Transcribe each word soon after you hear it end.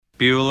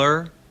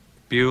Bueller,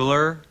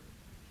 Bueller,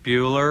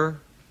 Bueller,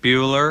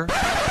 Bueller.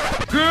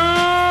 Good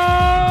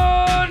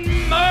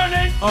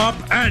morning! Up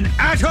and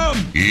at 'em!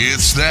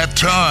 It's that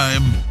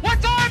time.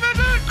 What time is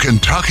it?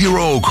 Kentucky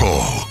Roll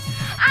Call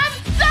I'm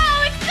so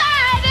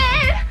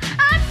excited!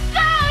 I'm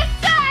so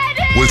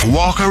excited! with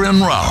Walker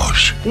and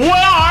Roush. We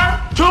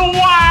are two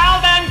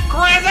wild and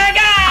crazy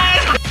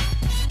guys!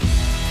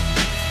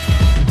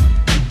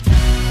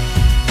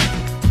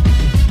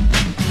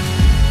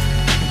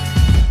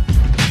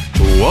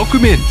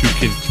 Welcome into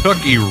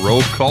Kentucky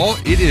Roll Call.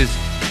 It is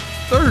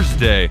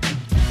Thursday,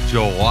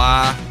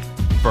 July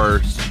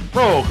 1st.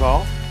 Roll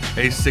call.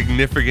 A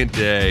significant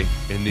day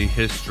in the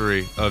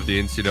history of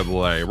the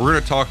NCAA. We're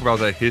going to talk about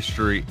that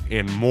history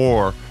and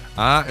more.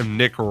 I am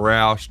Nick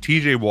Roush.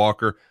 TJ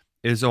Walker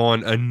is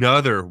on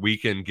another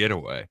weekend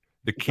getaway,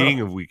 the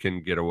king of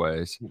weekend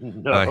getaways.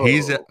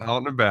 He's out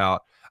and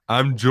about.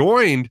 I'm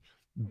joined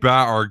by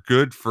our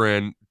good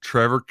friend,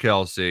 Trevor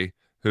Kelsey,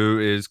 who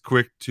is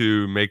quick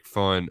to make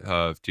fun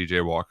of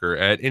TJ Walker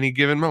at any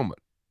given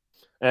moment.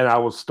 And I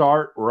will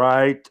start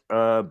right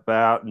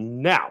about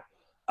now.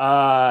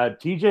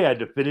 TJ, I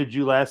defended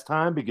you last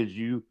time because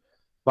you,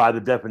 by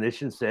the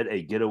definition, said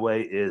a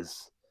getaway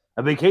is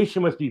a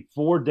vacation must be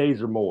 4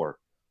 days or more.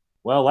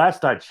 Well,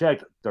 last I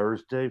checked,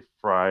 Thursday,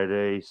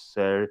 Friday,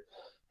 Saturday.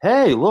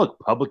 Hey, look,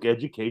 public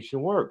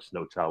education works.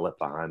 No child left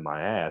behind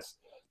my ass.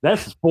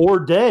 That's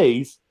 4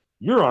 days.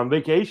 You're on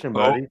vacation,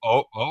 buddy.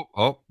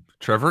 Oh.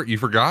 Trevor, you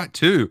forgot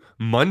too.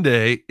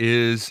 Monday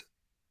is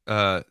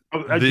Yeah.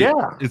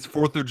 it's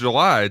 4th of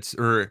July.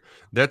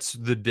 That's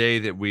the day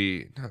that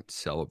we not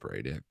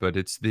celebrate it, but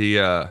it's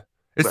the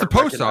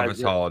post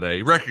office holiday.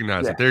 You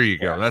recognize it. There you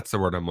go. That's the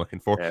word I'm looking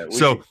for. Yeah,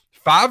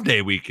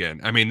 5-day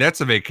weekend. I mean, that's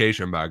a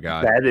vacation by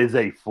God. That is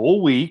a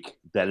full week.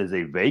 That is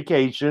a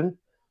vacation.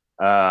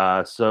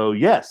 So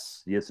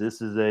yes, this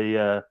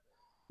is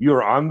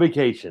you're on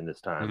vacation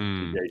this time.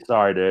 TJ.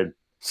 Sorry, dude.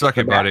 Suck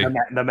it, buddy.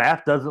 The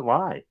math doesn't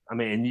lie. I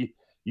mean,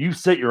 you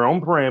set your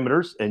own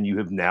parameters, and you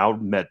have now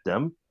met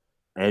them,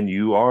 and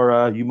you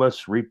are you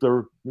must reap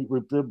the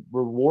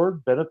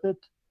reward benefit.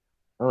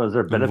 I don't know, is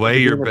there a benefit?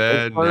 Lay your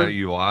bed, now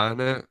you lie on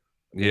it.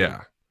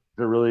 Yeah. Is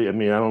there really? I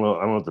mean, I don't know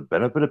what the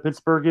benefit of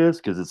Pittsburgh is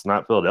because it's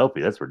not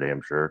Philadelphia. That's for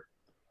damn sure.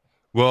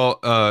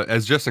 Well,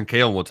 as Justin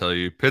Kalen will tell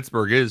you,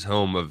 Pittsburgh is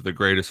home of the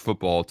greatest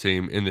football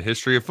team in the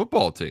history of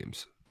football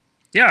teams.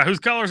 Yeah, whose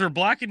colors are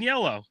black and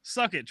yellow.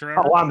 Suck it,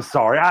 Trevor. Oh, I'm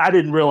sorry. I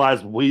didn't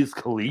realize Wiz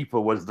Khalifa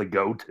was the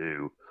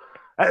go-to.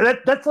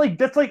 That's like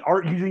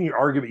using your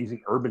argument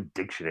using Urban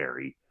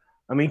Dictionary.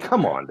 I mean,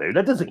 come on, dude.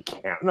 That doesn't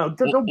count. No,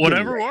 don't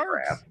whatever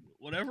works. Crap.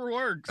 Whatever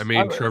works. I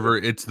mean, Trevor,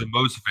 it's the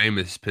most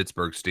famous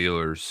Pittsburgh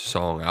Steelers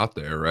song out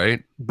there,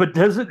 right? But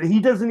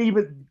he doesn't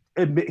even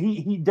admit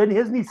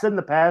hasn't he said in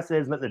the past it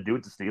has nothing to do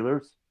with the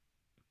Steelers?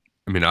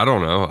 I mean, I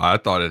don't know. I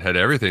thought it had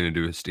everything to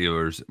do with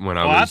Steelers when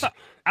I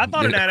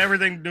thought it had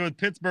everything to do with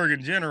Pittsburgh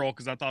in general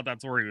because I thought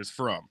that's where he was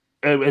from.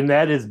 And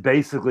that is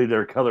basically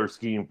their color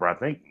scheme for, I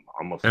think,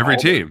 almost every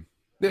team.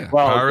 Yeah.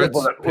 Well,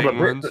 Pirates,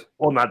 Penguins.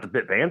 Not the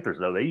Pitt Panthers,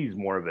 though. They use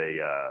more of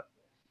a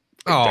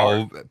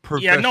no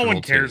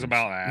one cares teams.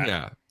 about that.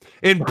 Yeah.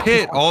 And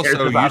Pitt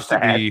also used to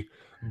be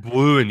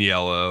blue and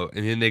yellow,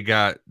 and then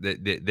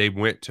they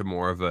went to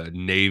more of a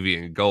navy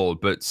and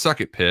gold. But suck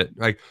it, Pitt.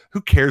 Like,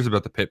 who cares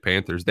about the Pitt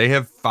Panthers? They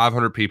have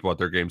 500 people at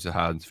their games at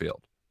Heinz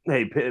Field.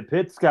 Hey,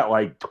 Pitt's got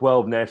like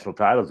 12 national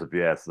titles if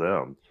you ask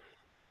them.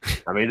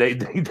 I mean,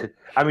 the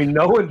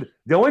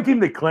only team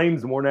that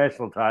claims more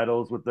national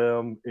titles with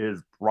them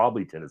is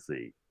probably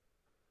Tennessee.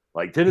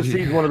 Like,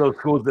 Tennessee is one of those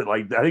schools that,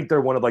 like, I think they're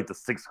one of like the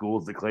 6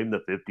 schools that claim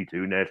the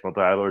 52 national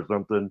title or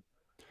something.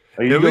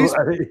 I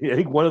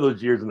think one of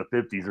those years in the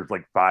 50s, there's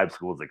like 5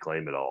 schools that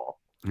claim it all.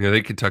 Yeah, I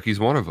think Kentucky's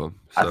one of them.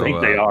 So, I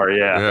think they are,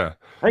 yeah.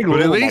 I think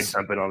but at least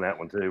jump in on that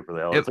one too for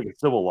the hell. It's like a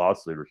civil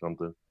lawsuit or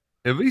something.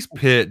 At least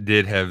Pitt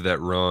did have that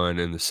run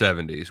in the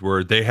 70s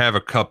where they have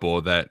a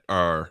couple that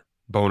are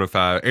bona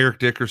fide. Eric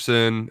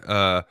Dickerson.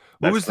 What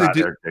was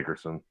Eric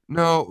Dickerson?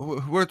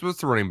 No,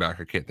 what's the running back?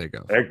 I can't think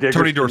of. Eric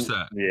Dickerson. Tony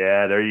Dorsett.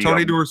 Yeah, there you go.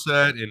 Tony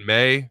Dorsett in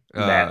May.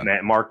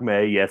 Mark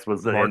May, yes,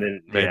 was the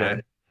May.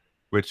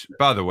 Which,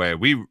 by the way,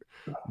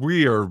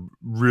 we are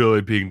really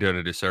being done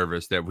a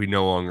disservice that we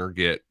no longer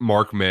get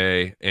Mark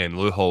May and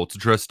Lou Holtz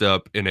dressed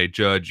up in a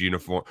judge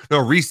uniform. No,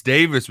 Reese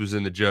Davis was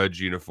in the judge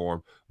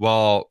uniform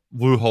while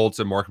Lou Holtz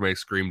and Mark May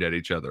screamed at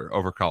each other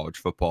over college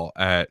football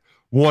at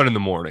 1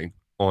 a.m.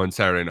 on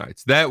Saturday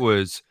nights. That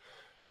was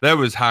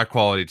high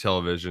quality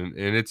television,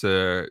 and it's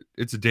a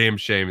damn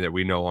shame that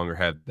we no longer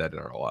have that in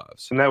our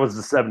lives. And that was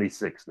the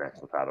 76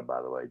 national title,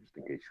 by the way, just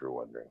in case you were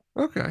wondering.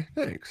 Okay,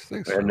 thanks.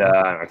 And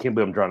I can't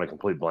believe I'm drawing a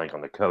complete blank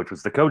on the coach.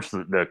 The coach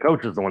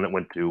is the one that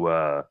went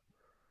to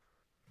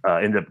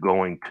end up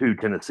going to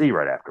Tennessee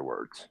right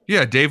afterwards.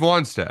 Yeah, Dave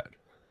Wannstedt.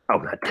 Oh,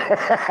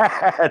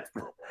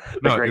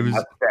 great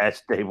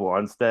mustache, Dave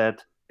Wannstedt.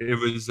 It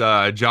was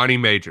Johnny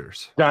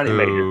Majors. Johnny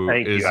Majors,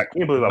 thank you. I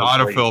can't believe I was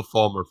not a Phil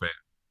Fulmer fan.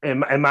 In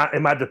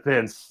my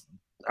defense,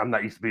 I'm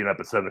not used to being up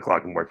at 7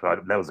 o'clock in the morning,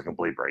 so that was a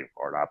complete brain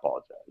fart. I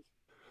apologize.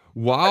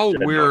 While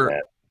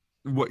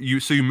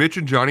you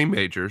mentioned Johnny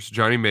Majors.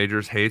 Johnny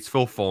Majors hates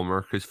Phil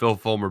Fulmer because Phil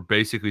Fulmer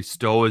basically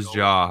stole his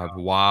job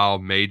while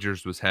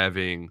Majors was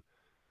having,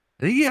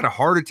 I think he had a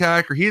heart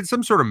attack or he had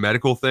some sort of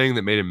medical thing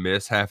that made him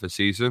miss half a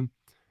season.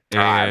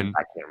 And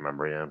I can't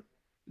remember him.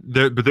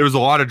 but there was a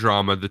lot of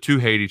drama. The two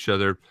hate each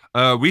other.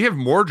 We have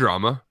more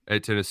drama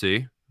at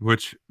Tennessee,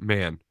 which,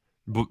 man,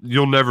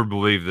 you'll never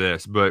believe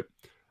this, but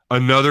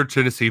another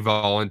Tennessee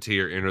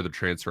Volunteer entered the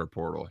transfer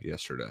portal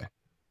yesterday.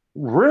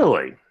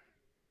 Really?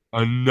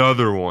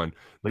 Another one.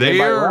 Like They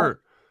anybody are. left?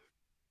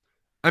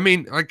 I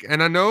mean, like,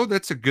 and I know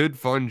that's a good,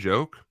 fun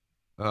joke,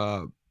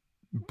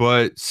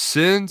 but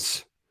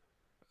since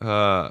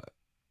his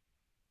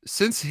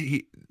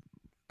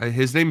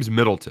name's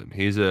Middleton,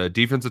 he's a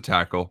defensive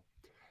tackle.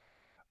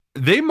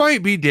 They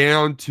might be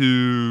down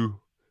to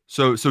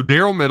so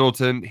Daryl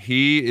Middleton.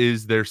 He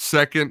is their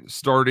second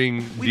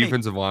starting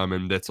defensive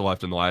lineman that's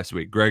left in the last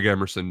week. Greg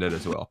Emerson did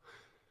as well.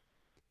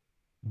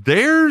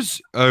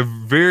 There's a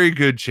very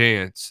good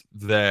chance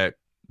that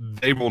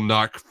they will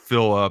not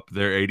fill up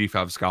their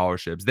 85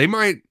 scholarships. They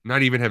might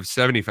not even have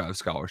 75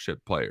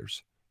 scholarship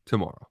players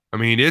tomorrow. I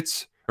mean,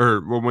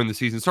 when the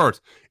season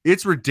starts,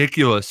 it's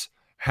ridiculous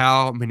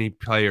how many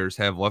players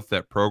have left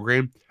that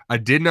program. I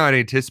did not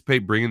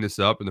anticipate bringing this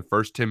up in the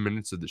first 10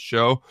 minutes of the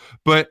show,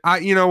 but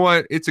you know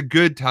what? It's a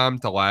good time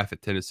to laugh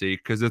at Tennessee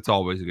because it's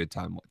always a good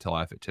time to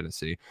laugh at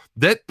Tennessee.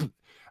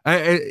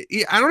 I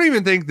don't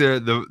even think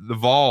the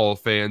Vol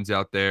fans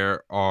out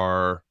there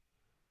are.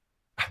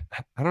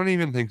 I don't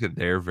even think that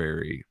they're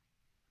very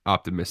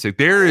optimistic.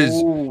 They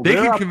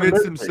can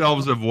convince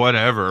themselves of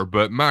whatever,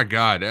 but my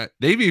God,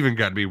 they've even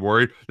got to be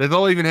worried that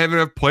they'll even have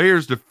enough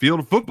players to field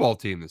a football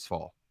team this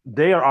fall.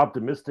 They are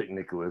optimistic,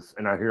 Nicholas,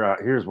 and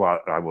here's why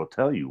I will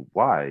tell you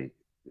why.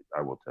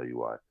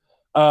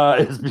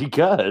 Is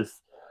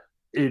because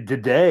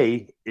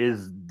today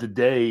is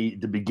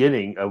the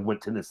beginning of when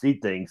Tennessee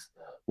thinks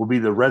will be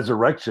the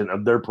resurrection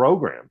of their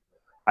program.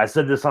 I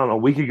said this on a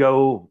week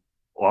ago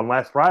on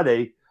last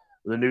Friday.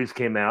 The news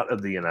came out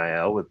of the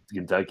NIL with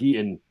Kentucky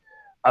and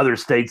other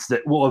states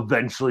that will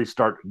eventually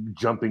start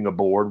jumping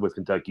aboard with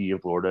Kentucky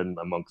and Florida and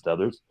amongst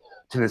others.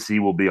 Tennessee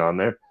will be on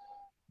there.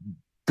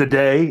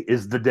 Today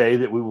is the day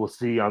that we will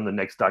see on the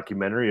next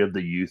documentary of the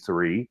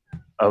U3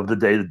 of the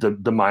day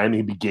that the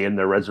Miami began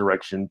their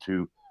resurrection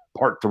to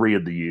part 3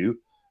 of the U.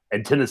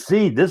 And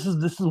Tennessee, this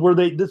is where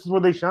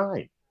they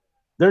shine.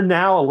 They're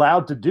now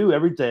allowed to do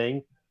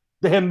everything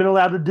they haven't been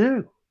allowed to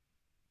do.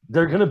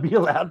 They're going to be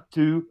allowed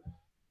to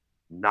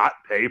not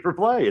pay for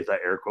play, as I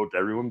air quote to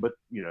everyone, but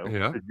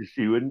just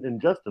you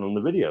and Justin on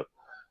the video.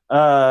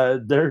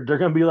 They're going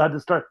to be allowed to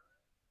start.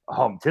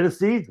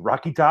 Tennessee,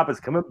 Rocky Top is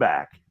coming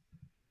back.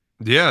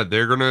 Yeah,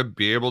 they're going to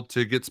be able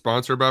to get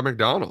sponsored by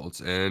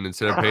McDonald's, and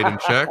instead of paid in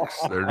checks,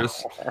 they're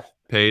just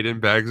paid in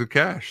bags of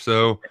cash.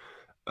 So,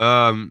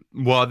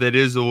 while that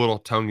is a little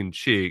tongue in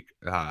cheek,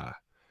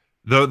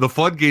 the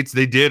floodgates,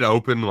 they did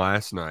open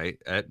last night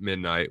at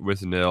midnight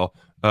with nil.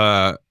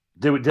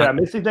 Did I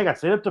miss anything? I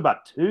stayed up to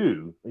about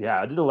 2.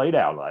 Yeah, I did a late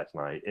out last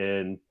night,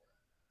 and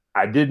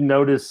I didn't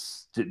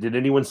notice. Did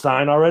anyone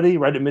sign already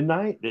right at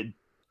midnight?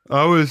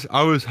 I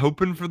was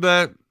hoping for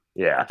that.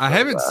 Yeah, I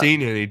haven't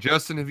seen any.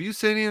 Justin, have you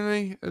seen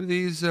any of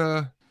these?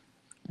 Darren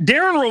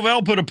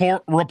Rovell put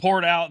a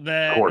report out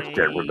that of course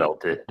Darren Rovell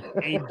did.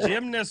 A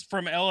gymnast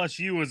from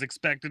LSU was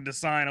expected to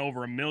sign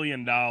over $1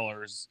 million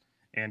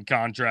in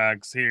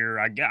contracts here.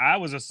 I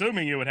was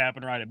assuming it would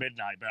happen right at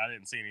midnight, but I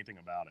didn't see anything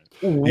about it.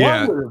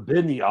 What would have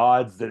been the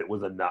odds that it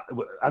was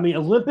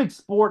Olympic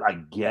sport, I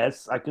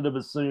guess I could have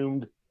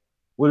assumed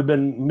would have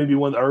been maybe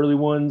one of the early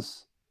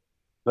ones.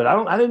 But I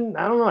don't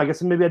know. I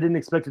guess maybe I didn't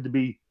expect it to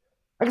be.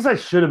 I guess I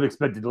should have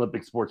expected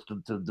Olympic sports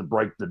to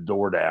break the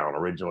door down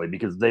originally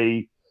because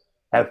they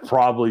have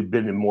probably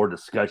been in more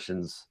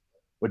discussions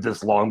with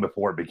this long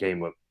before it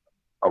became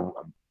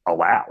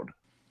allowed.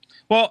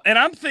 Well, and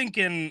I'm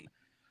thinking,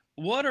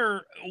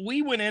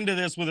 we went into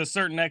this with a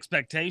certain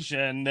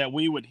expectation that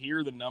we would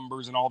hear the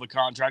numbers and all the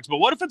contracts, but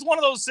what if it's one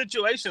of those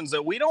situations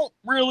that we don't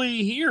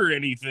really hear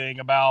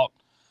anything about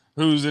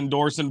who's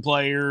endorsing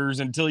players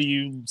until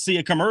you see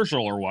a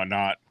commercial or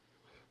whatnot?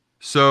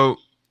 So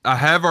I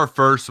have our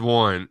first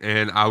one,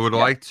 and I would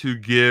like to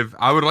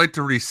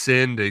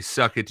rescind a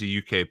suck it to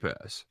UK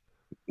pass.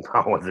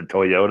 Oh, was it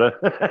Toyota?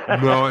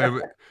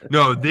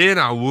 No, then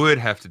I would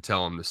have to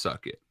tell him to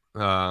suck it.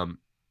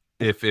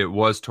 If it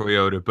was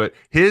Toyota, but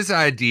his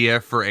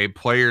idea for a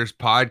players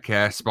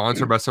podcast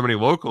sponsored by somebody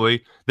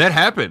locally, that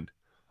happened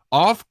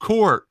off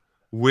court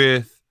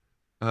with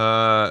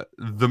the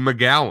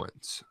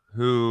McGowans,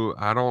 who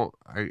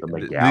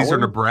these are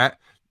Nebraska.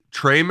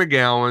 Trey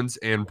McGowans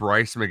and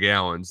Bryce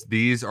McGowans.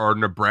 These are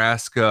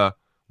Nebraska,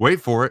 wait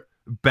for it,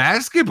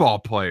 basketball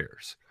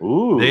players.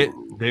 Ooh.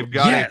 They've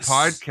got a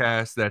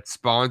podcast that's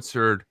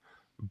sponsored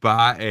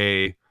by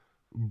a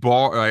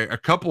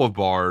couple of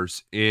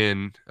bars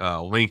in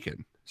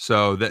Lincoln.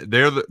 So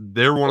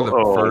they're one of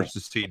the first to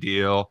see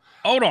deal.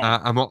 Hold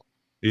on.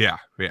 Yeah.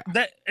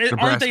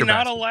 Aren't they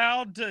not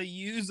allowed to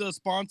use a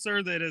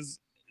sponsor that is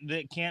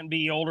that can't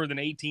be older than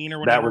 18 or That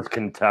whatever? was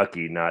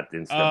Kentucky, not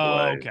NCAA.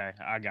 Oh, okay.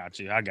 I got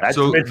you. That's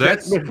So Mitch,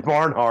 that's- Mitch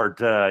Barnhart.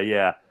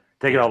 Yeah,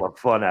 taking all the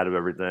fun out of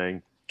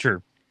everything.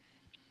 True.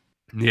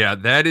 Yeah,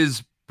 that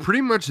is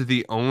pretty much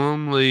the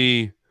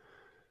only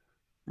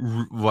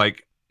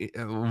like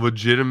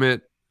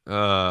legitimate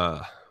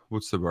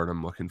what's the word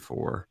I'm looking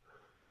for?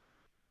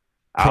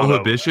 I don't know.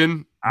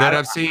 Prohibition that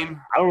I've seen.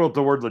 I don't know if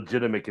the word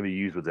legitimate can be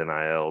used with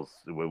NILs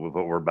with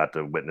what we're about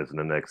to witness in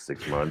the next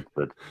 6 months,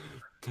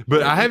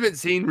 But I haven't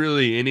seen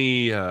really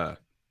any so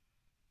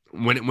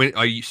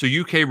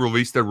UK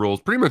released their rules.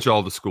 Pretty much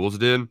all the schools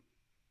did.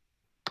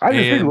 I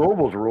just think And-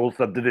 Louisville's rules.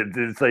 Did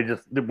it say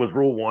it was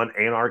rule 1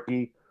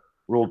 anarchy,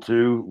 rule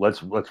 2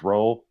 let's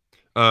roll?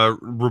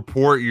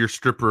 Report your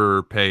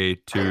stripper pay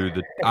to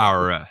the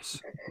IRS.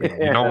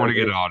 You don't want to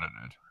get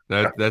audited.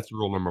 That's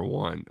rule number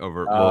 1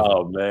 over.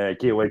 Oh man, I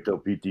can't wait till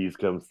PTs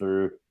comes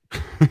through.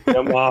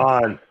 Come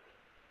on.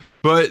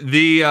 But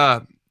the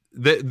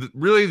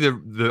really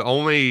the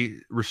only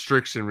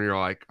restriction where you're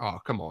like, oh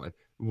come on,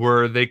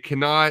 where they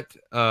cannot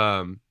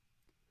at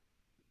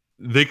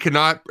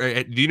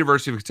the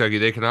University of Kentucky,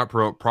 they cannot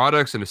promote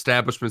products and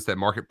establishments that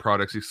market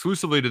products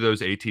exclusively to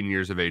those 18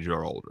 years of age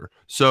or older.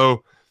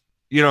 So,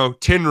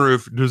 Tin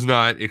Roof does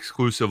not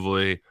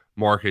exclusively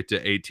market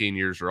to 18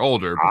 years or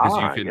older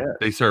because yes.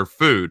 they serve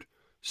food.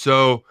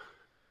 So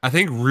I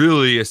think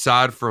really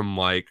aside from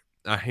like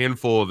a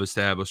handful of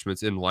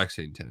establishments in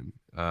Lexington,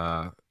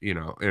 in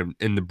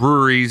the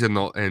breweries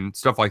and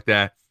stuff like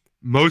that,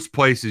 most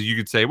places you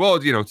could say, well,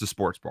 it's a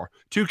sports bar.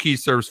 Two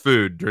Keys serves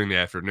food during the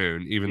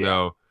afternoon, even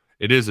though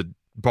it is a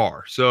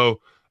bar.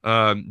 So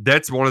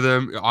that's one of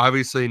them.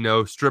 Obviously,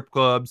 no strip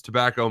clubs,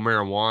 tobacco,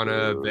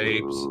 marijuana,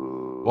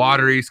 vapes,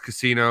 lotteries,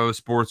 casinos,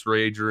 sports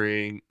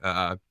wagering,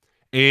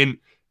 and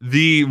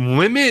the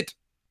limit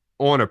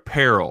on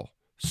apparel.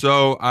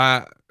 So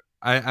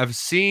I've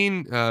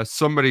seen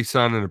somebody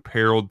sign an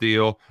apparel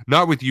deal,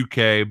 not with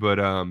UK, but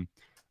a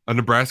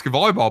Nebraska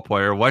volleyball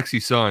player,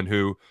 Lexi Sun,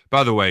 who,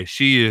 by the way,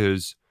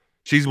 she's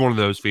one of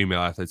those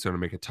female athletes going to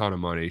make a ton of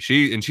money.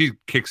 She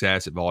kicks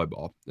ass at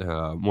volleyball.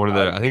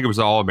 I think it was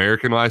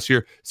All-American last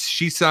year.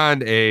 She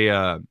signed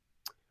an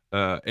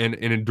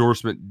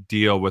endorsement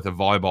deal with a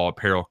volleyball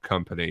apparel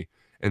company,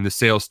 and the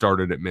sale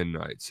started at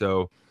midnight.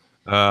 So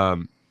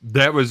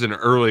that was an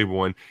early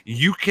one.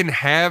 You can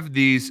have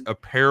these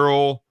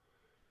apparel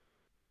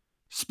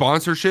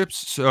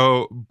sponsorships,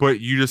 but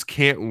you just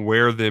can't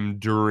wear them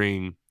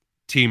during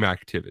team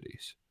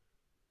activities.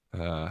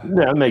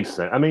 That makes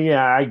sense. I mean,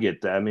 yeah, I get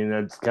that. I mean,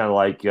 that's kind of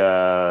like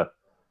like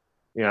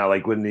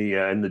when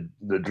in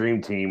the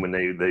Dream Team when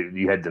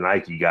you had the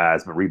Nike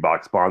guys, but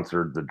Reebok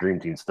sponsored the Dream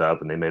Team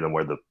stuff, and they made them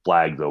wear the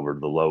flags over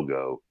the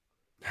logo.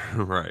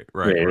 Right.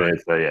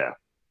 So yeah.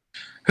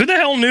 Who the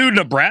hell knew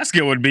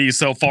Nebraska would be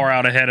so far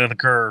out ahead of the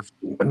curve?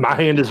 My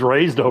hand is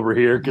raised over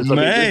here because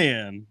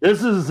Man,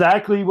 this is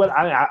exactly what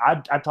I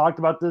talked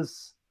about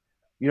this,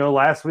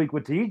 last week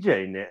with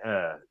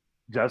TJ,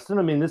 Justin.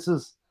 I mean,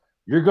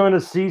 you're going to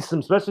see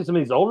especially some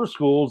of these older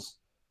schools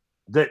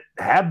that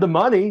have the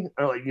money,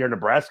 like your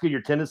Nebraska,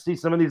 your Tennessee,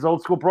 some of these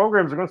old school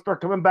programs are going to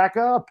start coming back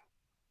up.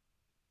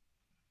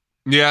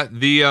 Yeah,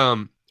 They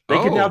can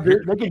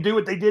do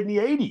what they did in the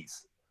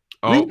 80s.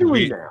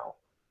 Legally now.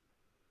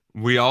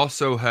 We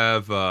also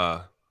have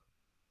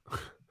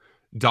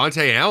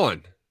Dante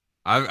Allen.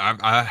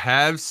 I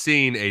have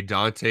seen a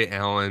Dante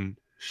Allen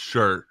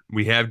shirt.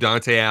 We have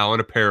Dante Allen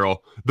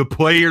apparel.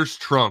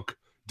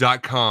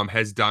 ThePlayersTrunk.com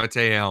has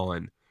Dante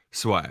Allen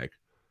swag.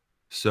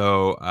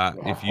 So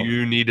if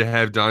you need to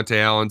have Dante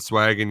Allen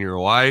swag in your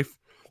life,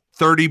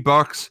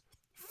 $30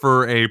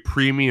 for a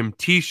premium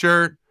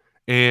t-shirt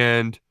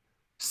and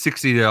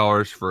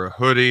 $60 for a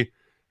hoodie.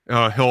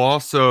 He'll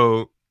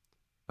also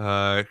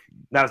now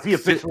is he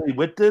officially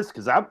with this?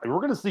 Because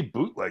we're going to see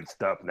bootleg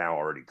stuff now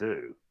already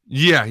too.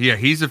 Yeah,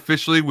 he's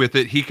officially with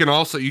it. You can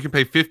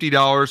pay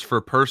 $50 for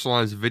a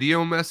personalized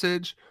video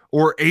message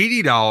or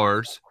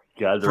 $80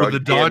 for the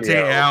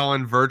Dante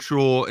Allen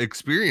virtual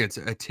experience,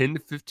 a 10 to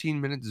 15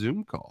 minute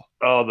Zoom call.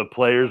 Oh, the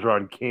players are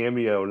on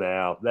Cameo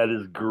now. That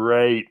is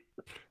great.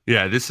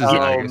 Yeah, this is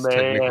I guess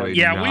technically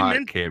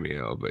not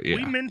Cameo, but yeah.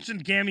 We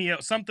mentioned Cameo,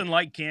 something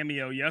like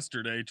Cameo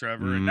yesterday,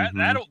 Trevor, and that's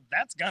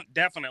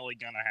definitely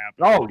gonna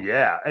happen. Oh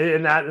yeah,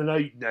 and I know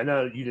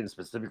you didn't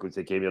specifically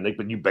say Cameo, Nick,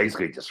 but you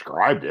basically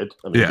described it.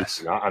 I mean,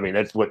 yes,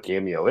 that's what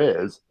Cameo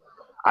is.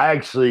 I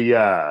actually,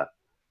 I've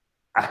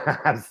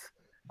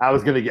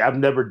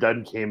never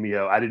done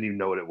Cameo. I didn't even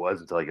know what it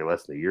was until like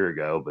less than a year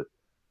ago, but.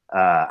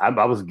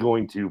 I was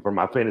going to, for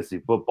my fantasy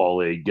football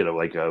league, get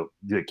a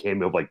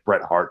cameo of like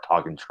Bret Hart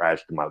talking trash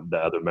to the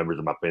other members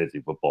of my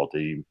fantasy football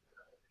team,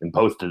 and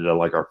posted it on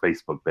like our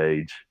Facebook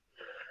page.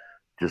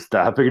 Just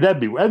I figured that'd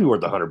be worth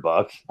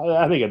 $100.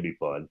 I think it'd be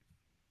fun.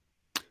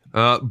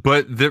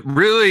 But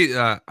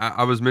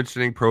I was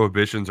mentioning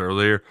prohibitions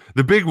earlier.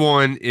 The big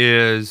one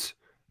is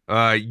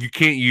you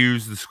can't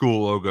use the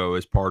school logo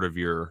as part of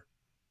your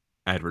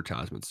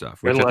advertisement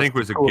stuff, which I think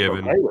was a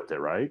given. Okay with it,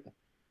 right?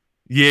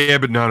 Yeah,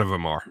 but none of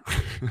them are.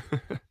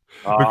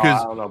 I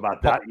because don't know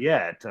about that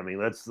yet. I mean,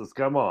 let's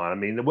come on. I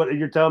mean, what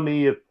you're telling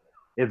me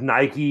if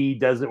Nike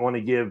doesn't want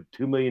to give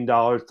 $2 million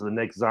to the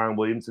next Zion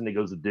Williamson that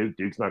goes to Duke,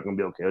 Duke's not going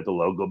to be okay with the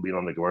logo being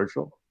on the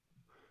commercial?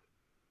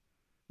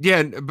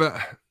 yeah, but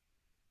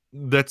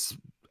that's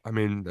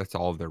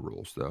all of their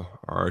rules though.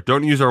 All right,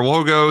 don't use our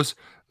logos.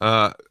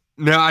 Now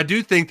I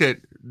do think that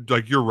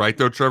like you're right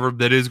though, Trevor.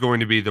 That is going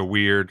to be the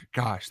weird.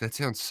 Gosh, that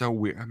sounds so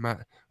weird.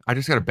 I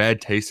just got a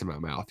bad taste in my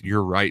mouth.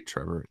 You're right,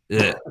 Trevor.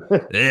 Ugh.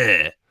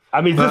 Ugh. I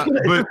mean, is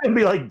this gonna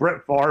be like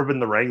Brett Favre in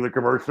the Wrangler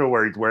commercial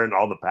where he's wearing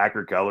all the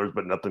Packer colors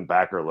but nothing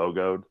Packer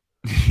logoed?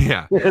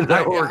 Yeah, Is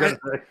that what we're gonna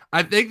say?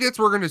 I think that's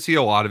we're going to see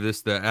a lot of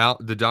this.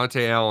 The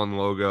Dante Allen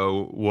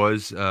logo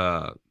was,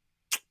 it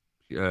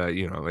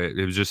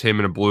was just him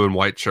in a blue and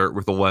white shirt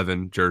with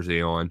 11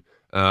 jersey on.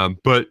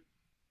 But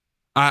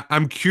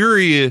I'm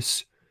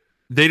curious.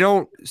 They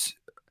don't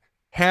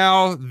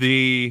how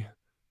the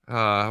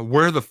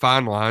where the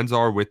fine lines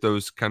are with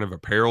those kind of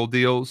apparel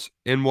deals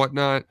and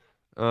whatnot.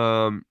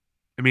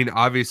 I mean,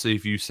 obviously,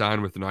 if you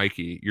sign with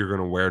Nike, you're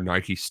going to wear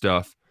Nike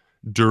stuff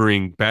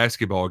during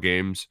basketball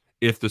games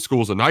if the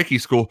school's a Nike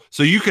school.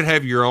 So you could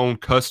have your own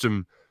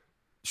custom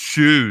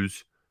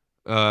shoes,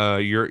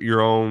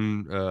 your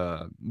own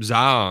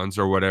Zions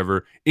or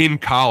whatever in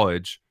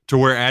college to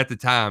wear at the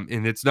time.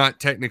 And it's not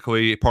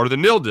technically part of the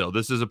NIL deal.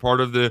 This is a part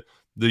of the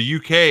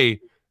UK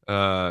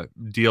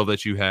deal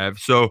that you have.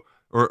 So,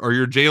 or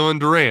your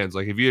Jalen Durans,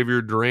 like if you have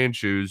your Duran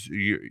shoes,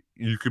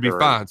 you could be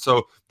fine.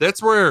 So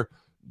that's where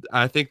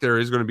I think there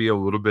is going to be a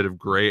little bit of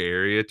gray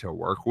area to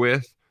work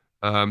with.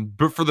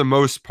 But for the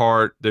most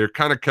part, they're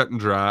kind of cut and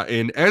dry.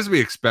 And as we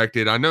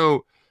expected, I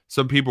know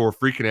some people were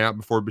freaking out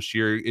before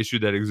Bashir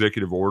issued that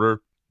executive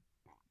order.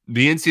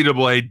 The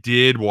NCAA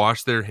did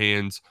wash their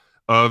hands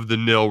of the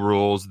NIL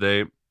rules.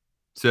 They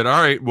said,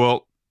 all right,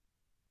 well,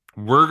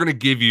 we're going to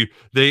give you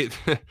they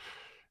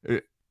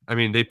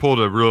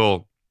pulled a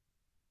real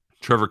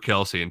Trevor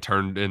Kelsey and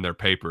turned in their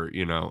paper,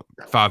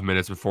 5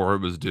 minutes before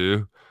it was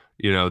due.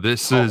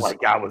 This is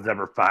like I was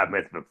ever 5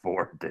 minutes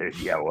before, dude.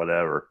 Yeah,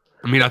 whatever.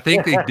 I mean, I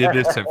think they did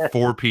this at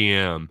 4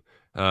 p.m.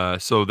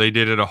 So they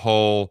did it a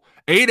whole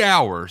 8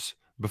 hours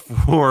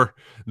before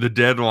the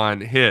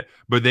deadline hit.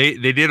 But they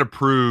did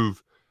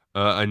approve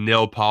a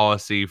NIL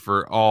policy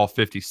for all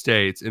 50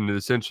 states, and it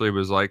essentially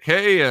was like,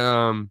 hey,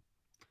 So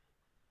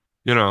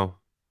the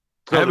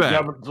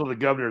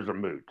governors are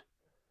moot.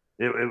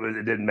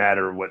 It didn't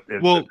matter what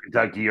if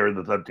Kentucky or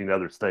the 13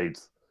 other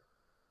states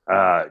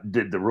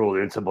did the rule.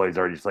 The NCAA is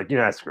already just like,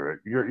 screw it.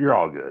 You're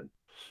all good.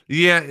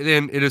 Yeah,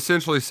 and it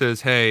essentially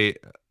says, hey,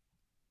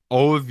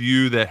 all of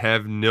you that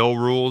have NIL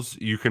rules,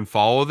 you can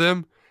follow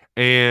them.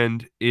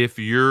 And if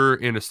you're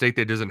in a state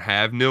that doesn't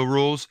have NIL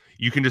rules,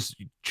 you can just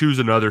choose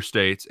another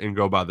state and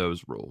go by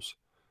those rules.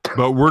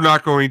 But we're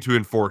not going to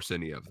enforce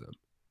any of them.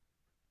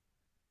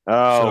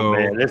 Oh,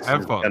 man, this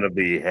is going to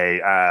be,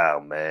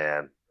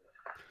 man.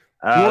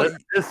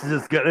 This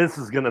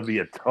is going to be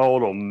a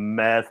total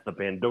mess. The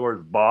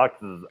Pandora's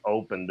box is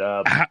opened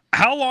up.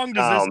 How long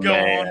does this go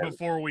on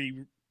before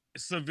we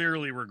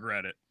severely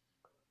regret it?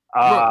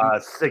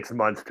 6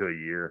 months to a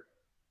year.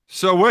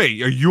 So wait,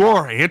 you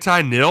are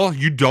anti-NIL?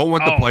 You don't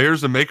want the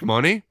players to make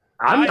money?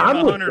 I'm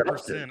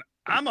 100%.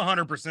 I'm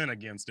 100%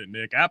 against it,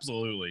 Nick.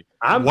 Absolutely.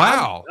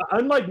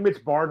 Unlike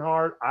Mitch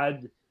Barnhart,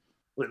 I'm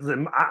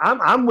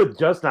with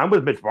Justin. I'm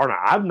with Mitch Barnhart.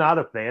 I'm not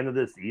a fan of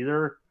this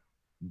either,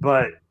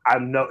 but I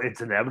know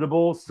it's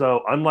inevitable.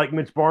 So unlike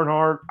Mitch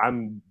Barnhart,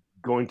 I'm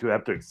going to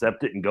have to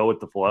accept it and go with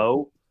the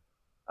flow.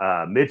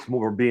 Mitch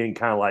more being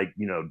kind of like,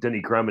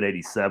 Denny Crum in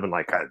 87,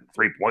 like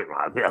 3-point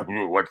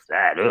line. What's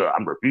that?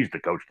 I'm refused to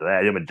coach to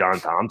that. Him and John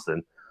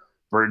Thompson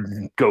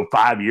go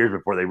 5 years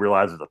before they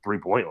realize it's a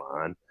 3-point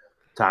line.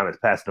 Time has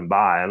passed them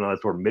by. I know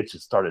that's where Mitch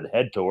has started to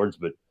head towards,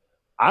 but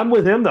I'm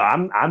with him though.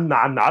 I'm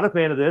not a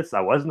fan of this. I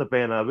wasn't a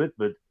fan of it,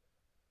 but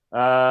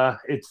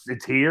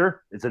it's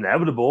here. It's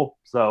inevitable.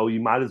 So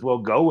you might as well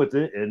go with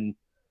it. And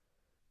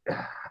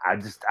I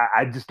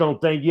just don't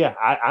think. Yeah,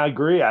 I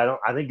agree. I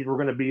think we're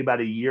going to be about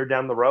a year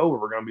down the road where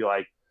we're going to be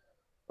like,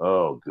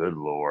 oh, good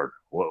Lord,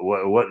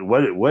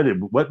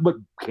 what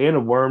can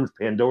of worms,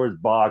 Pandora's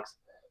box,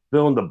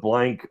 fill in the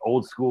blank,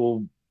 old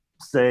school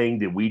saying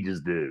did we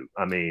just do?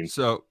 I mean,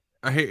 so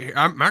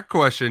my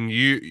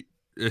question,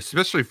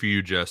 especially for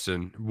you,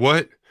 Justin,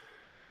 what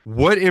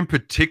in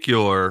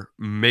particular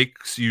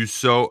makes you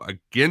so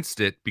against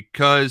it?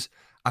 Because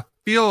I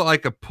feel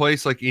like a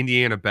place like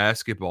Indiana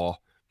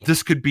basketball,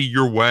 this could be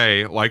your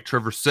way, like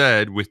Trevor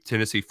said, with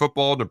Tennessee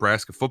football,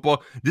 Nebraska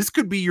football. This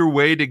could be your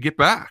way to get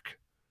back.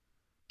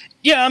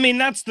 Yeah, I mean,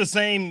 that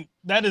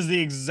is the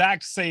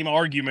exact same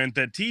argument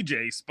that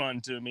TJ spun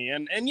to me.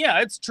 And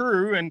yeah, it's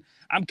true. And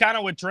I'm kind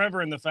of with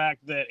Trevor in the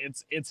fact that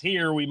it's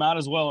here. We might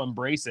as well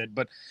embrace it.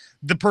 But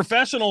the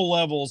professional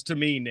levels to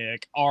me,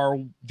 Nick, are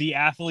the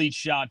athlete's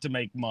shot to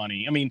make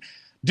money. I mean,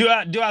 do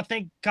I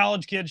think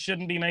college kids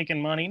shouldn't be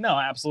making money? No,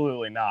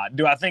 absolutely not.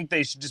 Do I think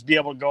they should just be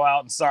able to go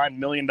out and sign $1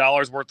 million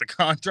worth of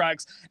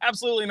contracts?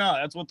 Absolutely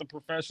not. That's what the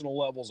professional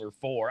levels are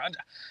for.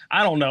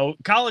 I don't know.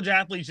 College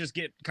athletes just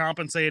get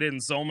compensated in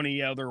so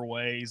many other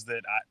ways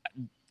that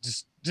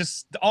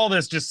just all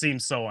this just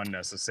seems so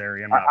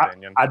unnecessary in my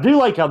opinion. I do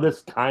like how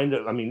this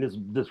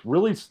this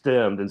really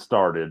stemmed and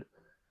started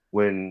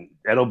when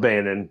Ed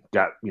O'Bannon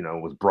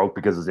was broke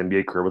because his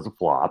NBA career was a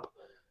flop,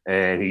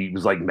 and he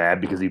was like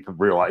mad because he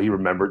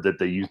remembered that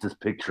they used his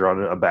picture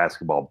on a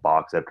basketball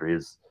box after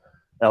his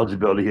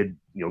eligibility had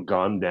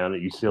gone down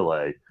at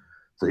UCLA.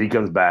 So he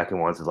comes back and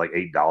wants his like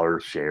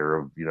 $8 share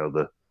of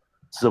the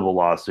civil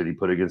lawsuit he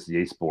put against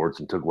EA Sports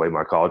and took away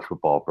my college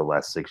football for the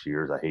last 6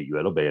 years. I hate you,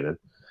 Ed O'Bannon.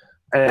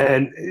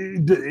 And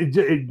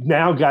it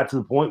now got to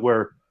the point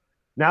where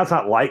now it's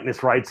not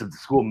likeness rights of the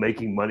school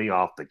making money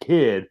off the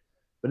kid,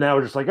 but now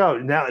we're just like, oh,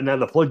 now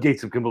the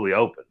floodgates have completely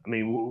opened. I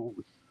mean,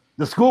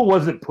 the school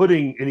wasn't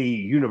putting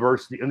any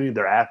of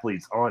their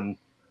athletes on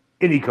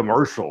any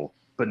commercial,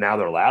 but now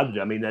they're allowed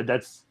to. I mean,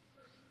 that's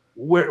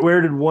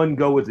where did one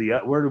go with the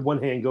where did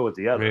one hand go with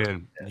the other?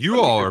 Man,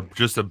 you all are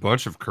just a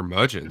bunch of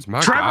curmudgeons.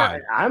 My God,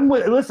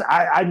 listen.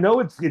 I know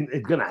it's going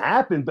to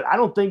happen, but I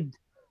don't think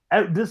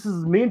this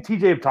is. Me and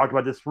TJ have talked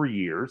about this for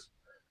years.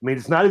 I mean,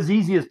 it's not as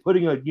easy as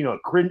putting a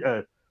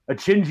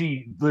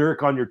Chingy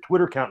lyric on your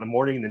Twitter account in the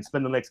morning and then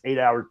spend the next 8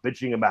 hours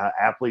bitching about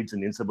how athletes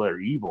and NCAA are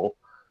evil.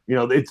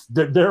 It's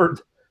not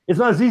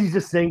as easy as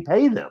just saying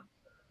pay them,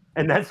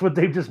 and that's what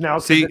they've just now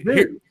see.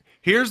 Do.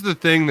 Here's the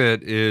thing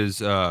that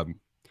is.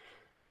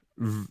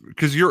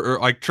 Because you're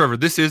like Trevor,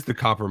 this is the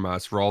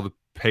compromise for all the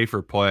pay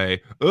for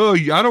play. Oh,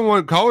 I don't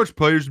want college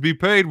players to be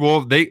paid.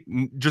 Well, they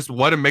just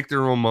let them make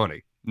their own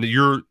money.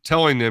 You're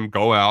telling them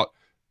go out,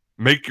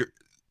 make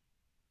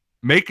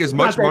as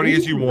much money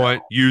as you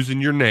want using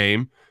your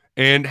name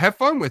and have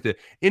fun with it.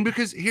 And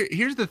because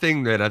here's the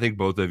thing that I think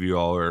both of you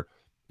all are,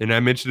 and I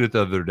mentioned it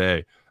the other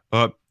day.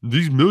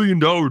 These $1 million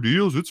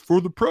deals, it's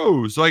for the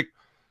pros. Like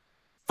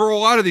for a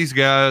lot of these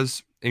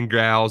guys and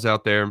gals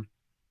out there,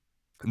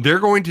 they're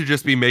going to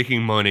just be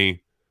making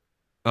money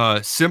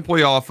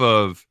simply off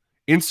of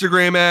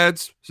Instagram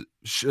ads,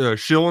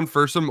 shilling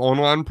for some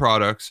online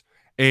products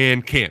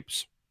and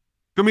camps.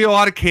 Going to be a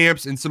lot of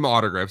camps and some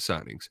autograph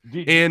signings.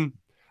 And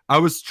I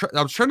was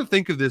trying to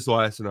think of this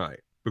last night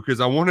because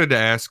I wanted to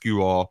ask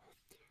you all,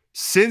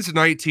 since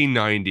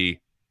 1990,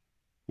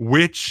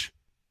 which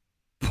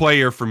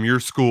player from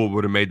your school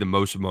would have made the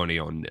most money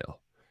on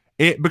nil?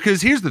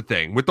 Because here's the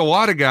thing. With a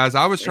lot of guys,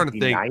 I was trying to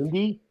think.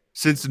 90?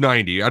 Since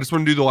 90. I just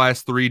want to do the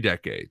last 3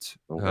 decades.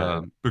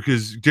 Okay.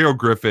 Because Daryl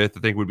Griffith, I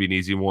think, would be an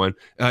easy one.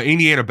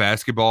 Indiana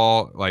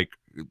basketball, like,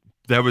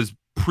 that was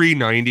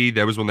pre-90.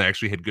 That was when they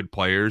actually had good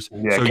players.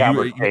 Yeah, so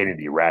Calvert Cheney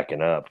be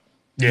racking up.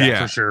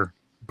 Yeah, for sure.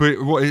 But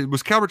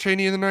was Calvert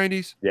Cheney in the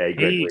 90s? Yeah,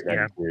 he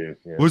graduated.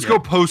 Yeah. Let's go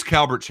post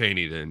Calvert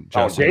Cheney then.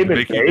 Justin,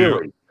 Damon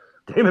Bailey.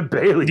 Damon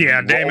Bailey.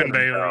 Yeah, Damon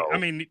Bailey. I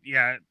mean,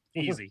 yeah,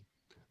 easy.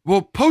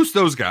 Well, post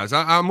those guys.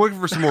 I'm looking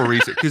for some more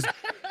recent because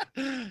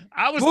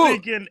I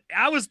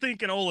was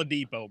thinking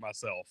Oladipo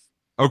myself.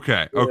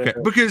 Okay.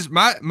 Because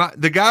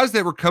the guys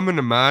that were coming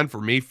to mind for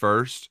me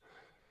first,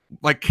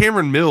 like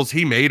Cameron Mills,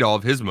 he made all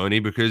of his money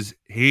because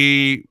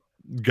he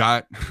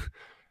got,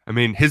 I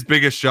mean, his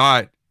biggest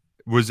shot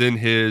was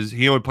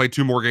he only played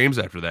 2 more games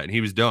after that and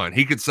he was done.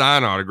 He could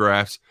sign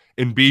autographs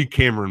and be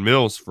Cameron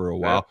Mills for a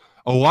while.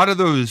 A lot of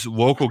those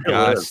local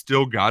guys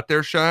still got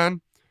their shine.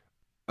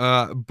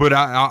 But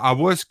I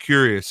was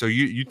curious. So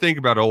you think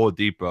about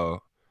Oladipo.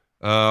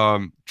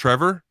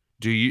 Trevor,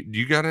 do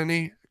you got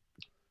any?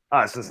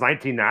 Since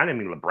 1990, I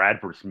mean,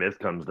 Bradford Smith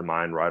comes to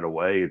mind right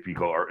away. If you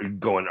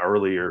going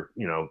earlier,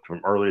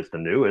 from earliest to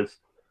newest,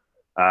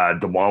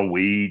 DeJuan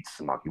Wheats,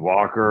 Maki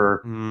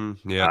Walker.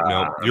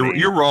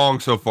 You're wrong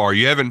so far.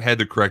 You haven't had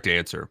the correct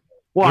answer.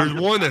 Well, there's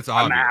one that's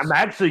obvious. I'm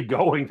actually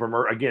going from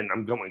again.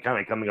 I'm going kind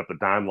of coming up the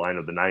timeline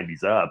of the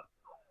 90s up,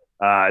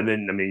 and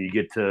then I mean you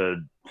get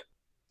to.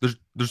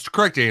 There's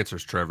correct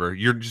answers, Trevor.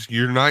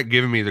 You're not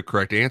giving me the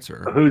correct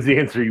answer. Who's the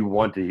answer you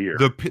want to hear?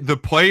 The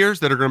players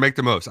that are going to make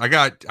the most. I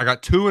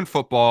got 2 in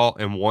football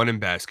and 1 in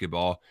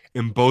basketball,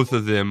 and both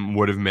of them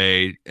would have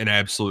made an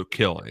absolute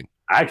killing.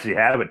 I actually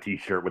have a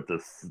T-shirt with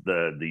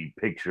the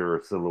picture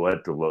or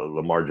silhouette of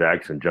Lamar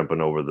Jackson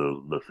jumping over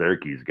the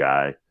Syracuse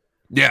guy.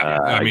 Yeah,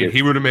 I mean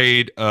he would have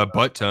made a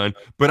butt ton,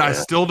 but I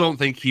still don't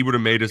think he would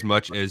have made as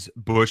much as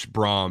Bush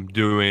Brom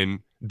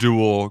doing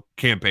dual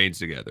campaigns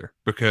together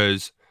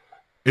because.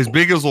 As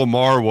big as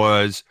Lamar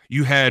was,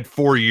 you had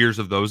 4 years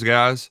of those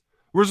guys.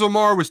 Whereas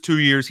Lamar was 2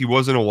 years. He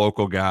wasn't a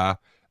local guy.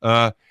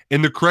 And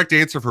the correct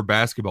answer for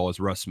basketball is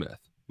Russ Smith,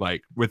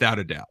 like without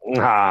a doubt.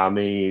 I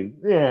mean,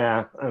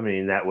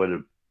 that would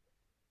have.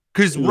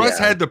 Because Russ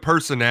had the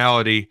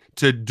personality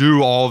to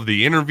do all of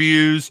the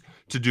interviews,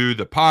 to do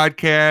the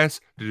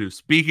podcasts, to do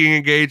speaking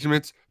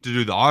engagements, to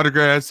do the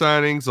autograph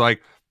signings.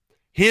 Like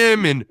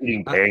him and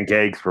eating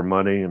pancakes for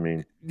money. I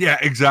mean, yeah,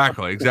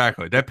 exactly.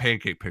 That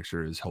pancake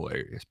picture is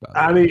hilarious. By the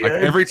way. I mean, like,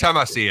 every time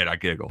I see it, I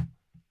giggle.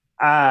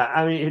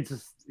 I mean, it's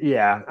just,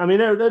 yeah. I mean,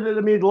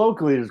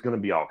 locally, there's going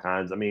to be all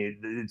kinds. I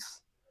mean,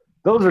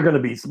 those are going to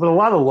be, but a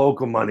lot of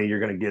local money you're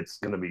going to get is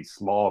going to be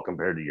small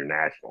compared to your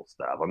national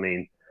stuff. I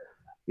mean,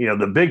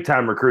 the big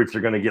time recruits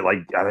are going to get, like,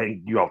 I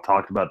think you all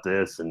talked about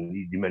this, and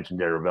you mentioned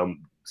Darrell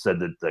said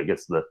that I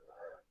guess the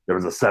there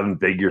was a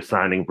 7-figure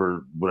signing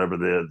for whatever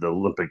the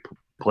Olympic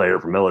player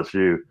from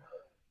LSU.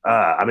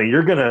 I mean,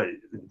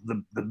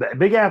 the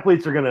big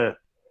athletes they're gonna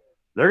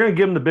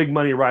give them the big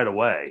money right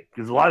away,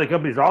 because a lot of the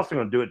companies are also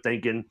going to do it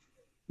thinking,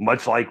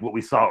 much like what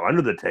we saw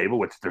under the table,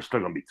 which there's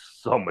still going to be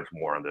so much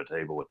more under the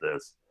table with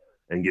this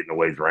and getting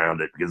ways around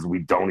it, because we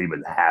don't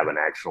even have an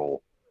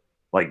actual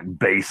like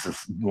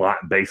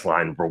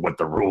baseline for what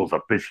the rules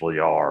officially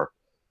are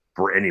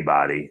for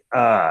anybody.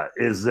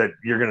 Is that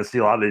you're going to see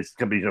a lot of these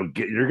companies,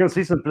 you're going to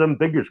see some of them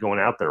figures going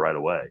out there right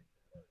away.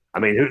 I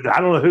mean, I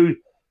don't know who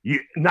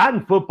not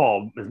in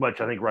football as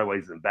much, I think, right away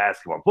as in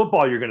basketball. In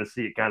football, you're going to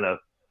see it kind of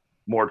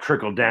more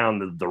trickle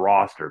down the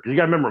roster, because you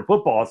got to remember in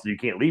football, so you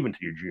can't leave until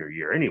your junior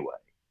year anyway.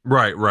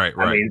 Right.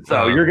 I mean,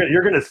 so you're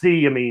going to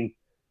see. I mean,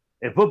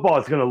 in football,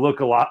 it's going to look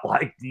a lot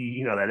like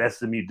that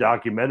SMU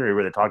documentary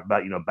where they talked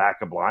about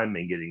backup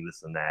linemen getting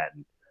this and that,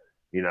 and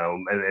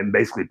and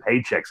basically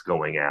paychecks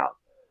going out.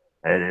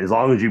 And as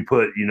long as you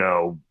put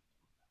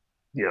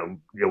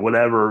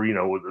whatever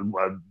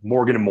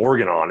Morgan and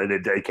Morgan on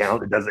it, it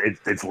counts. It does.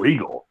 It's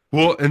legal.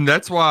 Well, and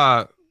that's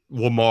why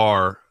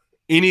Lamar,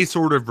 any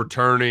sort of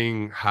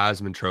returning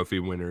Heisman Trophy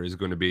winner, is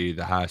going to be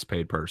the highest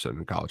paid person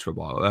in college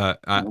football. I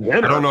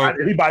don't know.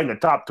 Anybody in the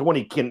top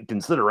 20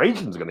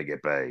 consideration is going to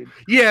get paid.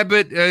 Yeah,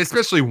 but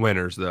especially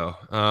winners, though,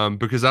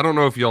 because I don't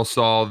know if y'all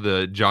saw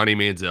the Johnny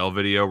Manziel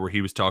video where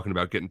he was talking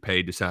about getting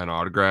paid to sign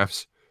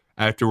autographs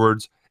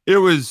afterwards. It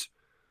was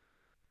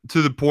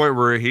to the point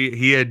where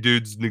he had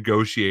dudes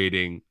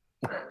negotiating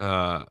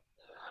for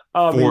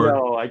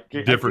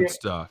different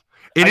stuff.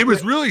 And it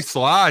was really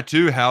sly,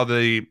 too, how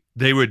they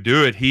would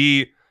do it.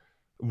 He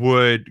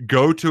would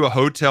go to a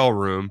hotel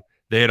room.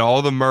 They had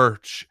all the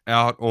merch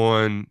out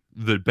on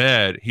the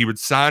bed. He would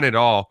sign it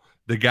all.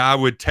 The guy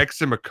would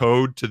text him a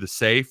code to the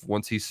safe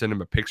once he sent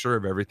him a picture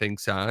of everything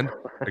signed,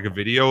 like a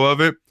video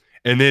of it.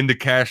 And then the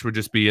cash would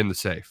just be in the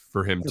safe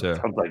for him to.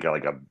 Sounds like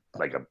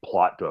a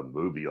plot to a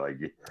movie. Like,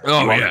 you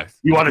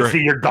want to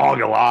see your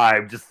dog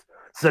alive? Just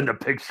send a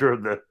picture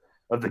of the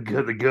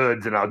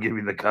goods, and I'll give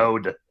you the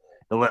code to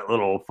let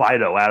little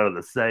Fido out of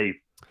the safe.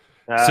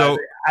 So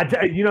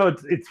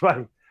it's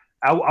funny.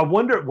 I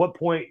wonder at what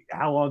point,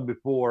 how long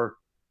before,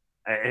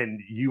 and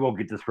you won't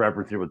get this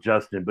reference here with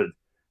Justin, but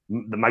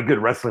my good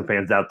wrestling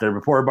fans out there,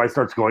 before everybody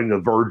starts going the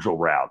Virgil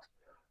route,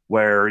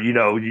 where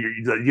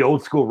the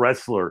old school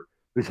wrestler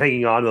who's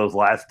hanging on to those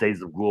last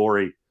days of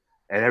glory,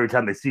 and every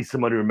time they see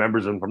someone who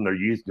remembers them from their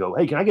youth, go,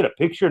 "Hey, can I get a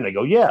picture?" And they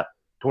go, "Yeah,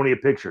 20 a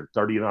picture,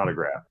 30 an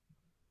autograph."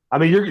 I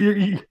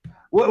mean,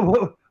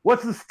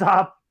 what's the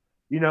stop?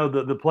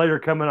 The player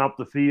coming off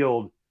the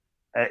field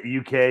at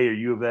UK or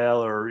U of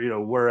L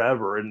or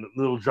wherever, and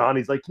little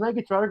Johnny's like, "Can I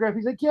get your autograph?"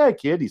 He's like, "Yeah,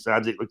 kid." He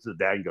signs it, looks at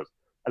the dad, and goes,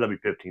 "That'll be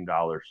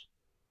 $15."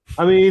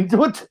 I mean,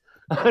 what?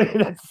 I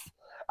mean,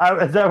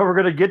 is that what we're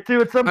gonna get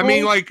to at some point? I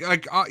mean,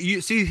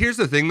 you see, here's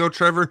the thing though,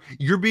 Trevor.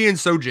 You're being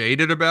so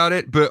jaded about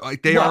it, but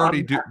like they do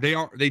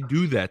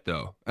that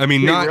though. I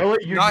mean, not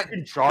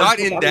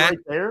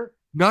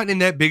in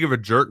that big of a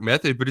jerk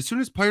method, but as soon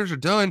as players are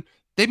done,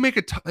 they make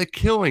a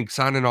killing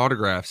signing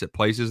autographs at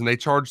places, and they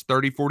charge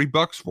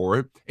 $30-$40 for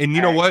it. And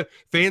you know what?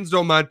 Fans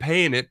don't mind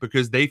paying it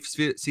because they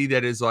see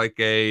that as like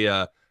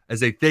as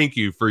a thank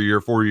you for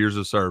your 4 years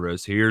of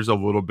service. Here's a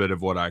little bit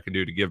of what I can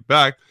do to give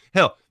back.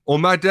 Hell,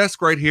 on my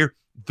desk right here,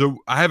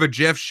 I have a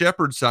Jeff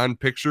Shepard signed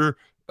picture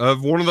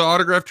of one of the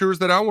autograph tours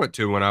that I went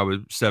to when I was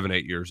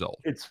 7-8 years old.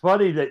 It's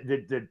funny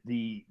that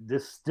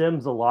this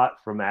stems a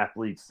lot from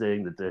athletes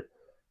saying that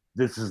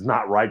this is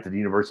not right, that the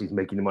university is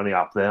making the money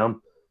off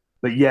them,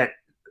 but yet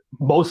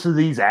most of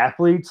these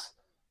athletes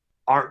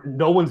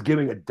no one's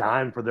giving a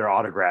dime for their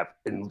autograph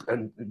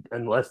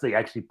unless they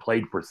actually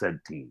played for said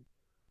team.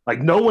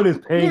 Like, no one is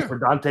paying for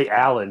Dante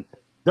Allen.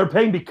 They're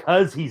paying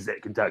because he's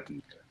at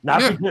Kentucky.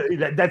 Because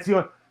that's the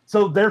only.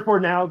 So therefore,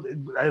 now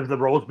as the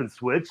role's been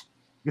switched,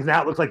 because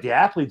now it looks like the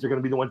athletes are going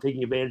to be the one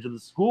taking advantage of the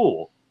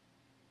school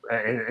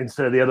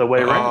instead of the other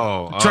way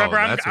around.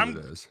 Trevor,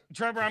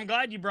 Trevor, I'm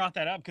glad you brought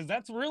that up, because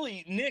that's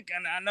really, Nick,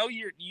 and I know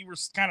you were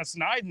kind of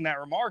snide in that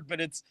remark, but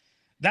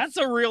that's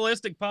a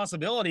realistic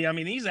possibility. I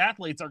mean, these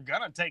athletes are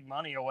going to take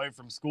money away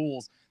from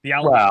schools. The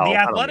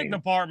athletic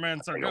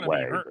departments are going to be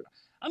hurt.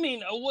 I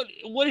mean,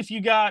 what if you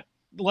got,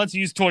 let's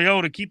use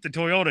Toyota, keep the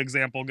Toyota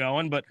example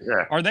going, but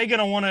are they going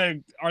to want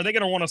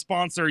to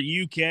sponsor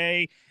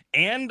UK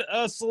and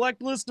a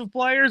select list of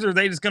players, or are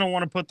they just going to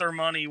want to put their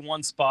money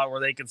one spot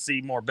where they can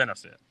see more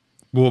benefit?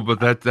 Well, but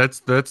that's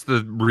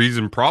the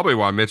reason probably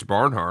why Mitch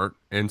Barnhart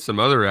and some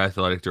other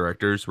athletic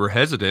directors were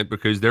hesitant,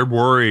 because they're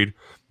worried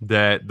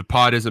that the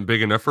pot isn't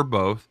big enough for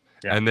both,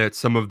 and that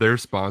some of their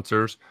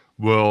sponsors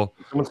will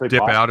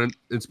dip out and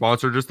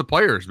sponsor just the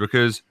players,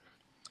 because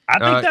I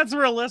think that's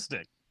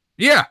realistic.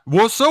 Yeah.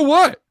 Well, so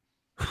what?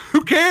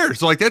 Who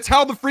cares? Like, that's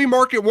how the free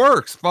market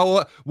works.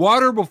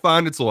 Water will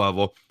find its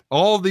level.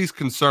 All of these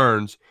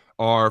concerns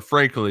are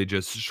frankly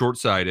just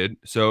short-sighted.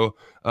 So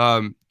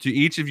to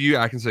each of you,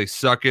 I can say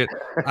suck it.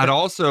 I'd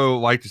also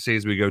like to say,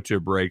 as we go to a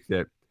break,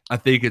 that I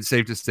think it's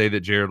safe to say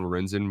that Jared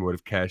Lorenzen would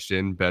have cashed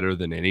in better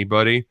than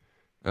anybody.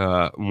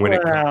 when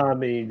it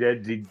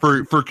comes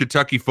for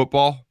Kentucky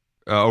football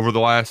over the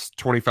last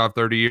 25,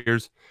 30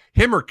 years.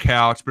 Him or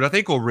Couch, but I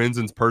think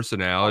Lorenzen's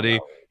personality,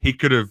 he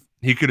could have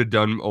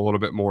done a little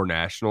bit more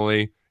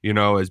nationally,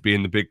 as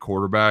being the big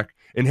quarterback.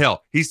 And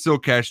hell, he still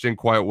cashed in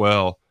quite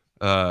well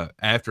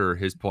after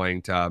his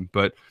playing time.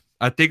 But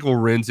I think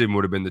Lorenzen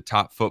would have been the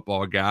top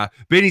football guy.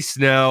 Benny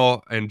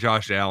Snell and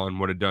Josh Allen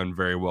would have done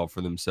very well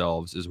for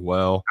themselves as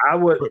well.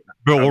 But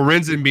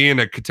Lorenzen being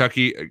a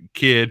Kentucky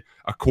kid,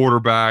 a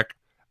quarterback,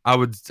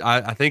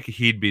 I think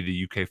he'd be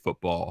the UK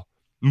football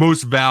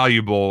most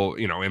valuable,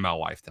 in my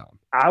lifetime.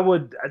 I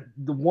would.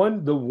 The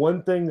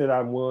one thing that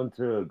I'm willing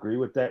to agree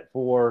with that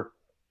for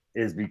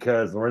is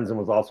because Lorenzen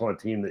was also on a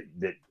team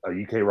that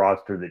a UK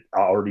roster that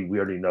we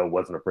already know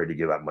wasn't afraid to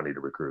give out money to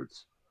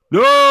recruits.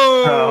 No,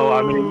 so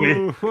I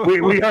mean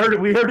we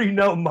already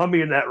know Mummy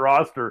in that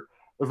roster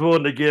was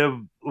willing to give.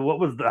 What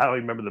was I don't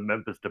remember the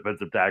Memphis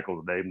defensive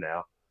tackle's name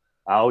now.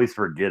 I always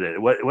forget it.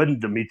 It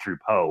wasn't Dimitri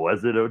Poe,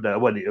 was it?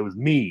 It was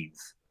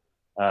Means,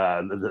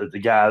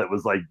 the guy that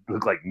was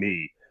looked like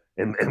me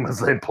and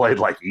played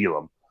like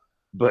Elam.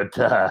 But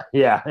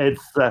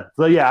it's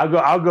so yeah.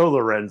 I'll go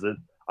Lorenzen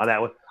on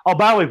that one. Oh,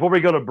 by the way, before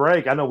we go to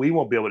break, I know we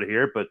won't be able to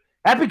hear it, but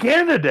Happy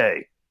Canada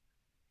Day!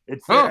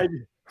 It's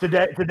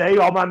today.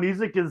 All my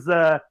music is.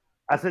 I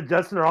said,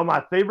 Justin, are all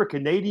my favorite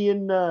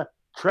Canadian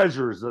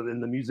treasures in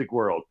the music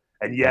world.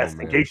 And yes,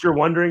 in case you're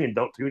wondering, and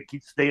don't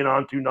keep staying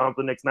on tuned on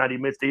for the next 90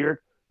 minutes to hear it,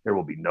 there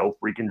will be no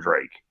freaking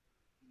Drake.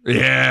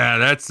 Yeah,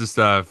 that's the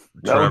stuff,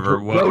 Trevor.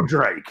 No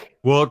Drake.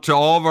 Well, to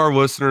all of our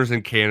listeners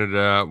in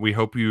Canada, we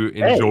hope you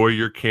enjoy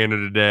your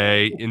Canada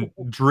Day and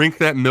drink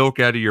that milk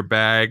out of your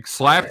bag.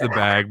 Slap the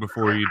bag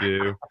before you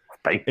do.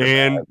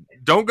 And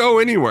don't go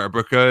anywhere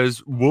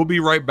because we'll be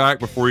right back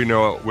before you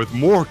know it with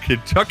more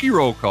Kentucky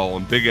Roll Call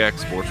on Big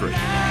X Sports Radio.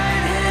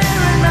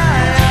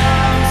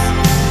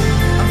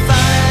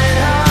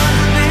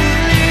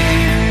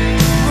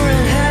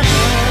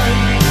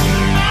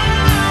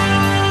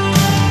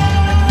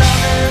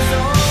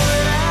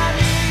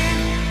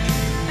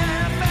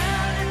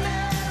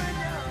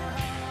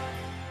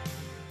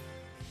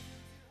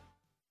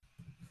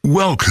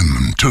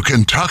 Welcome to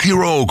Kentucky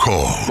Roll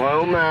Call. My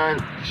old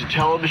man is a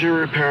television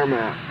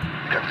repairman.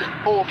 Got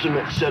the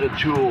ultimate set of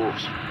tools.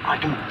 I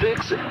can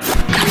fix it.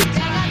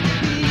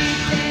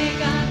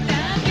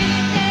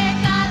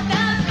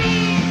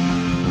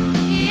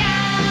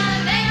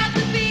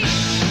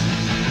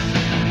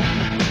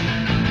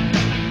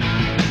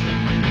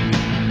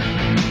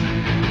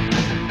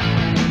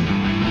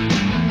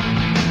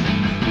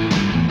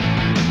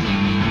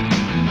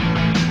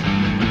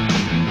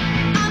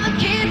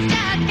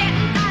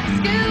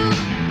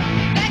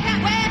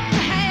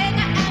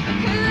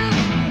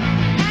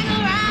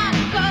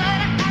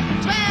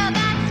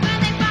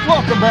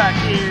 Welcome back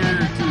here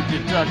to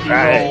Kentucky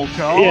Roll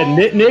Call. Yeah,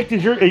 Nick,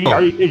 is your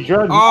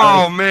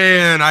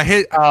man, I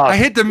hit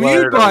the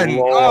mute button.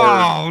 Lord.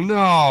 Oh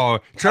no,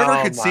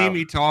 Trevor could see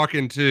me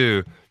talking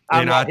too,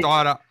 and I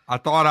thought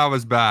I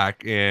was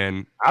back,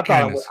 and I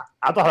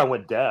thought I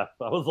went deaf.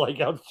 I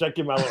was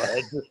checking my little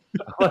head.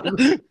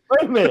 Wait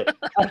a minute,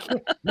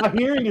 my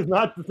hearing is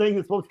not the thing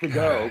that's supposed to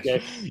go.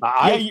 Okay, my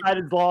eyesight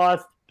is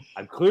lost.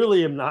 I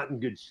clearly am not in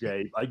good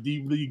shape.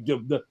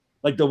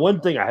 The one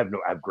thing I have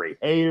great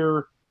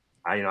hair.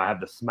 I have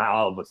the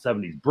smile of a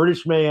 70s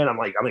British man.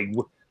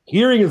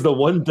 Hearing is the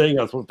one thing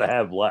I'm supposed to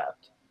have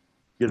left.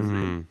 That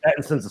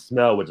and sense of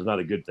smell, which is not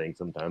a good thing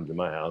sometimes in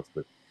my house.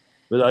 But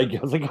I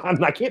was like,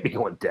 I can't be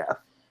going deaf.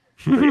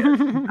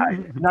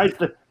 Nice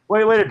to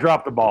way to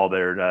drop the ball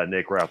there,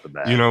 Nick, right off the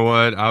bat. You know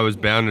what? I was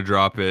bound to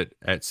drop it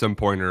at some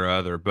point or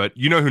other. But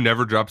you know who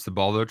never drops the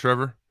ball though,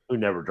 Trevor? Who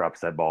never drops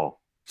that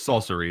ball?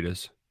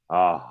 Salsaritas.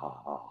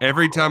 Oh.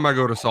 Every time I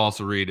go to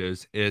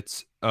Salsaritas,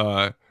 it's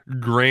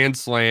grand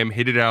slam,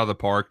 hit it out of the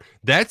park.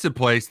 That's a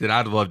place that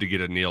I'd love to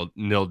get a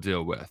nil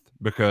deal with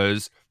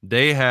because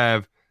they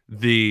have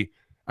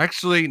I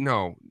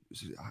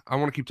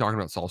want to keep talking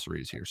about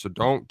Salsaritas here. So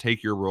don't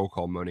take your roll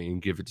call money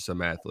and give it to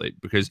some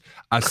athlete because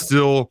I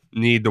still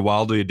need the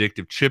wildly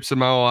addictive chips in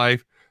my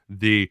life,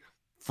 the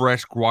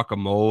fresh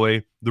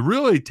guacamole, the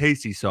really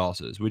tasty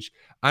sauces, which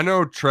I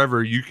know,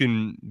 Trevor, you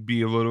can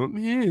be a little,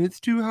 it's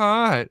too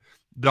hot.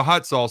 The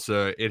hot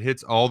salsa, it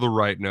hits all the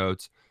right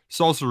notes.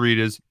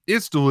 Salsaritas,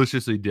 it's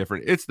deliciously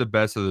different. It's the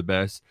best of the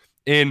best.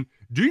 And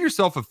do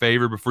yourself a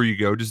favor before you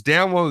go. Just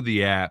download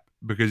the app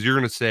because you're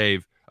going to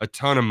save a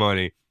ton of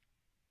money.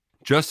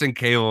 Justin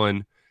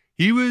Kalen,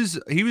 he was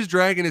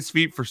dragging his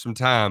feet for some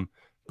time,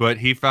 but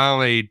he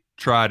finally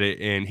tried it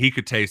and he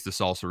could taste the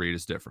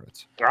Salsaritas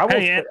difference. I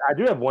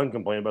do have one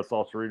complaint about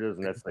Salsaritas,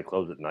 and that's they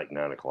close at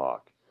 9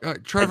 o'clock.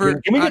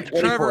 Trevor, give me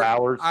 24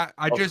 hours.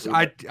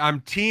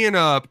 I'm teeing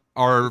up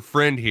our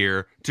friend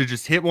here to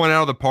just hit one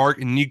out of the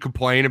park, and you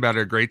complain about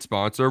a great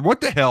sponsor.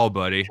 What the hell,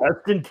 buddy?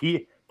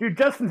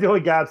 Justin's the only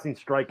guy I've seen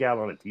strike out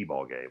on a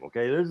T-ball game.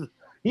 Okay,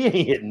 he ain't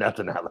hitting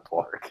nothing out of the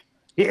park.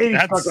 He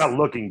struck out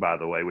looking, by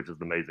the way, which is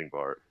the amazing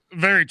part.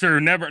 Very true.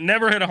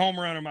 Never hit a home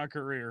run in my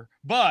career,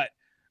 but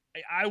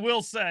I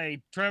will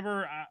say,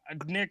 Trevor,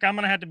 Nick, I'm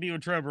gonna have to be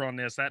with Trevor on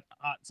this. That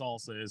hot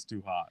salsa is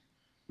too hot.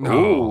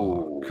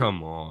 No,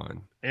 come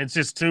on. It's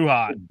just too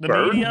hot. The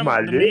Burns my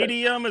lip.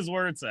 medium is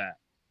where it's at.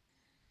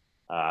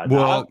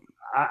 Well,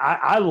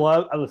 I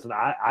love. Listen,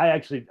 I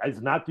actually, it's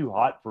not too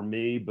hot for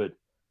me, but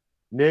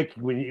Nick,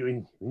 when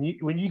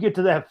you get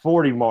to that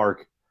 40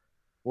 mark,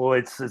 well,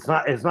 it's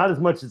not as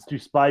much. It's too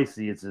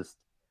spicy. It's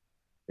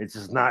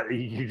just not.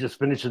 You're just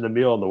finishing the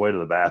meal on the way to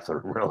the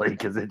bathroom, really,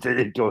 because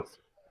it goes.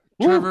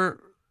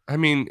 Trevor, I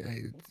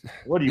mean,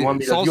 What do you want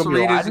me to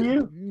lie to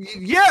you?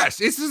 Yes,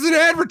 this is an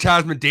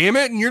advertisement, damn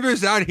it, and you're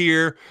just out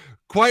here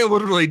quite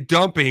literally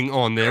dumping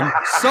on them.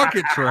 Suck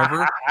it,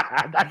 Trevor.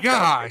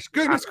 Gosh,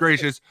 goodness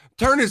gracious.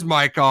 Turn his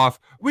mic off.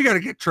 We got to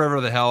get Trevor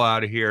the hell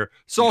out of here.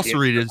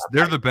 Salsaritas,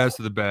 they're the best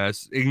of the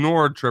best.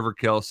 Ignore Trevor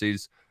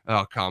Kelsey's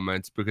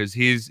comments because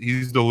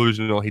he's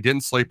delusional. He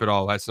didn't sleep at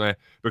all last night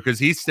because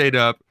he stayed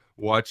up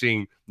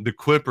watching the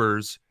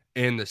Clippers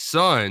and the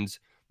Suns.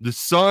 The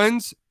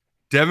Suns,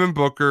 Devin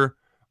Booker,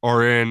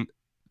 are in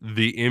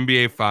the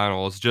NBA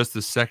Finals just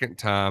the second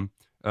time.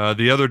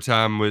 The other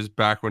time was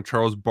back when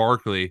Charles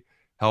Barkley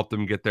helped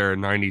them get there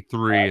in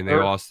 '93, and they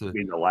lost the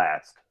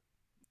last.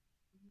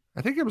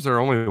 I think it was their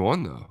only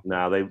one, though.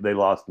 No, they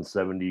lost in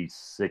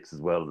 '76 as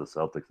well to the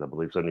Celtics, I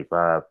believe,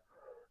 '75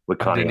 with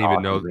Connie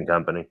Hawkins and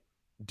company.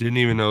 Didn't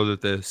even know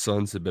that the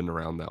Suns had been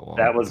around that long.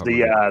 That was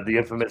the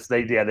infamous.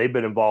 They've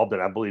been involved in,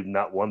 I believe,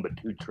 not one but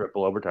two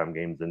triple overtime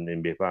games in the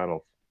NBA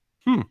Finals.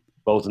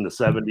 Both in the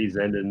 '70s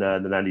and in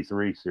the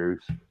 '93 series.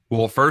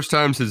 Well, first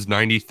time since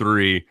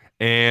 '93,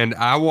 and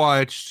I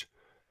watched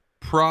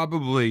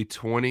probably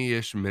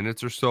 20-ish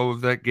minutes or so of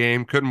that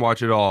game. Couldn't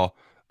watch it all.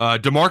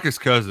 DeMarcus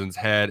Cousins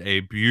had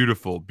a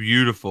beautiful,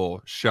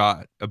 beautiful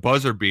shot, a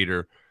buzzer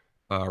beater,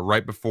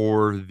 right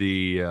before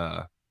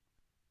the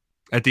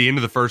at the end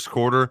of the first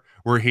quarter,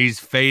 where he's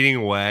fading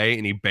away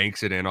and he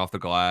banks it in off the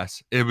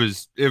glass. It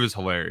was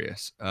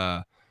hilarious.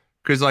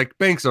 Because like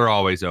banks are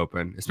always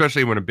open,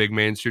 especially when a big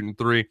man's shooting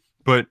three.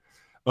 But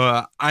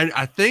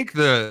I think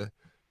the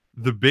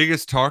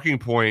biggest talking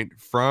point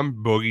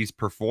from Boogie's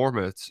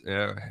performance,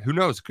 who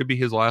knows, it could be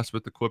his last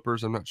with the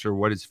Clippers. I'm not sure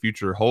what his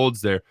future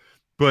holds there.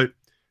 But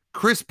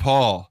Chris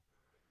Paul,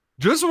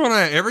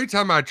 every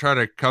time I try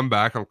to come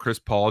back on Chris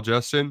Paul,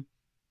 Justin,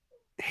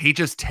 he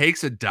just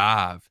takes a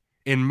dive.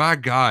 And my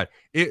God,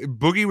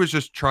 Boogie was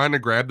just trying to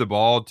grab the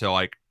ball to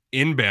like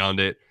inbound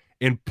it.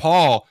 And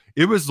Paul,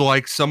 it was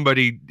like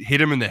somebody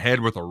hit him in the head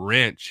with a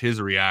wrench, his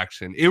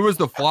reaction. It was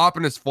the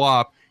floppingest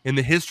flop in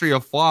the history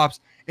of flops.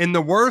 And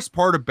the worst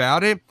part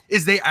about it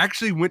is they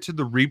actually went to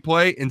the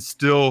replay and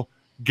still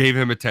gave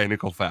him a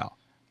technical foul.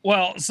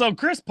 Well, so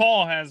Chris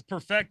Paul has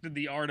perfected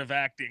the art of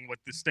acting with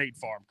the State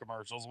Farm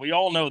commercials. We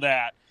all know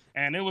that.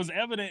 And it was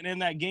evident in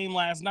that game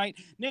last night.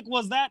 Nick,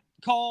 was that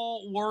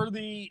call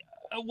worthy?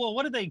 Well,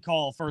 what did they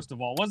call, first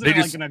of all? Wasn't it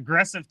like an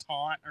aggressive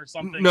taunt or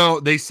something?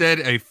 No, they said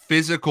a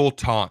physical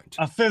taunt.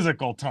 A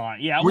physical taunt,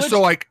 yeah. We're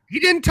still like,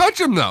 he didn't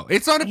touch him, though.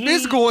 It's not a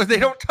physical if they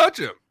don't touch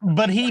him.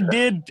 But he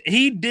did,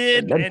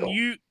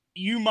 and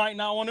you might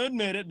not want to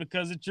admit it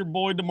because it's your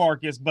boy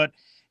DeMarcus, but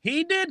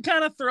he did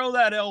kind of throw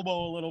that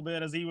elbow a little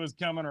bit as he was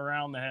coming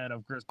around the head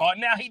of Chris Paul.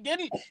 Now, he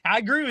didn't, I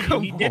agree with you,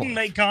 he didn't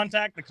make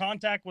contact. The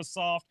contact was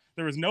soft.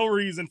 There was no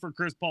reason for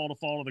Chris Paul to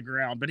fall to the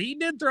ground, but he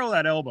did throw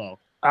that elbow.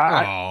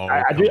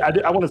 I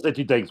want to say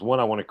two things.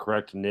 One, I want to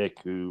correct Nick,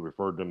 who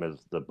referred to them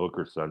as the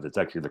Booker Sons. It's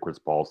actually the Chris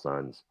Paul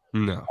Sons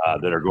that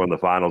are going to the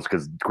finals,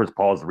 because Chris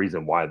Paul is the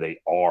reason why they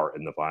are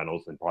in the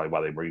finals and probably why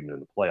they were even in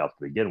the playoffs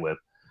to begin with.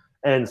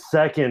 And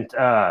second,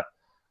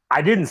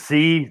 I didn't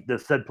see the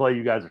said play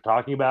you guys are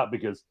talking about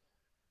because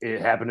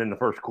it happened in the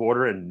first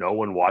quarter and no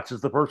one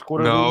watches the first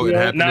quarter. No, it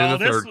happened in the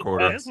third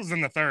quarter. This was in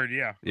the third,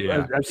 yeah.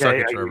 Yeah.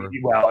 Okay.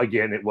 Well,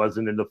 again, it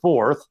wasn't in the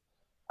fourth.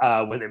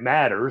 When it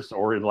matters,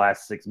 or in the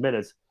last 6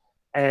 minutes.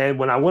 And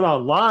when I went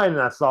online and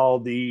I saw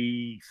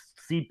the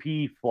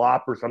CP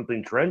flop or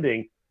something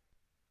trending,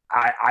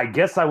 I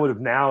guess I would have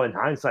now, in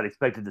hindsight,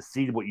 expected to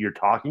see what you're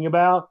talking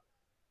about.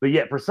 But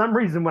yet, for some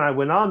reason, when I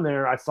went on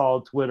there, I saw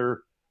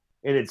Twitter,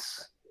 and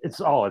it's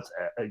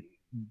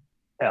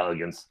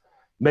elegance,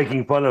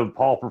 making fun of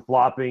Paul for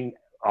flopping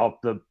off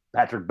the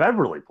Patrick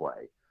Beverly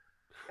play.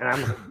 And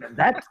I'm like,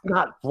 that's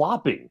not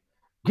flopping.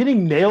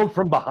 Getting nailed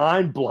from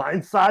behind,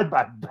 blindside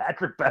by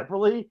Patrick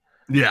Beverly.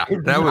 Yeah,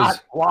 that was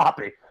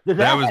floppy.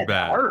 That was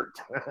bad. Hurt.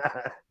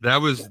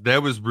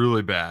 that was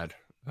really bad.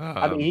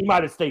 I mean, he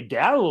might have stayed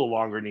down a little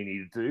longer than he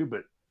needed to,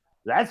 but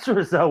that sure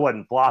as hell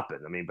wasn't flopping.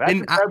 I mean,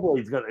 Patrick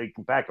Beverly's he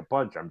can pack a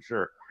punch, I'm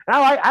sure.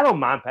 Now, I don't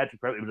mind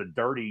Patrick Beverly. It was a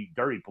dirty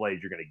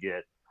plays you're going to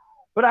get,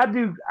 but I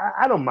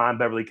don't mind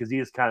Beverly because he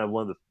is kind of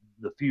one of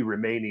the few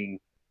remaining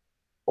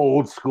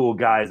old school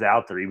guys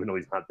out there, even though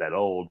he's not that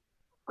old.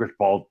 Chris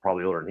Paul's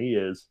probably older than he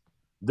is,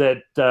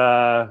 that,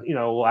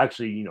 will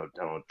actually,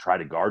 try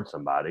to guard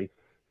somebody.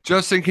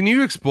 Justin, can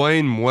you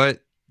explain what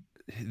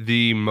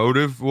the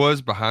motive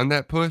was behind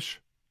that push?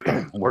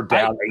 We're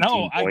down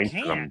 18 points. I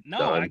can't.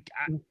 No,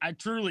 I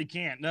truly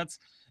can't.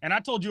 And I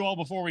told you all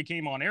before we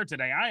came on air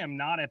today, I am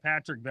not a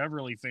Patrick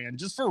Beverly fan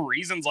just for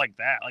reasons like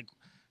that. Like,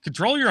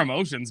 control your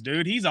emotions,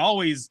 dude. He's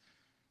always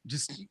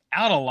just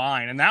out of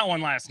line. And that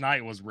one last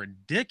night was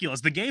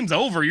ridiculous. The game's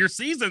over. Your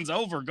season's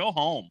over. Go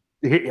home.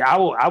 I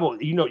will.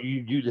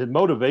 The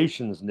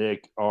motivations,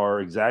 Nick,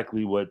 are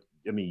exactly what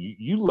I mean.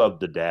 You love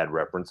the dad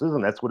references,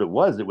 and that's what it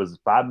was. It was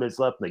 5 minutes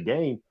left in the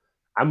game.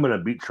 I'm going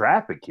to beat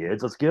traffic,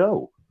 kids. Let's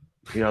go.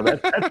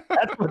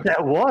 That's what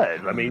that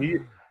was. I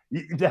mean,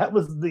 that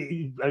was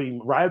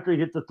right after he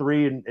hit the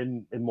three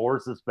in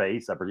Morris's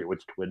face. I forget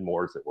which twin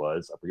Morris it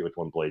was. I forget which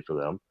one played for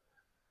them.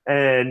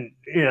 And,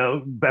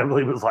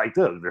 Beverly was like,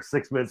 look, there's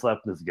 6 minutes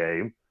left in this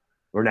game.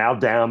 We're now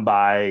down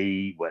by,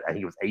 I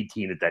think it was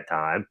 18 at that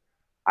time.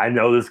 I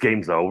know this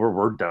game's over.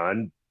 We're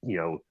done.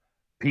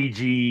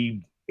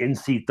 PG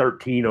NC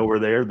 13 over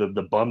there,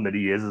 the bum that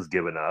he is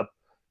giving up.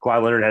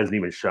 Kawhi Leonard hasn't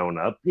even shown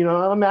up.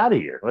 I'm out of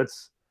here.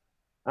 Let's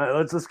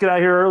get out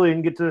here early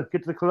and get to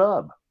the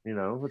club.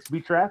 Let's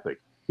beat traffic.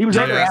 He was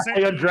already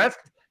halfway undressed.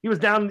 He was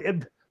down. They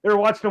were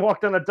watching him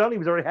walk down the tunnel. He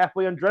was already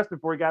halfway undressed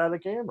before he got out of the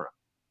camera.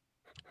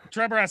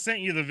 Trevor, I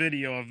sent you the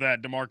video of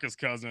that DeMarcus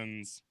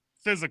Cousins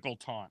physical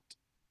taunt.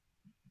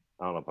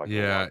 I don't know if I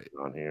can watch it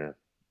on here.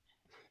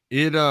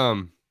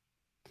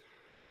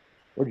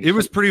 It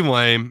was pretty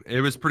lame.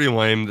 It was pretty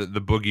lame,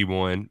 the Boogie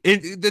one.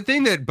 The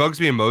thing that bugs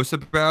me most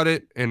about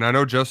it, and I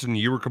know, Justin,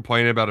 you were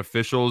complaining about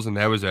officials, and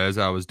that was as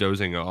I was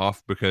dozing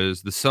off,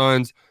 because the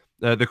Suns,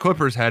 the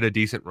Clippers had a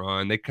decent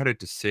run. They cut it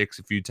to 6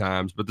 a few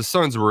times, but the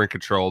Suns were in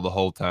control the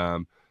whole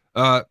time.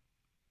 I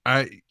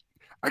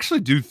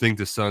actually do think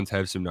the Suns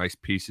have some nice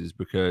pieces,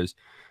 because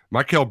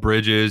Mikal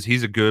Bridges,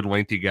 he's a good,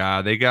 lengthy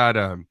guy. They got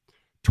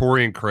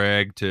Torian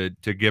Craig to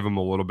give him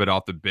a little bit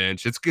off the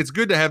bench. It's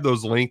good to have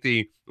those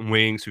lengthy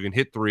wings who can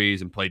hit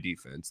threes and play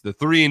defense. The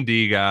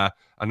 3-and-D guy,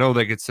 I know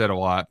that gets said a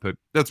lot, but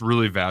that's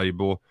really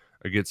valuable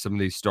against some of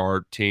these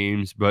star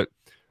teams. But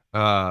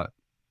to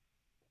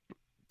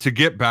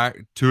get back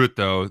to it,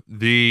 though,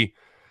 the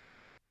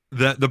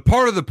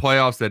part of the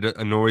playoffs that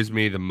annoys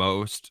me the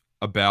most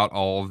about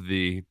all of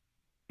the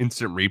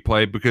instant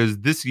replay, because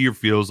this year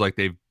feels like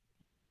they've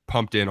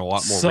pumped in a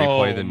lot more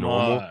replay than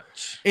normal,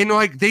 and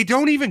they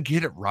don't even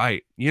get it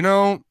right.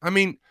 I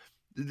mean,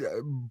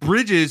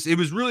 Bridges, it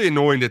was really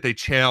annoying that they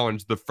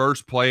challenged the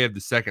first play of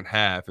the second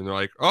half, and they're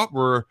like, oh,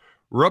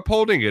 we're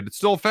upholding it, it's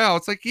still a foul.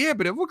 It's like, yeah,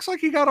 but it looks like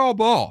he got all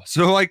ball.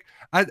 So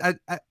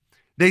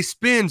they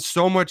spend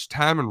so much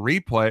time in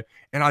replay,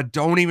 and I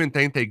don't even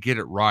think they get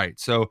it right.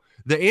 So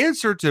the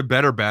answer to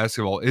better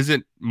basketball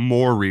isn't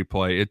more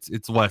replay,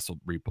 it's less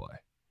replay.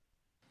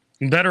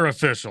 Better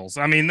officials.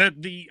 I mean,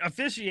 the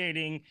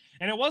officiating,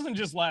 and it wasn't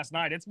just last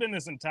night. It's been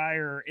this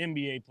entire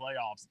NBA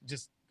playoffs.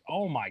 Just,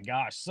 oh my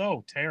gosh,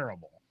 so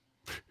terrible.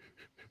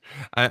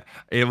 At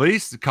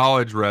least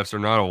college refs are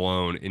not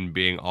alone in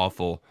being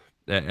awful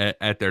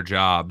at their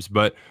jobs.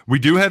 But we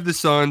do have the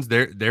Suns.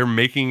 They're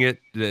making it.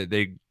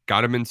 They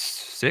got them in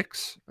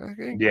 6, I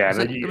think. Yeah,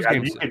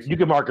 you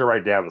can mark it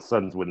right down. The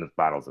Suns win the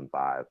finals in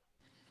 5.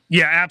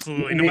 Yeah,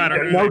 absolutely. No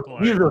matter who they play.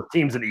 Neither of those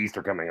teams in the East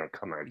are coming.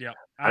 Yeah,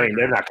 I mean,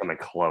 they're not coming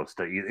close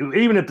to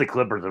even if the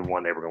Clippers had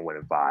won, they were going to win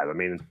in 5. I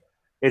mean,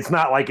 it's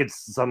not like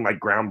it's some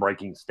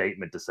groundbreaking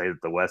statement to say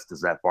that the West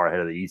is that far ahead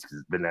of the East, because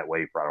it's been that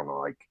way for, I don't know,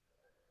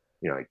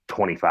 like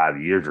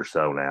 25 years or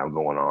so now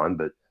going on.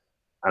 But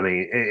I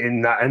mean,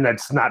 and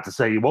that's not to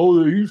say, well,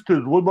 the East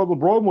is, what about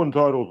LeBron won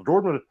titles?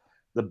 Jordan,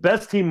 the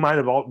best team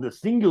the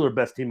singular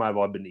best team might have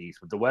all been the East,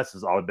 but the West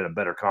has always been a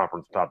better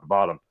conference top to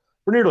bottom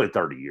for nearly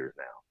 30 years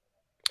now.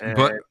 And,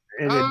 but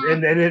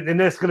and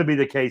that's going to be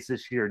the case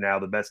this year. Now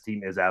the best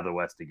team is out of the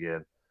West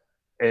again,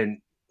 and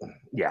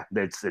yeah,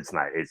 it's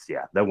not.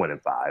 They'll win in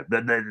 5.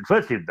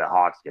 Especially if the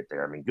Hawks get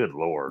there. I mean, good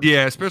lord.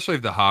 Yeah, especially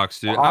if the Hawks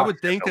do. I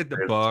would think that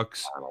the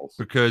Bucks,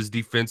 because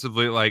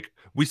defensively, like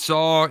we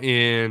saw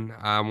in,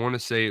 I want to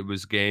say it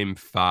was game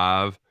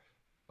 5,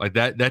 like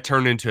that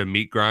turned into a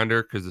meat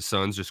grinder because the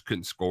Suns just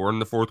couldn't score in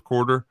the fourth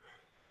quarter.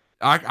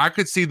 I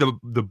could see the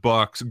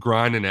Bucks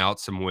grinding out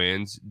some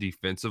wins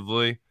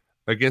defensively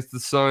against the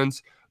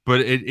Suns,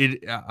 but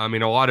I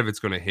mean, a lot of it's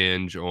going to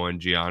hinge on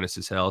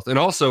Giannis's health and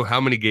also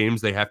how many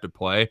games they have to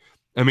play.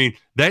 I mean,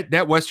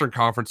 that Western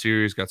Conference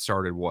series got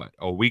started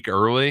a week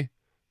early,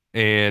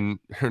 and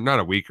not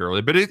a week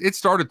early, but it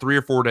started 3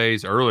 or 4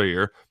 days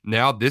earlier.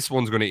 Now this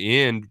one's going to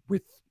end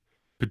with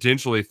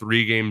potentially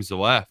 3 games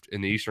left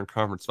in the Eastern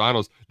Conference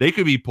Finals. They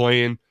could be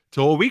playing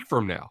till a week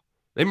from now.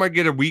 They might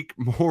get a week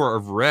more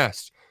of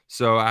rest.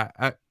 So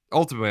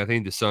ultimately, I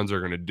think the Suns are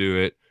going to do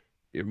it.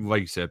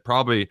 Like you said,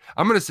 probably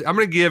I'm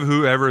gonna give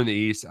whoever in the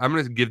East, I'm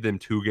gonna give them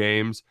 2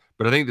 games,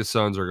 but I think the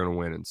Suns are gonna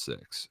win in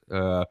 6,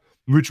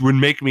 which would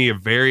make me a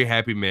very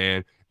happy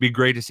man. Be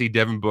great to see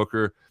Devin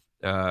Booker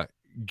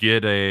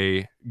get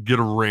a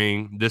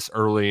ring this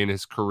early in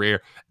his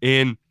career.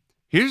 And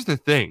here's the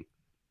thing,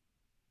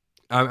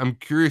 I'm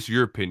curious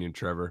your opinion,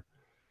 Trevor.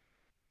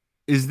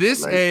 Is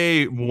this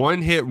a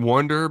one-hit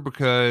wonder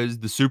because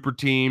the super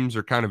teams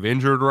are kind of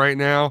injured right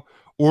now?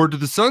 Or do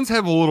the Suns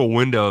have a little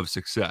window of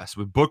success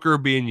with Booker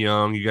being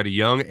young? You got a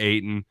young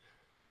Ayton.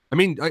 I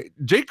mean,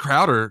 Jake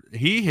Crowder,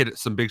 he hit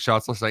some big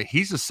shots last night.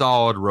 He's a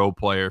solid role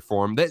player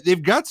for him.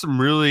 They've got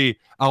some really,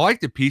 I like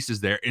the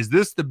pieces there. Is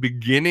this the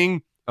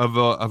beginning of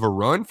a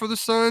run for the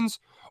Suns,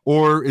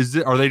 or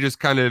are they just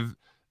kind of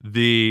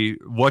the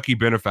lucky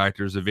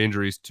benefactors of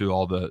injuries to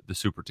all the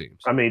super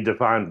teams? I mean,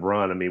 defined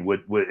run. I mean,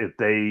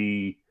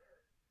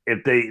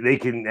 if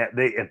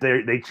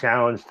they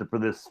challenge for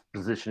this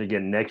position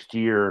again next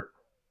year,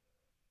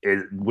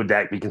 would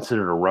that be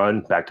considered a run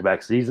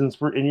back-to-back seasons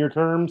in your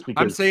terms?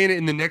 Because I'm saying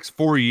in the next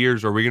 4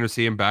 years, are we going to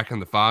see him back in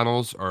the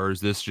finals, or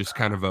is this just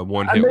kind of a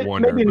one-hit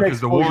wonder?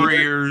 Because the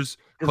Warriors,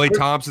 Klay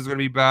Thompson's going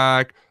to be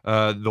back.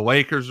 The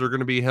Lakers are going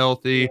to be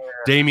healthy. Yeah.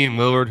 Damian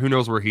Lillard, who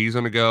knows where he's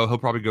going to go? He'll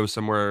probably go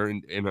somewhere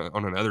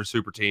on another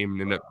super team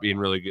and end up being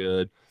really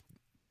good.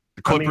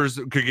 The Clippers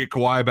could get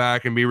Kawhi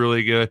back and be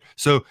really good.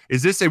 So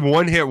is this a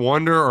one-hit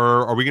wonder,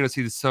 or are we going to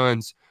see the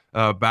Suns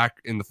back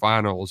in the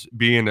finals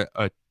being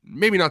a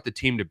maybe not the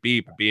team to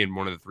beat, but being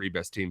one of the 3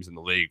 best teams in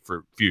the league for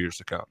a few years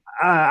to come?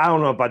 I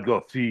don't know if I'd go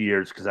a few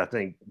years, because I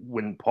think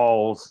when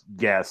Paul's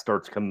gas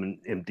starts coming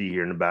empty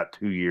here in about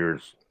 2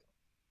 years,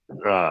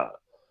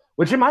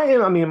 which it might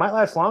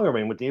last longer. I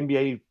mean, with the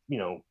NBA,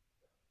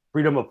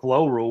 freedom of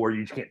flow rule where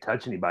you just can't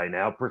touch anybody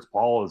now. Chris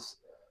Paul is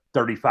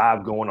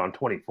 35 going on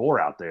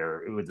 24 out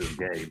there with his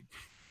game.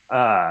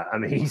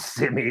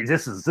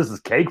 This is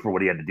cake for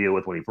what he had to deal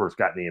with when he first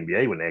got in the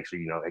NBA, when they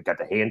actually, got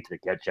the hand to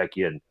check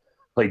you and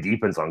play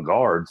defense on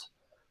guards.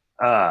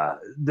 I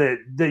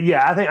think,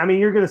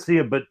 you're going to see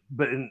it, but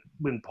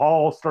when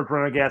Paul starts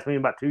running gas, maybe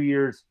in about 2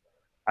 years,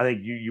 I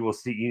think you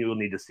will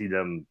need to see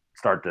them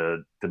start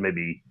to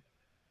maybe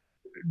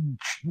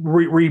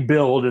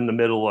rebuild in the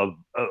middle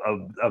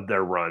of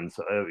their runs.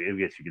 I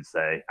guess you could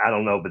say. I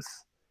don't know if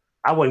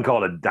I wouldn't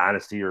call it a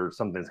dynasty or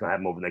something that's going to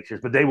happen over the next year,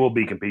 but they will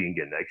be competing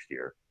again next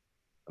year.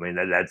 I mean,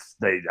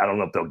 I don't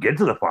know if they'll get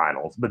to the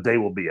finals, but they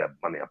will be a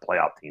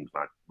playoff team's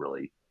not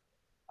really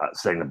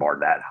setting the bar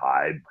that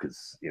high,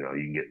 because you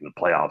can get in the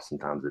playoffs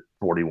sometimes at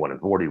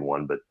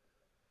 41-41, but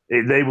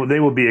they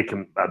will be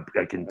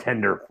a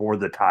contender for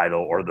the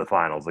title or the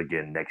finals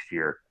again next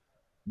year,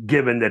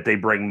 given that they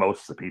bring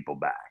most of the people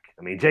back.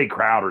 I mean, Jay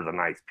Crowder's a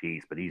nice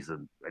piece, but you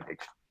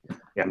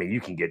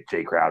can get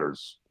Jay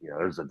Crowder's.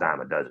 There's a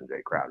dime a dozen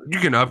Jay Crowders. You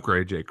can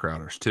upgrade Jay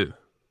Crowder's too.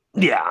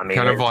 Yeah, I mean,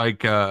 kind of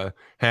like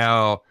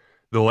how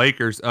the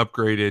Lakers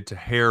upgraded to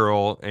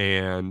Harrell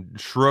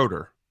and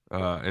Schroeder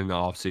in the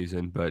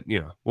offseason, but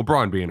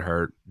LeBron being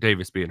hurt,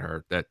 Davis being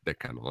hurt, that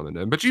kind of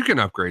limited them. But you can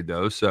upgrade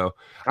those. So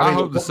I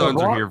hope the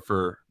Suns are here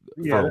for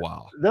a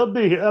while. They'll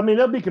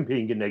be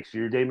competing again next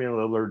year. Damian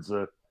Lillard's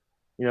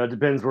it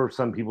depends where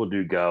some people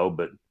do go,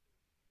 but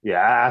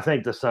yeah, I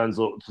think the Suns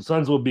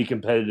will be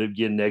competitive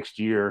again next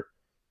year,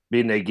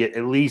 being they get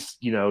at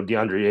least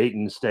DeAndre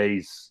Ayton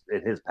stays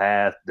in his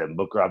path, then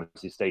Booker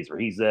obviously stays where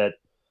he's at.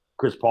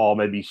 Chris Paul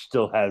maybe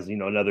still has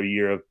another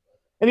year of.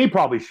 And he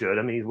probably should.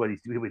 I mean,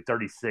 he'll be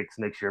 36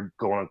 next year,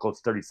 going on close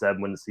to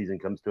 37 when the season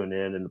comes to an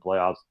end in the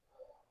playoffs.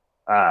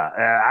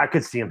 I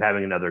could see him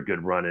having another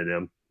good run at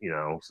him,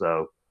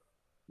 So,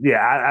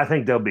 yeah, I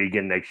think they'll be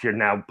again next year.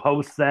 Now,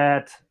 post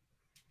that,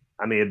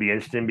 it'd be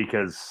interesting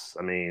because,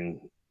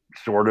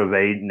 short of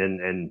Aiden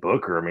and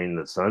Booker,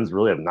 the Suns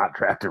really have not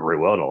drafted very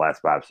well in the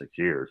last 5-6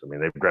 years.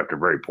 They've drafted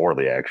very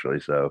poorly, actually.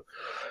 So,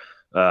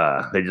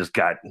 they just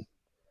got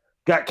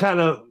kind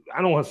of,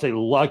 I don't want to say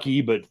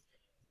lucky, but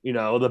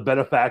the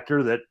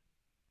benefactor that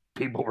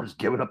people were just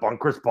giving up on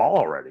Chris Paul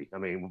already. I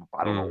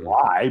don't know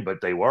why, but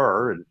they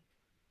were. And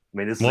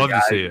this is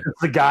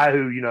the guy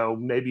who,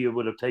 maybe it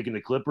would have taken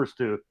the Clippers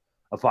to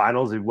a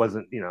finals. He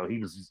wasn't, he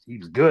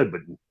was good, but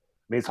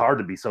it's hard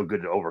to be so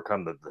good to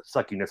overcome the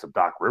suckiness of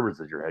Doc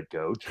Rivers as your head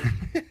coach.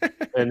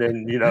 And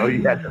then, you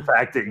had the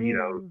fact that,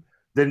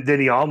 then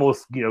he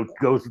almost,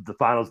 goes to the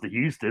finals to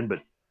Houston, but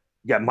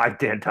you got Mike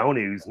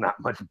D'Antoni, who's not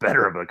much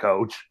better of a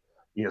coach.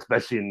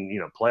 Especially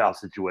in playoff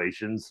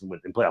situations,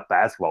 in playoff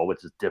basketball,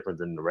 which is different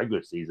than the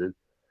regular season,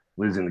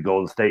 losing to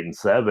Golden State in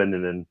 7,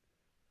 and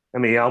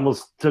then he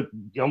almost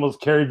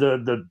carried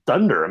the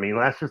Thunder.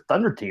 Last year's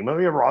Thunder team.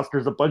 Our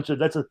roster's a bunch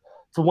of it's a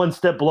one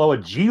step below a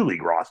G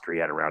League roster he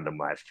had around him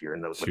last year.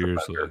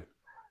 Seriously,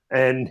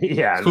 and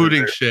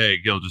including Shea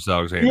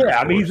Gilgeous-Alexander.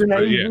 Yeah, he's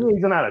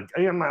not.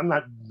 I'm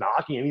not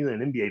knocking him. He's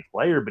an NBA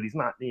player, but he's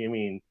not.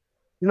 He's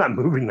not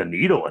moving the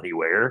needle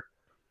anywhere.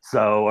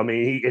 So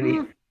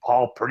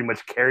Paul pretty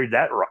much carried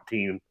that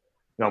team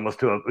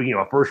almost to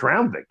a first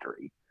round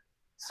victory.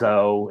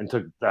 So, and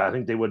took, I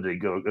think they would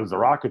go, it was the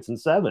Rockets in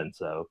 7.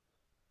 So,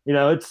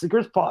 it's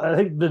Chris Paul. I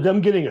think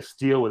them getting a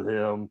steal with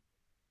him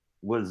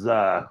was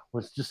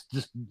just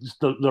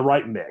the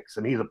right mix.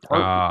 He's a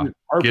perfect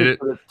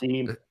for this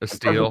team. A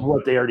steal.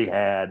 What they already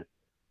had.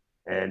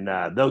 And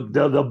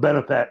they'll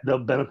benefit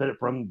it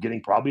from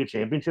getting probably a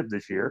championship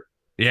this year.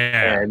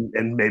 Yeah.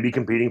 And maybe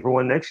competing for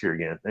one next year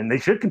again. And they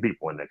should compete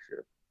for one next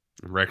year.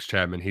 Rex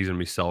Chapman, he's going to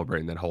be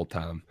celebrating that whole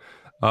time.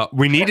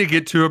 We need to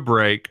get to a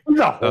break. He's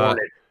a Hornet.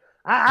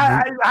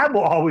 I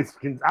will always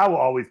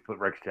put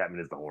Rex Chapman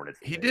as the Hornets.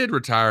 He did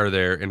retire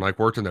there and like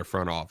worked in their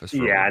front office.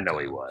 For a Yeah, I long know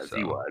he time, was. so,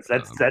 He was.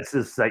 That's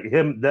just like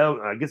him.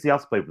 Though I guess he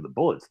also played for the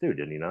Bullets too,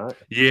 didn't he not?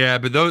 Yeah,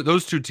 but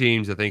those two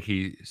teams, I think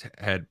he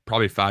had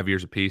probably 5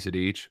 years apiece at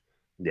each.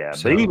 Yeah,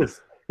 So- but he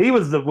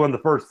was one of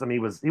the first. I mean,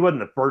 he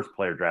wasn't the first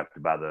player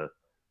drafted by the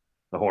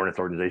Hornets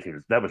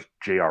organization. That was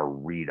J.R.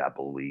 Reed, I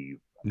believe.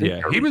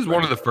 Yeah, he was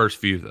one of the first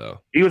few though.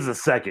 He was the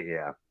second.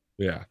 Yeah.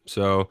 Yeah.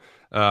 So,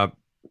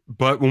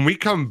 but when we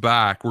come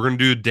back, we're gonna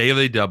do a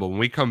daily double. When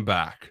we come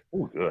back,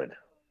 Oh, good.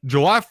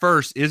 July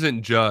 1st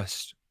isn't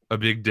just a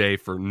big day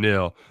for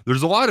Nil.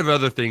 There's a lot of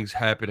other things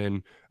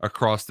happening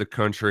across the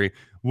country.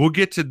 We'll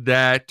get to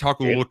that, talk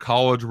a little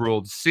College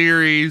World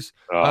Series.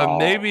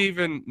 Maybe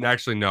even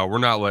actually, no, we're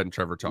not letting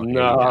Trevor talk.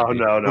 No.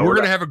 But we're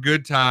going to have a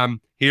good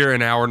time here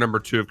in hour number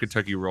 2 of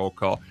Kentucky Roll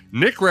Call.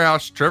 Nick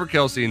Roush, Trevor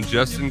Kelsey, and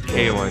Justin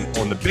Kalen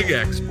on the Big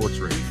X Sports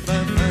Radio.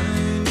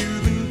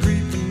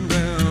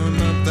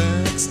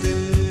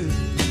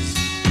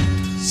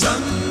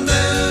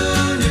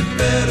 Sundown, you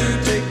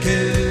better take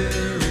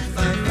care if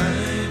I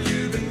find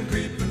you've been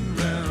creeping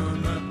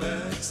round my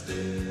back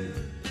stairs.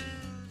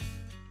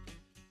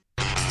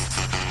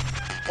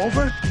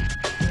 Over?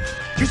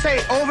 You say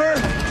over?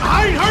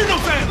 I ain't heard no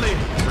family.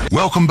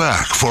 Welcome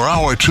back for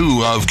hour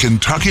 2 of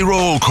Kentucky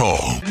Roll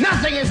Call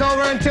Nothing is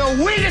over until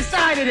we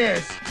decide it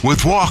is.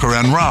 with Walker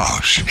and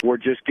Roush. We're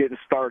just getting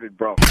started,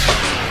 bro.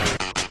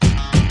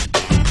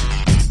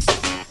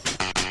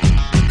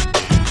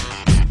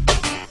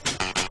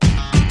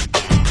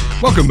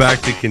 Welcome back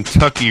to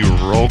Kentucky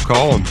Roll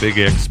Call on Big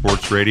X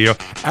Sports Radio.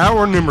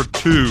 Hour number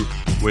 2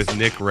 with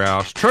Nick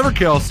Roush, Trevor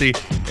Kelsey,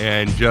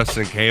 and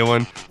Justin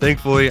Kalen.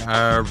 Thankfully,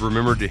 I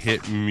remembered to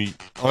hit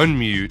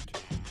unmute.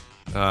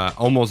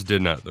 Almost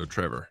did not, though,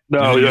 Trevor.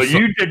 No,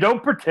 you did.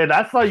 Don't pretend.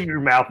 I saw your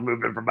mouth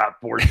moving for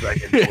about 4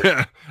 seconds.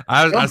 Yeah,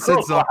 I said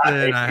Don't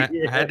something. lie.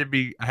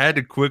 I had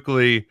to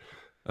quickly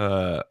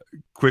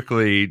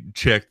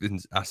check,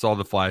 and I saw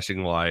the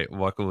flashing light.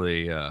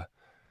 Luckily, I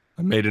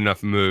made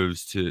enough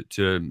moves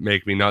to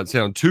make me not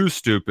sound too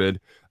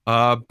stupid.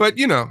 But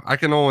I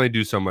can only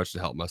do so much to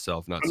help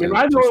myself. Not. I mean, sound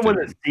I'm the too only one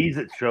stupid. that sees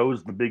it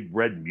shows the big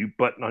red mute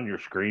button on your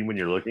screen when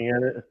you're looking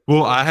at it.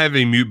 Well, I have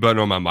a mute button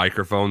on my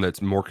microphone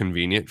that's more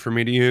convenient for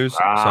me to use, so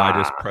I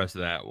just press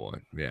that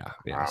one. Yeah.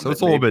 So but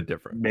it's a little bit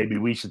different. Maybe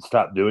we should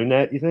stop doing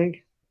that. You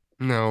think?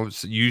 No,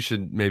 so you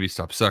should maybe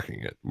stop sucking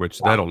it, which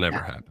that'll never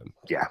happen.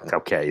 Yeah.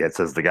 Okay. That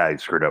says the guy who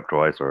screwed up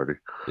twice already.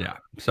 Yeah,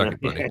 suck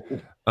it, buddy.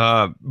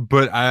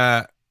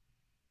 But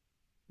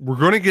we're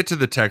going to get to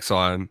the text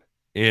line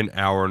in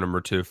hour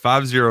number 2,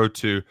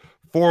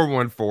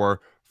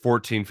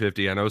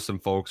 502-414-1450. I know some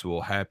folks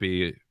will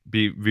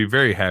be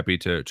very happy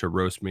to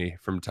roast me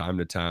from time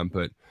to time,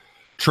 but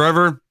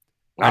Trevor,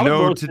 I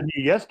know roasting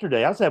you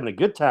yesterday. I was having a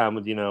good time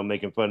with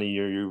making fun of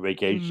your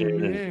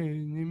vacation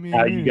and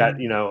how you got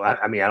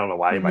I mean I don't know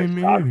why anybody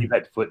stopped. You've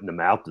had foot in the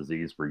mouth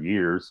disease for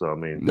years, so I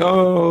mean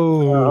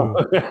no,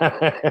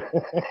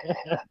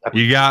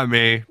 you got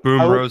me.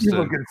 Boom, I wish roasted.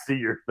 people can see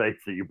your face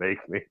that you make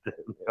me.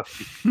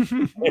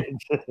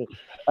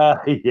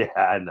 Yeah,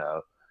 I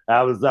know.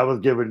 I was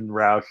giving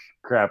Roush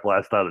crap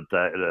last night.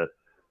 I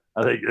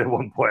think at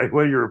one point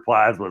one of your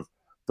replies was,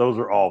 "Those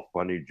are all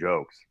funny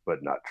jokes,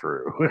 but not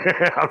true."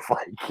 I was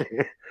like,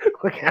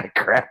 "What kind of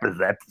crap is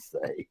that to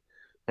say?"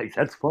 Like,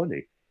 that's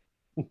funny,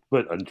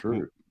 but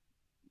untrue.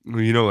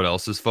 Well, you know what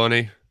else is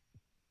funny?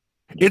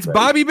 It's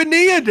Bobby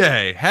Bonilla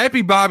Day.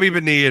 Happy Bobby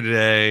Bonilla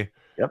Day.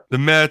 Yep. The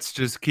Mets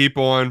just keep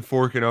on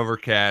forking over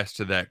cash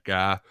to that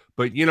guy.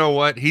 But you know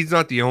what? He's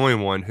not the only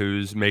one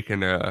who's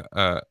making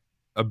a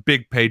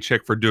big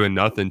paycheck for doing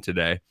nothing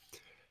today.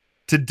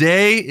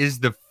 Today is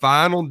the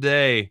final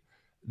day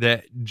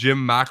that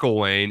Jim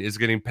McElwain is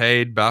getting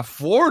paid by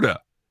Florida.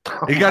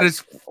 He got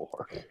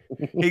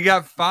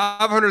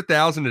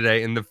 $500,000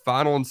 today in the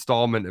final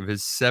installment of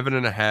his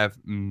 $7.5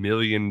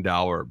 million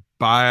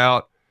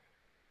buyout.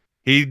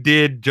 He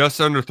did just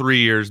under 3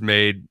 years,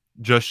 made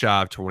just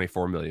shy of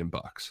 $24 million.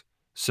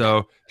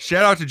 So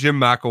shout out to Jim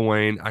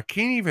McElwain.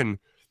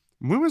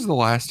 When was the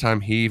last time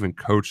he even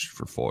coached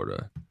for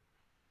Florida?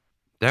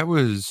 It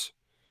was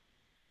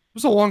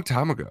a long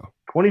time ago.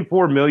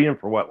 $24 million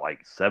for what, like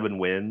 7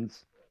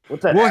 wins?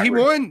 What's that? Well,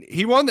 average?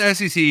 he won the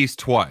SEC East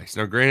twice.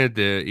 Now, granted,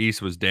 the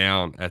East was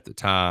down at the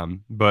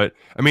time, but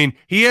I mean,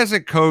 he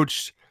hasn't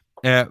coached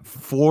at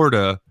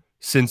Florida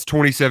since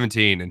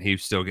 2017, and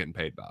he's still getting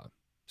paid by him.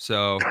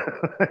 So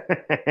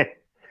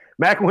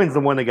McElwain's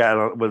the one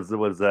that was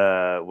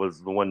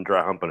the one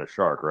dry humping a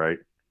shark, right?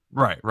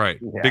 Right.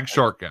 Yeah. Big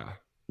shark guy.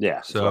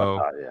 Yeah. So, I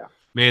thought, yeah.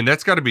 Man,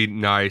 that's got to be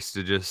nice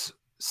to just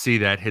see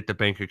that hit the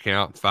bank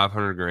account,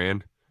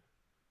 $500,000.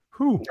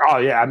 Whew. Oh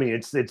yeah, I mean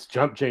it's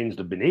jump change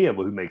to Bonilla,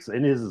 who makes,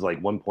 and his is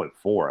like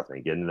 1.4, I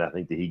think, and I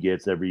think that he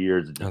gets every year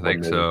is just I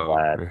think so.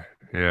 flat.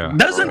 Yeah.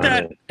 Doesn't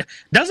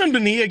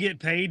Bonilla get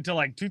paid to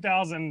like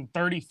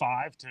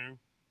 2035 too?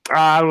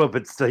 I don't know if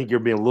it's. I think you're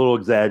being a little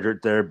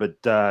exaggerate there, but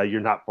you're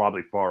not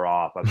probably far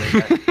off. I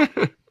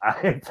think.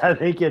 I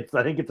think it's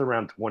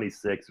around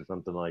 26 or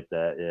something like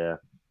that. Yeah.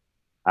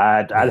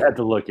 I'd have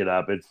to look it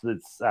up.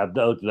 It's I've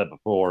looked it up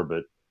before,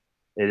 but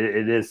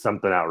it is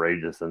something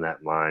outrageous in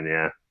that line.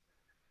 Yeah,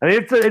 I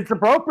mean it's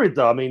appropriate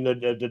though. I mean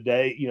the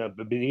day,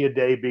 Bonilla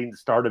Day being the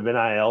start of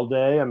NIL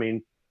Day. I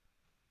mean,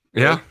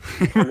 Yeah,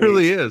 it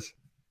really is.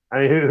 I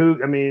mean who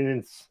I mean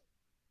it's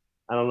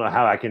I don't know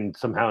how I can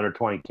somehow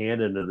intertwine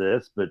Canada into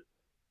this, but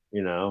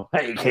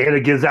hey, Canada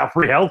gives out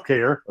free health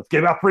care. Let's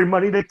give out free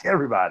money to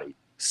everybody.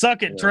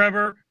 Suck it,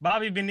 Trevor.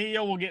 Bobby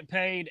Bonilla will get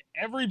paid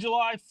every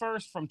July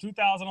 1st from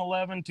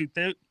 2011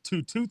 to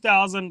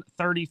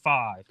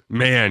 2035.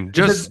 Man,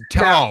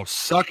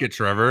 suck it,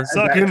 Trevor.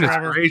 Suck it,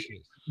 Trevor. Gracious.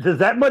 Does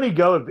that money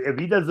go if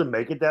he doesn't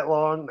make it that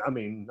long? I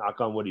mean,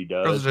 knock on what he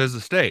does. Goes to his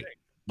estate.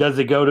 Does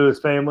it go to his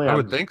family? I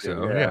would think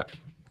so. Yeah.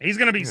 He's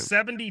going to be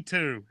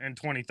 72 in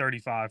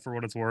 2035 for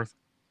what it's worth.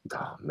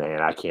 Oh man,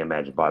 I can't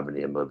imagine Bobby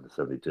Bonilla moving to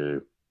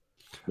 72.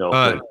 No,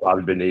 offense,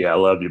 Bobby Bonilla, I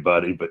love you,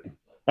 buddy, but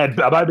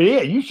Bobby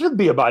Bonilla, you should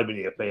be a Bobby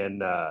Bonilla fan.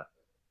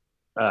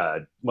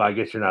 Well, I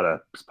guess you're not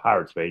a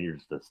Pirates fan; you're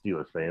just a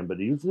Steelers fan. But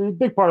he was a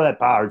big part of that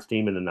Pirates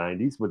team in the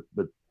 '90s with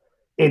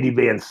Andy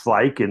Van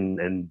Slyke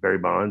and Barry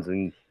Bonds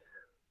and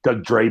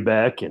Doug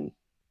Drabeck and.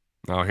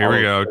 Oh, here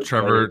we go.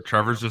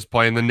 Trevor's just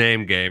playing the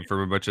name game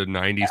from a bunch of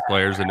 '90s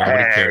players that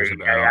nobody cares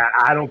about.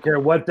 I don't care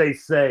what they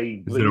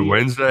say. Is it a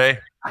Wednesday?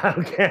 I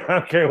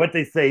don't care what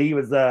they say. He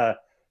was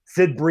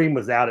Sid Bream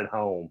was out at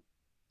home.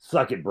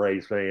 Suck it,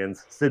 Braves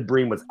fans. Sid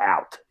Bream was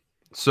out.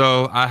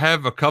 So I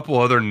have a couple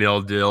other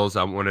nil deals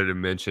I wanted to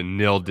mention.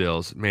 Nil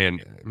deals, man,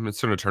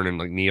 it's going to turn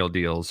into like Neil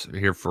deals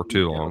here for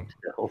too long,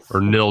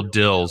 or nil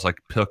dills like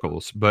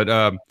pickles. But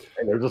and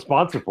there's a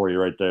sponsor for you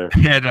right there.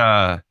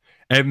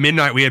 At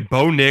midnight we had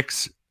Bo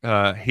Nix.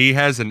 He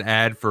has an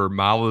ad for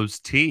Milo's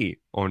Tea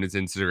on his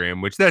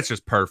Instagram, which that's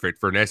just perfect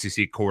for an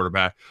SEC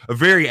quarterback, a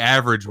very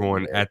average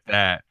one at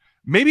that.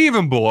 Maybe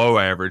even below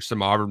average,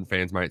 some Auburn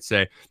fans might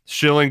say.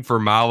 Shilling for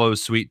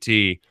Milo's Sweet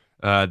Tea.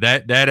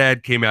 That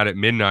ad came out at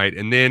midnight.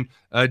 And then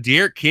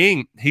De'Aaron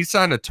King, he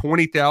signed a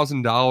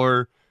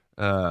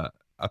 $20,000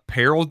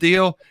 apparel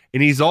deal.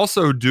 And he's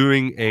also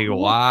doing a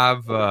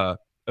live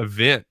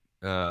event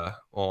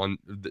on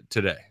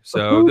today.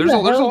 So there's a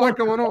lot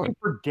going on.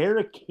 For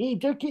Derek King.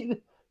 You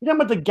know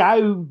about the guy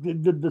who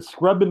did the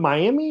scrub in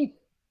Miami?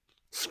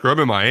 Scrub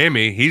in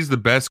Miami. He's the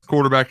best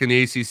quarterback in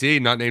the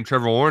ACC, not named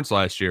Trevor Lawrence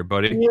last year,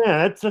 buddy. Yeah,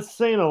 that's just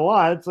saying a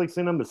lot. It's like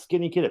saying I'm a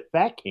skinny kid at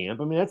fat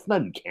camp. I mean, that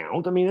doesn't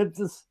count. I mean, it's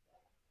just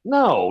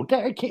no.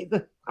 Derek King.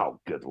 Oh,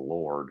 good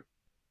Lord.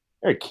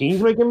 Derek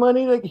King's making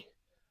money. Like,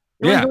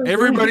 yeah,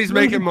 everybody's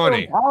making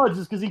money. College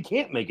is because he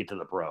can't make it to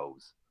the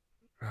pros.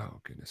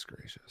 Oh, goodness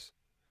gracious.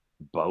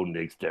 Bo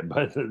Nix,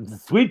 but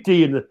Sweet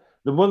Tea and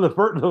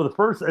the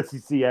first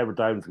SEC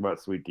advertisements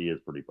about Sweet Tea is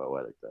pretty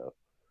poetic, though.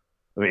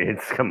 I mean,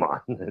 come on,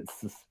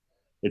 it's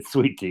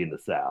Sweet Tea in the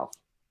South.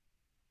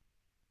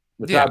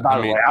 Yeah, by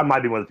the way, I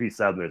might be one of the few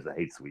Southerners that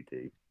hate Sweet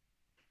Tea.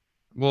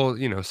 Well,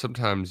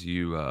 sometimes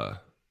you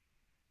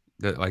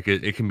that like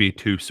it can be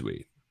too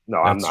sweet.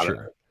 No, that's I'm not.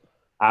 True.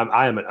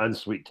 I am an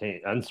unsweet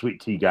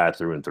tea guy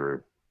through and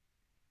through.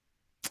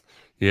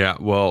 Yeah,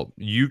 well,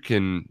 you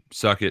can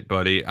suck it,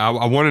 buddy. I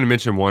wanted to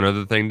mention one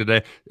other thing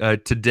today.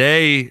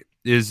 Today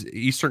is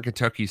Eastern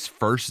Kentucky's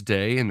first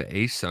day in the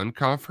ASUN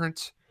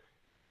Conference,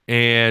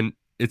 and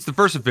it's the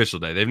first official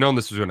day. They've known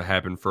this was going to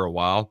happen for a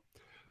while,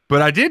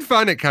 but I did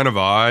find it kind of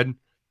odd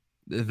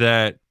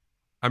that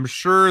I'm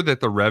sure that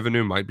the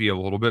revenue might be a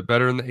little bit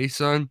better in the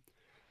ASUN.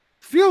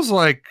 Feels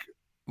like,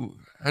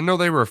 I know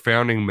they were a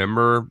founding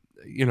member,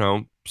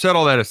 set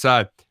all that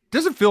aside.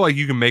 Doesn't feel like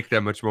you can make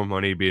that much more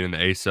money being in the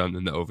ASUN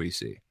than the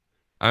OVC.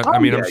 I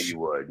mean, you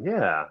would.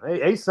 Yeah.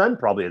 ASUN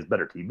probably has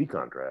better TV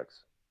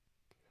contracts.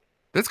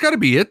 That's got to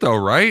be it, though,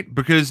 right?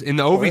 Because in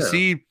the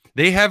OVC,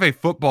 they have a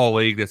football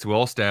league that's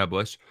well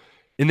established.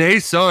 In the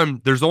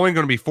ASUN, there's only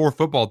going to be 4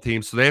 football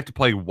teams, so they have to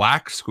play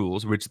WAC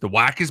schools, which the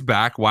WAC is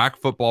back. WAC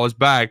football is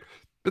back.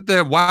 But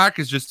the WAC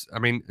is just,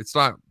 it's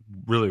not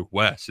really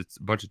West. It's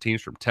a bunch of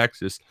teams from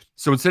Texas.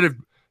 So instead of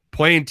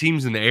playing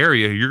teams in the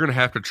area, you're going to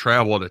have to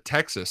travel to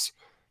Texas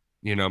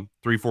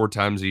 3-4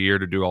 times a year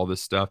to do all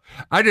this stuff.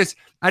 I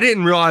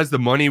didn't realize the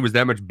money was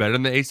that much better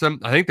in the ASUN.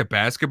 I think the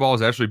basketball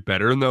is actually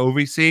better in the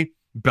OVC.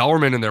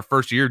 Bellarmine in their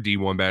first year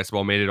D1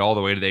 basketball made it all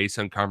the way to the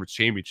ASUN Conference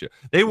Championship.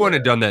 They wouldn't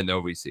have done that in the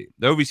OVC.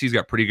 The OVC's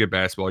got pretty good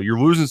basketball. You're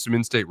losing some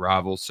in-state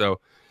rivals. So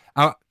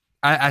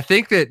I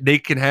think that they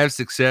can have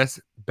success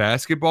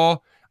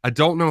basketball. I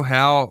don't know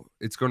how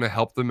it's going to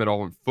help them at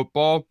all in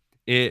football.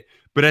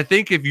 But I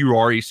think if you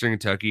are Eastern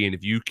Kentucky and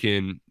if you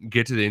can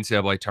get to the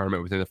NCAA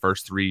tournament within the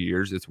first 3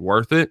 years, it's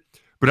worth it.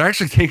 But I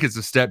actually think it's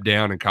a step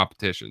down in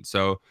competition.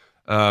 So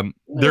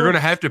they're going to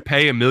have to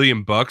pay $1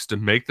 million to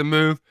make the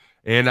move.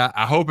 And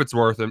I hope it's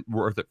worth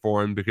it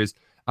for him because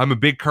I'm a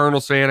big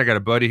Colonels fan. I got a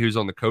buddy who's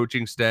on the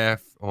coaching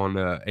staff on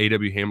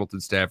A.W. Hamilton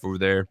staff over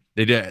there.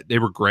 They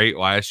were great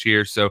last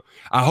year. So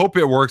I hope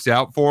it works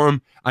out for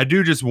him. I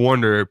do just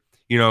wonder,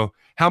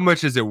 how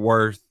much is it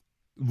worth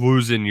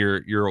losing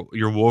your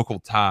local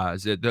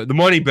ties? The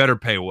money better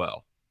pay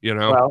well,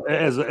 Well,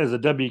 as a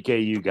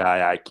WKU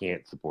guy, I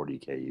can't support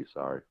EKU.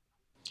 Sorry.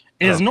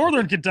 Is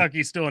Northern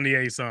Kentucky still in the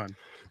A-Sun?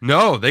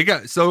 No, they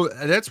got so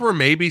that's where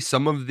maybe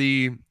some of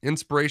the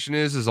inspiration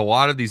is a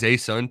lot of these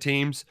A-Sun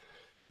teams.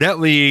 That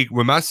league,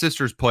 when my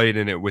sisters played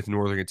in it with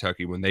Northern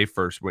Kentucky when they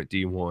first went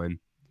D1,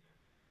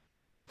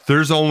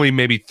 there's only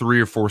maybe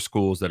 3 or 4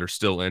 schools that are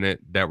still in it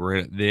that were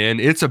in it then.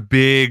 It's a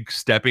big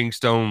stepping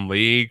stone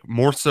league,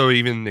 more so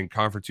even than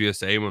Conference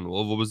USA when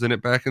Louisville was in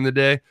it back in the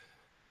day.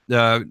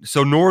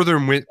 So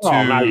Northern went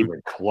to not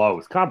even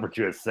close. Conference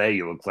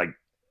USA looks like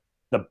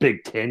the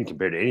Big Ten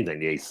compared to anything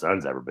the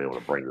A-Sun's ever been able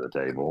to bring to the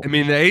table. I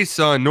mean, the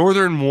A-Sun,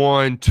 Northern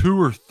won 2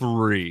 or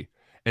 3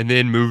 and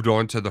then moved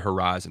on to the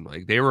Horizon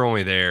League. They were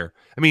only there.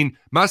 I mean,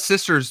 my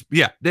sisters,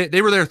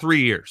 they were there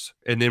 3 years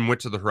and then went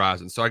to the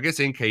Horizon. So I guess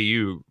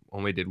NKU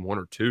only did 1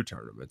 or 2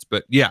 tournaments.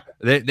 But yeah,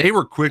 they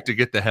were quick to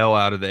get the hell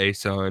out of the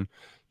A-Sun.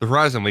 The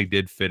Horizon League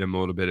did fit them a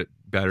little bit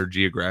better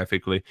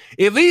geographically.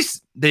 At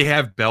least they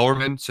have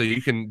Bellarmine, so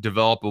you can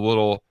develop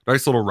a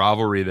nice little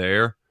rivalry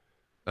there.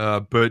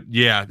 But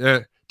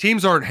yeah,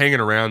 teams aren't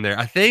hanging around there.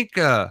 I think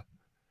there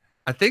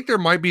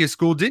might be a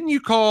school. Didn't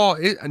you call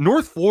it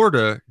North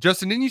Florida?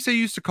 Justin, didn't you say you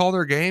used to call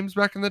their games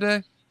back in the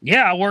day?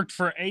 Yeah, I worked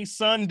for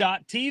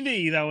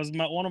asun.tv. That was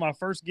one of my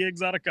first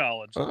gigs out of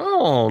college.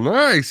 Oh,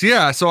 nice.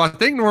 Yeah, so I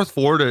think North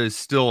Florida is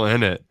still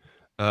in it.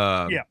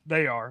 Yeah,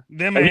 they are.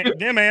 Them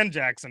and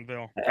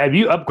Jacksonville. Have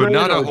you upgraded but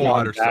not a or whole lot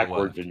gone are still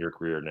backwards left. in your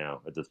career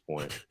now at this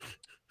point?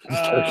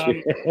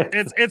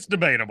 It's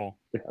debatable.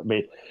 I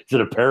mean, is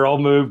it a parallel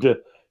move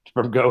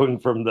from going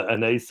from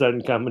an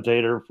A-Sun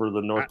commentator for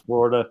the North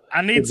Florida?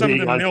 I need some of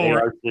them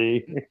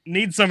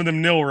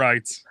nil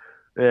rights.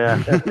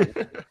 Yeah,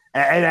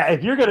 and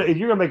if you're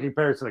gonna make a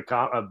comparison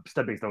of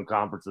stepping stone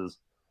conferences,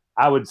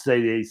 I would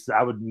say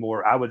I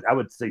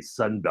would say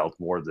Sun Belt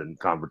more than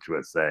Conference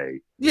USA.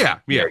 Yeah,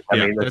 I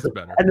mean that's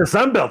better. And the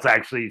Sun Belt's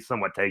actually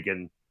somewhat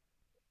taken.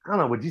 I don't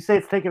know. Would you say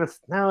it's taken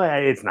no?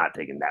 It's not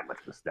taking that much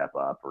of a step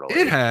up.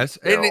 Really, it has,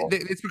 and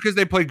it's because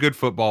they played good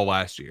football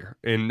last year,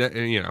 and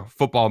you know,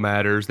 football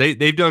matters.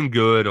 They've done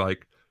good.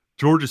 Like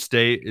Georgia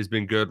State has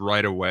been good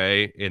right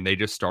away, and they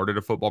just started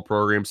a football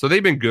program, so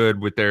they've been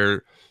good with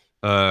their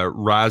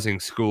rising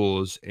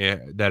schools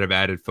that have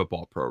added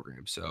football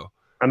programs. So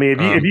I mean,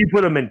 if you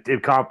put them in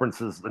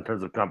conferences in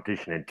terms of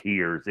competition and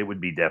tiers, it would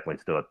be definitely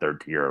still a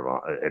third tier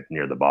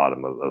near the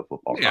bottom of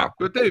football. Yeah,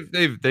 but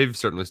they've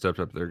certainly stepped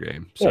up their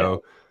game.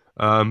 So.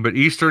 But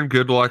Eastern,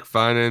 good luck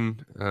finding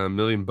 $1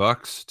 million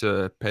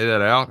to pay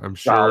that out. I'm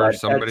sure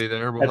somebody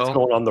there will help.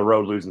 Going on the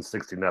road losing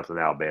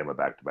 60-0 Alabama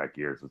back-to-back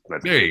years.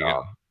 There you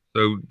go.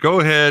 So go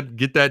ahead,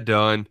 get that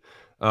done.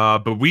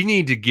 But we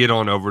need to get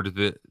on over to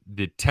the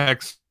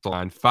text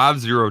line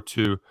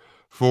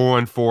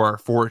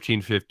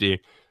 502-414-1450.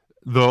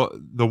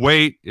 The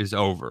wait is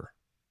over.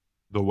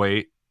 The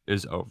wait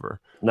is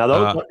over. Now,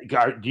 are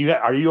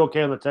you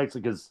okay on the text?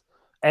 Because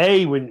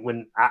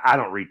when I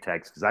don't read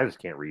text because I just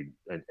can't read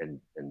and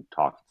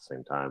talk at the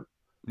same time.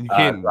 You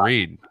can't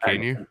read,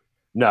 can you?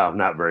 No,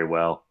 not very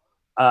well.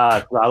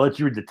 So I'll let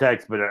you read the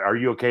text, but are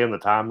you okay on the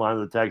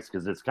timeline of the text?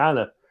 Because it's kind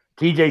of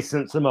TJ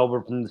sent some over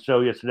from the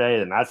show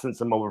yesterday, and I sent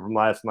some over from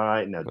last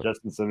night, and now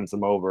Justin sent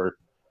some over.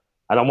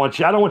 I don't want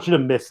you to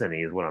miss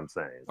any, is what I'm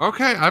saying.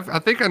 Okay, I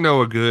think I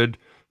know a good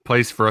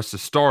place for us to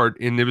start,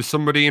 and there was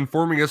somebody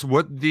informing us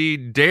what the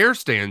DARE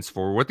stands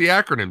for, what the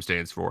acronym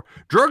stands for.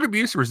 Drug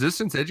Abuse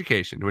Resistance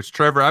Education, which,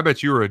 Trevor, I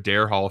bet you were a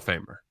DARE Hall of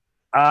Famer.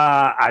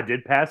 I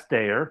did pass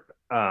DARE.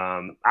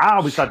 I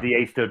always thought the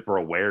A stood for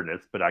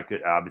awareness, but I'll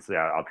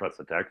trust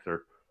the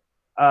texter.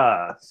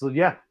 So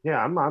yeah,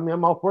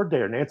 I'm all for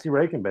DARE. Nancy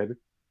Reagan, baby.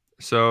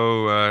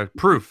 So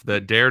proof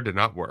that DARE did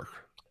not work.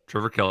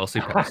 Trevor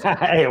Kelsey passed.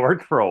 Hey, it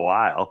worked for a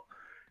while.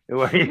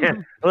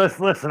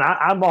 Listen,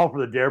 I'm all for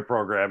the DARE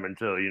program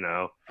until,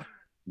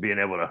 being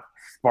able to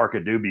spark a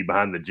doobie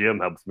behind the gym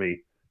helps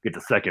me get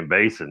to second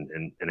base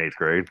in 8th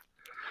grade.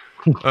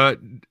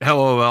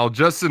 LOL.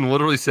 Justin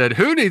literally said,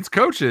 "Who needs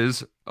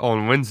coaches?"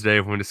 on Wednesday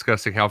when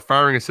discussing how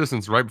firing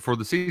assistants right before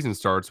the season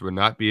starts would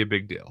not be a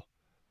big deal.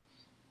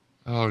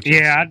 Oh,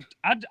 Justin. Yeah,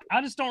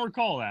 I just don't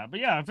recall that. But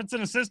yeah, if it's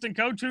an assistant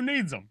coach, who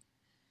needs them?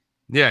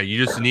 Yeah,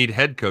 you just need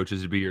head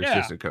coaches to be your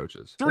assistant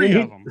coaches. Three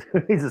of them.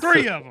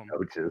 Three of them.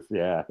 Coaches,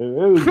 yeah.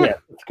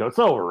 It's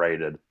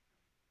overrated.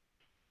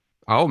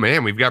 Oh,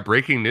 man, we've got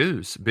breaking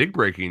news. Big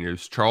breaking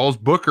news. Charles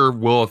Booker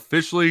will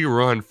officially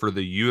run for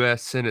the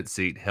U.S. Senate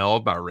seat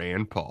held by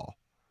Rand Paul.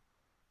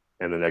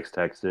 And the next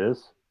text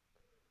is?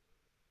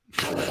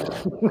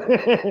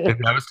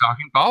 And I was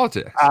talking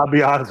politics. I'll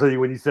be honest with you.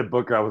 When you said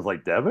Booker, I was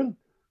like, Devin?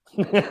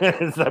 We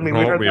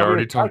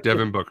already talked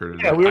Devin Booker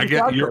today. Yeah, we already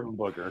talked Devin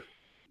Booker.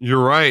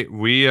 You're right.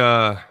 We've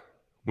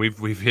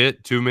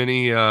hit too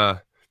many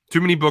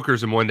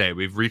Bookers in one day.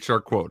 We've reached our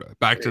quota.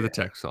 Back to the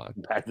text line.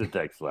 Back to the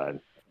text line.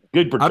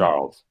 Good for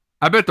Charles.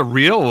 I bet the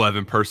real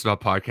 11 Personnel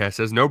podcast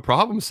has no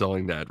problem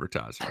selling to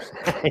advertisers.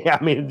 Yeah,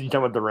 I mean, you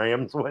talking about the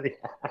Rams? Is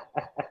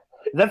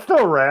that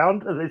still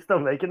around? Are they still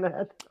making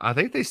that? I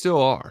think they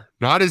still are.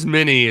 Not as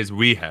many as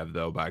we have,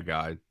 though, by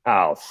God.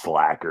 Oh,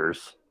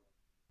 slackers.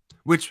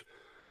 Which,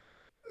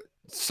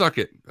 suck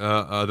it,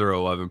 other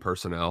 11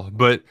 personnel.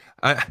 But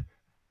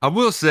I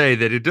will say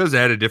that it does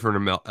add a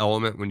different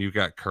element when you've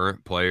got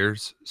current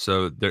players.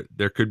 So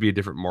there could be a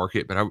different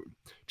market, but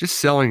just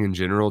selling in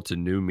general to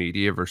new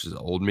media versus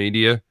old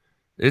media,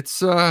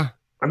 it's I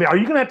mean, are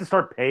you going to have to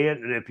start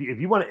paying if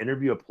you want to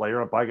interview a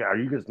player on a podcast? Are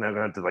you just now going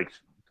to have to like?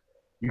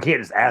 You can't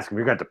just ask them.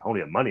 You're going to have to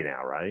pony up money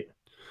now, right?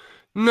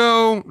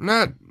 No,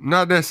 not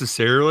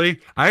necessarily.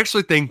 I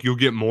actually think you'll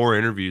get more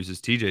interviews,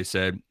 as TJ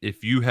said,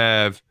 if you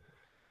have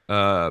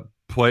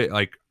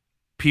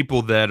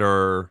people that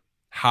are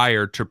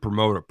hired to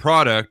promote a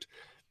product.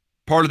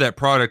 Part of that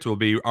product will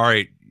be, all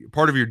right,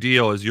 part of your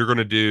deal is you're going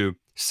to do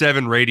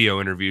 7 radio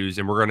interviews,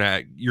 and you're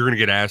going to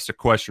get asked a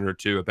question or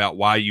two about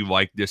why you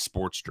like this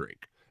sports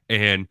drink.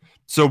 And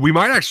so we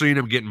might actually end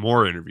up getting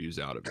more interviews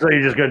out of it. So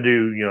you're just going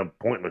to do,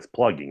 pointless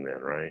plugging then,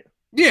 right?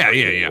 Yeah,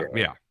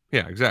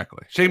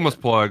 exactly. Shameless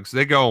plugs,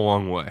 they go a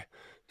long way.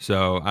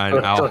 So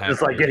I'll have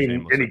just like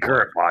getting any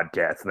current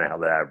podcast now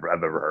that I've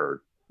ever heard.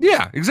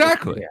 Yeah,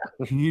 exactly.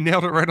 Yeah. You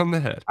nailed it right on the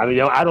head. I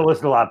mean, I don't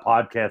listen to a lot of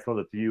podcasts. One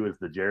of the few is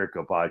the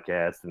Jericho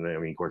podcast. And I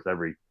mean, of course,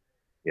 the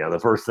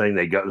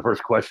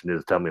first question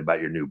is, tell me about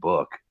your new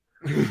book.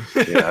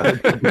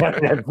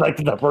 That's like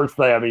the first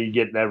thing. I mean, you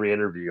get in every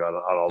interview on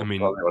all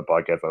the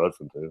podcasts I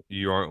listen to.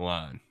 You aren't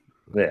lying.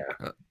 Yeah.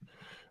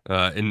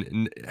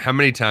 And how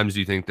many times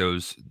do you think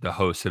the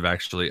hosts have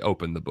actually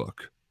opened the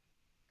book?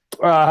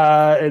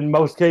 In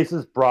most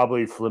cases,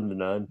 probably slim to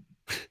none.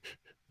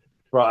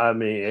 I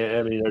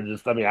mean, they're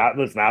just. I mean,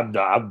 listen, I've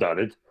done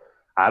it.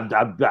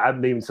 I've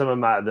mean, some of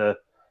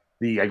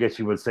the I guess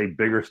you would say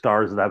bigger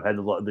stars that I've had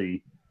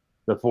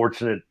the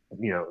fortunate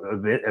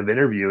of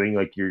interviewing,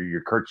 like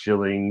your Kurt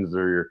Schillings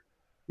or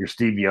your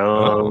Steve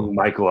Young,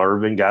 Michael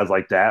Irvin, guys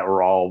like that,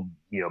 were all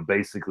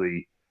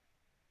basically.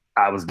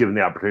 I was given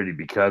the opportunity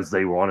because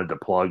they wanted to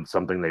plug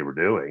something they were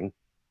doing.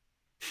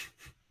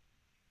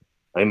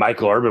 I mean,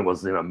 Michael Irvin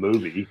was in a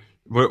movie.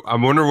 I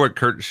wonder what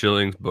Kurt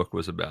Schilling's book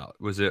was about.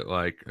 Was it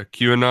like a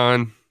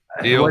QAnon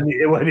deal?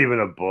 It wasn't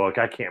even a book.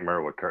 I can't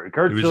remember what Kurt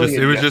Schilling.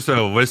 It was just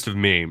a list of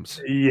memes.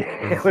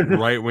 Yeah,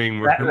 right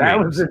wing. That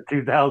was in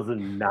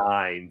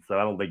 2009, so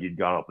I don't think he'd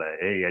gone off that.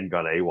 He hadn't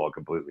gone AWOL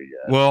completely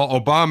yet. Well,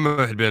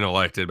 Obama had been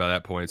elected by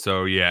that point,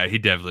 so yeah, he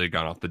definitely had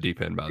gone off the deep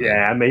end by then.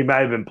 Yeah, I mean, he might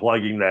have been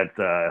plugging that.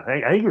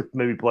 I think he was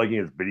maybe plugging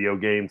his video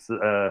games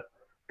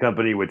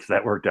company, which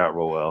that worked out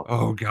real well.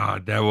 Oh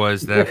God, that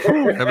was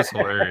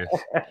hilarious.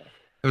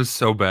 It was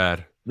so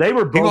bad. They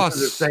were both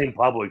the same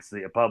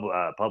publicist,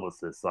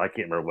 so I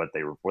can't remember what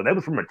they were for. That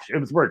was it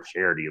was for a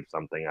charity of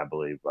something, I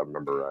believe, if I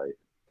remember right.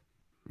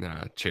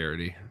 Nah,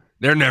 charity.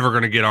 They're never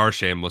going to get our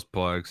shameless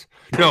plugs.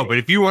 No, but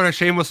if you want to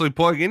shamelessly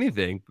plug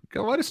anything,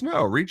 go let us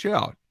know. Reach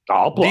out.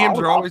 DMs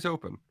are always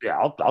open. Yeah,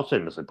 I'll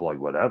shamelessly plug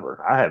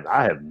whatever.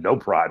 I have no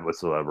pride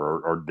whatsoever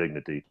or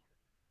dignity.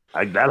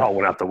 That all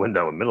went out the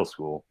window in middle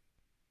school.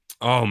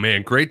 Oh,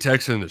 man, great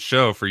text in the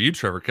show for you,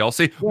 Trevor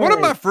Kelsey. Yay. One of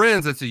my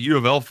friends that's a U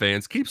of L fan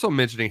keeps on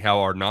mentioning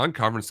how our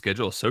non-conference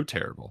schedule is so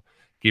terrible.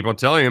 Keep on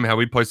telling him how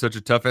we play such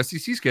a tough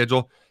SEC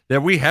schedule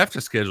that we have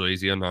to schedule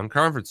easy on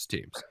non-conference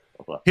teams.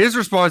 His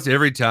response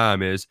every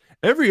time is,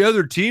 every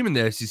other team in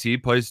the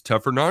SEC plays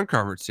tougher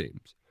non-conference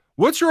teams.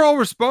 What's your all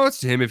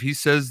response to him if he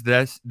says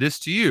this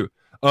to you?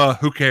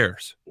 Who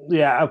cares?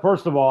 Yeah,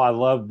 first of all, I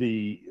love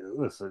the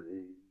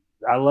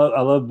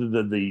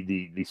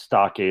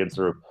stock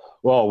answer of,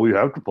 well, we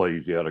have to play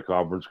easy out of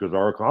conference because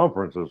our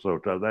conference is so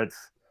tough.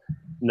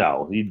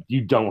 No,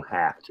 you don't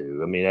have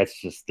to. I mean,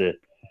 that's just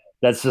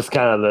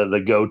kind of the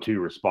go-to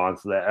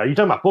response to that. Are you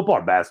talking about football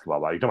or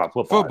basketball? Are you talking about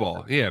football?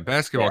 Football, yeah.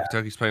 Basketball, yeah.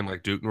 Kentucky's playing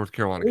like Duke, North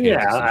Carolina, Kansas.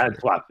 Yeah,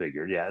 that's what I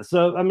figured, yeah.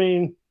 So, I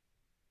mean,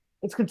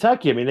 it's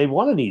Kentucky. I mean, they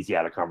want an easy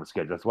out-of-conference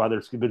schedule. That's why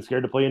they've been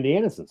scared to play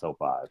Indiana since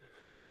 05.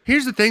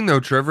 Here's the thing,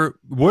 though, Trevor.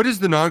 What is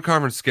the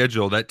non-conference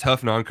schedule, that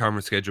tough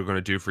non-conference schedule, going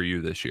to do for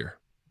you this year?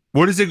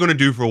 What is it going to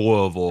do for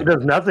Louisville? It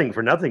does nothing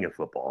in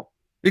football.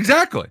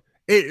 Exactly.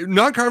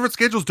 Non-conference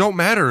schedules don't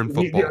matter in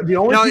football.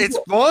 It's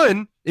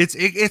fun.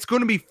 It's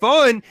going to be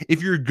fun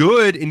if you're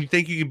good and you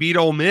think you can beat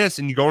Ole Miss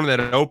and you go into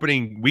that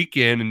opening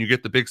weekend and you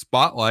get the big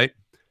spotlight.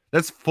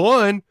 That's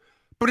fun,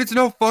 but it's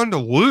no fun to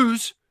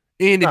lose.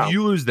 And if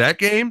you lose that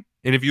game,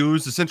 and if you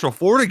lose the Central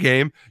Florida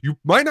game, you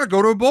might not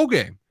go to a bowl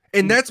game.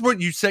 And that's what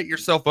you set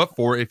yourself up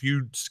for if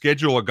you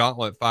schedule a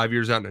gauntlet 5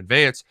 years out in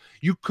advance.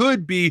 You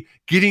could be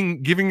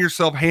giving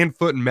yourself hand,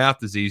 foot, and mouth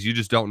disease. You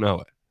just don't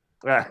know it.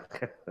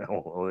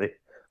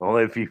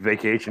 Only if you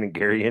vacation in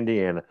Gary,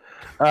 Indiana.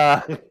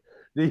 The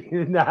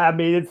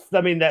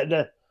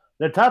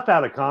tough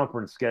out of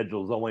conference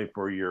schedule is only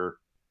for your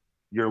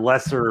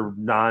lesser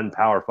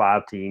non-Power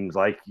 5 teams.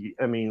 Like,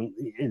 I mean,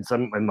 in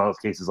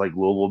most cases, like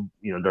Louisville,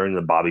 during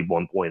the Bobby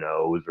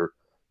 1.0s, or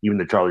even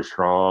the Charlie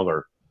Strong,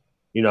 or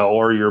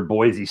your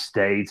Boise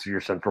States or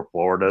your Central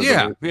Florida.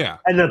 Yeah.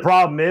 And the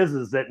problem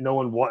is that no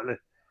one wanted.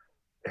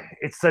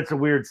 It's such a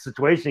weird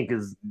situation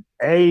because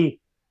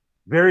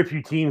very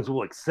few teams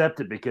will accept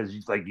it because,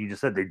 like you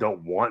just said, they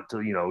don't want to.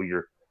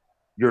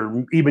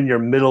 Even your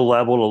middle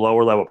level to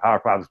lower level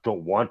Power 5s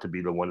don't want to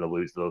be the one to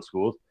lose to those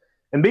schools.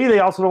 And B, they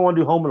also don't want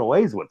to do home and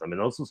aways with them. And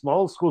those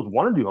small schools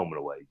want to do home and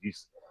away.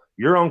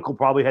 your uncle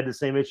probably had the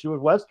same issue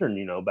with Western,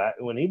 back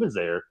when he was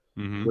there.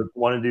 Mhm. Would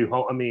want to do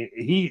home. I mean,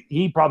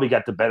 he probably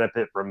got the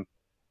benefit from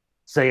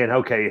saying,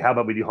 okay, how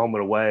about we do home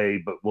and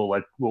away, but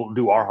we'll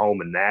do our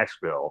home in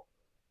Nashville,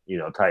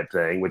 type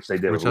thing, which they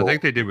did. Which I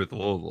think they did with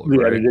Louisville.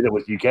 Yeah, right? they did it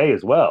with UK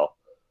as well.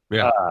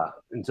 Yeah.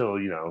 Until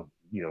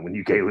when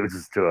UK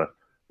loses to a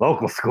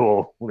local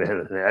school,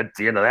 that's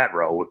the end of that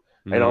road.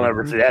 They don't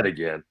ever see that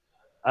again.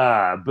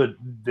 But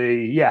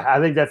I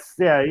think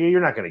you're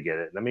not going to get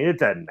it. I mean, it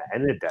doesn't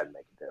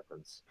make a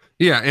difference.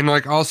 Yeah, and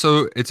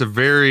also it's a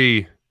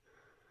very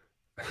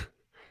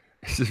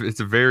it's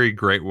a very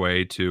great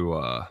way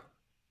to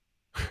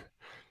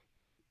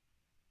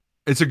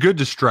it's a good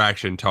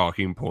distraction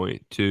talking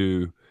point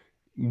to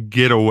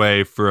get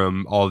away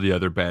from all the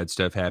other bad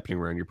stuff happening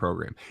around your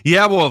program.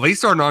 Yeah, well, at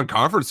least our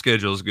non-conference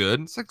schedule is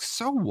good. It's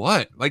so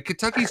what?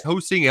 Kentucky's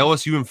hosting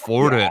LSU and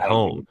Florida at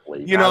home.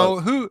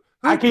 Who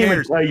I can't even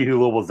cares? tell you who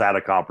Louisville's out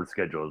of conference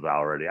schedule is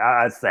already.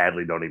 I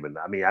sadly don't even.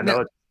 I mean, I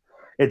know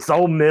it's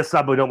Ole Miss.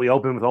 Don't we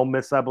open with Ole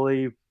Miss? I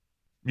believe.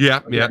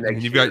 Yeah.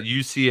 And you've got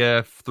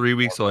UCF 3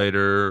 weeks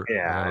later.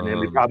 Yeah, and then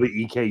we probably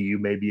EKU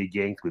maybe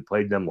again. We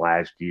played them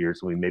last year,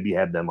 so we maybe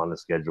have them on the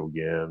schedule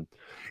again.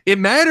 It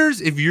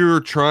matters if you're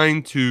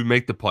trying to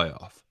make the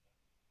playoff.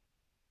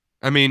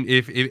 I mean,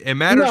 if it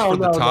matters for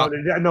the top.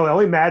 No, it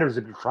only matters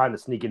if you're trying to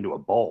sneak into a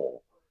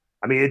bowl.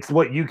 I mean, it's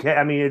what you can.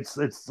 I mean,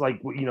 it's like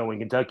when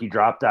Kentucky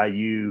dropped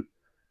IU,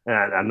 and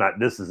I'm not.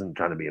 This isn't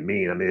trying to be a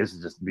mean. I mean, this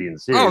is just being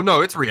serious. Oh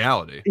no, it's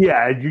reality.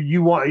 Yeah,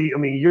 you want. I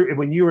mean,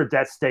 when you were at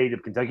that state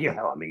of Kentucky.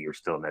 Hell, I mean, you're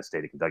still in that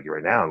state of Kentucky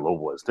right now, and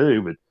Louisville is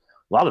too. But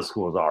a lot of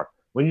schools are.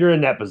 When you're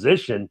in that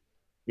position,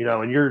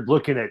 and you're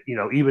looking at,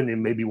 even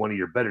in maybe one of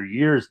your better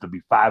years to be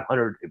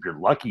 500 if you're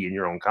lucky in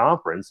your own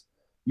conference,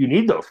 you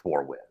need those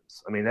 4 wins.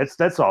 I mean,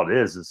 that's all it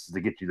is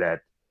to get you that,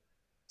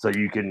 so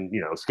you can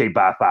skate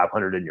by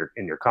 500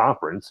 in your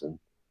conference and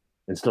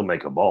still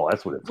make a bowl.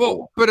 That's what it's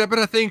for. But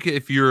I think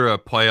if you're a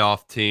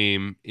playoff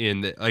team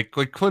in the like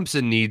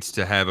Clemson needs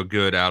to have a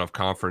good out of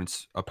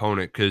conference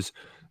opponent because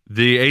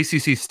the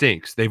ACC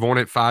stinks. They've won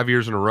it 5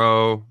 years in a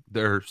row.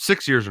 They're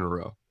 6 years in a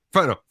row.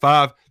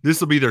 5.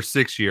 This will be their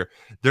 6th year.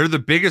 They're the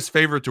biggest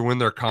favorite to win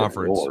their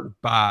conference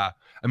by.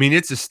 I mean,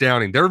 it's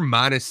astounding. They're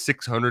minus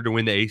 600 to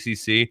win the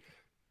ACC.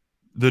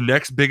 The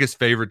next biggest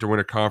favorite to win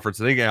a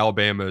conference, I think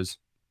Alabama's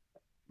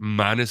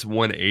minus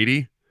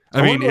 180.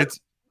 I mean,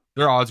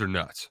 their odds are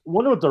nuts. I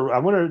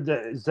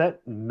wonder is that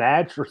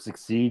match or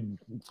succeed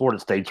Florida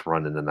State's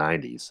run in the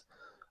 90s?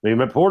 I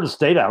mean, Florida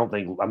State, I don't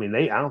think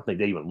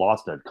they even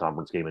lost that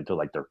conference game until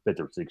like their 5th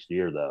or 6th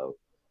year though,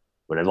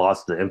 when they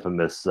lost the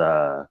infamous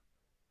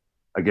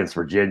against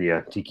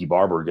Virginia Tiki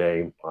Barber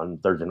game on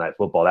Thursday Night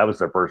Football. That was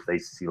their first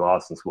ACC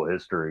loss in school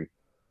history,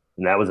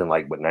 and that was in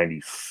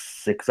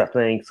 96, I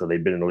think. So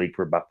they've been in the league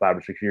for about 5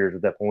 or 6 years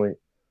at that point.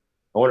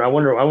 I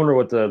wonder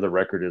what the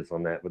record is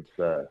on that with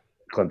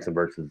Clemson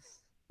versus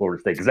Florida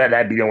State, because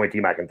that'd be the only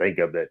team I can think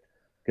of that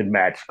could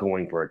match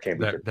going for a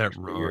championship. That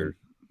run,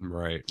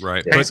 right.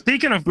 Hey, but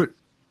speaking of,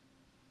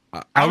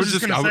 I was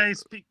just going to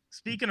say,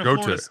 speaking of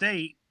Florida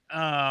State,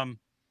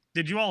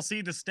 did you all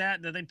see the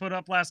stat that they put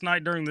up last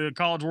night during the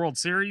College World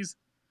Series?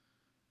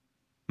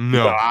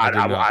 No, I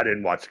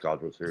didn't watch the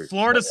College World Series.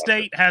 Florida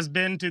State has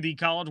been to the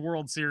College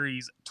World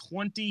Series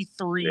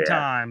 23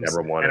 times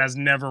and has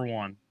never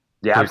won.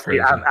 Yeah,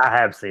 I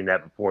have seen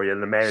that before. Yeah,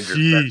 and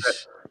the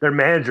their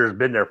manager has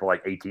been there for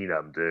like 18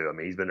 of them too. I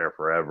mean, he's been there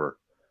forever,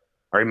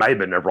 or he might have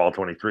been there for all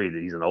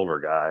 23. He's an older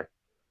guy.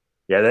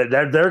 Yeah,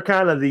 they're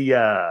kind of the.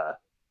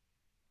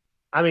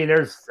 I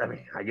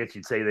guess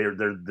you'd say they're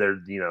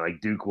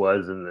like Duke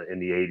was in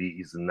the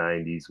 80s and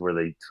 90s, where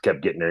they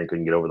kept getting there and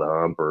couldn't get over the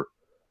hump, or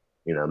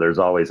there's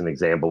always an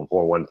example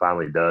before one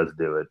finally does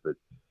do it. But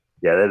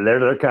yeah,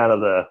 they're kind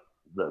of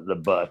the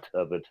butt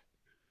of it.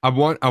 I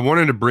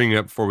wanted to bring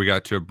up before we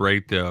got to a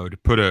break though, to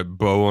put a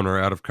bow on our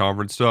out of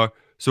conference talk.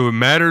 So it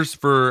matters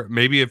for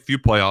maybe a few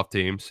playoff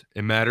teams.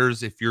 It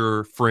matters if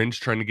you're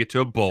fringe trying to get to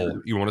a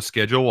bowl. You want to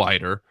schedule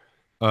lighter,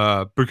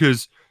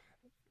 because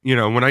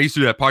when I used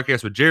to do that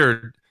podcast with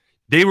Jared,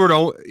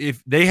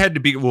 if they had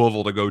to beat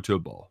Louisville to go to a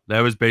bowl,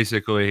 that was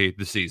basically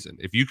the season.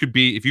 If you could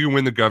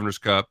win the Governor's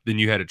Cup, then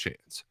you had a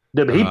chance.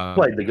 Yeah, but he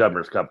played the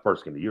Governor's Cup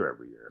first game of the year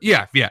every year.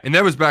 Yeah, and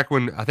that was back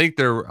when I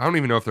don't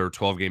even know if there were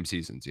 12-game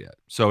seasons yet.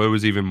 So it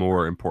was even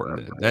more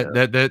important.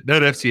 That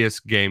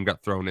FCS game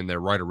got thrown in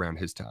there right around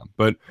his time.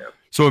 But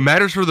so it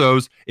matters for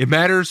those. It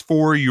matters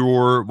for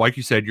your, like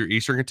you said, your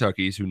Eastern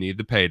Kentuckys who need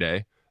the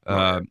payday.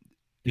 And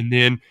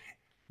then,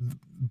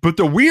 but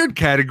the weird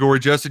category,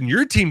 Justin,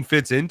 your team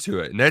fits into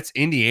it, and that's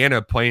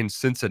Indiana playing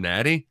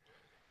Cincinnati.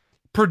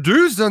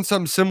 Purdue's done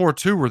something similar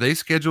too, where they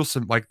schedule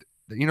some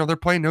they're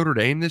playing Notre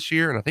Dame this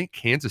year, and I think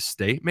Kansas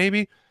State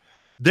maybe.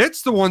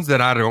 That's the ones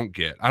that I don't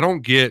get. I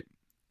don't get.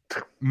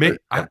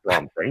 That's what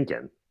I'm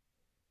thinking.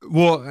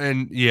 Well,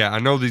 and yeah, I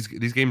know these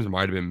games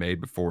might have been made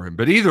before him,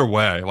 but either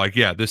way,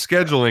 the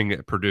scheduling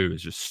at Purdue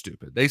is just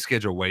stupid. They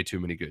schedule way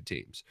too many good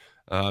teams.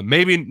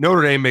 Maybe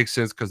Notre Dame makes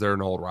sense because they're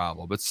an old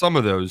rival, but some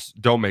of those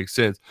don't make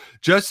sense.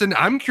 Justin,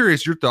 I'm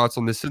curious your thoughts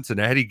on this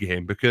Cincinnati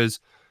game, because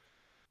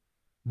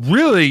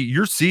really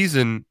your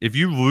season, if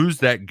you lose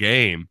that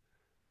game,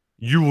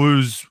 you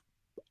lose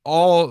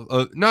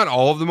not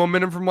all of the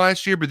momentum from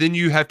last year, but then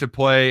you have to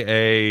play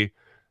a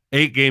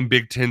 8-game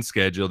Big Ten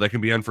schedule that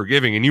can be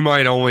unforgiving, and you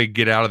might only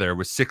get out of there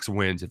with 6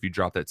 wins if you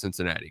drop that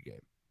Cincinnati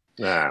game.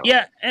 No.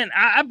 Yeah, and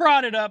I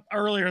brought it up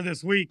earlier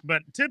this week,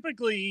 but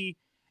typically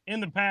in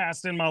the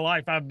past in my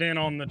life, I've been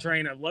on the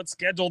train of let's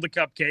schedule the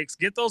cupcakes,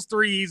 get those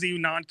 3 easy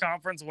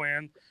non-conference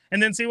wins,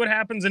 and then see what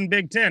happens in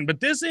Big Ten. But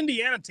this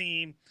Indiana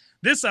team,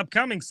 this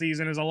upcoming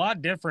season is a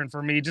lot different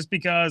for me just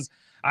because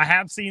I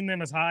have seen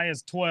them as high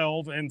as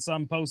 12 in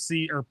some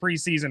postseason or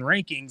preseason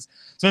rankings.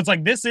 So it's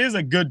like this is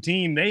a good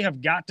team. They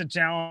have got to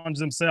challenge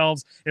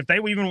themselves if they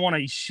even want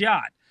a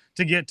shot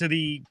to get to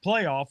the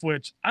playoff,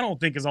 which I don't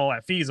think is all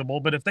that feasible.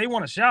 But if they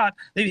want a shot,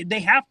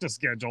 they have to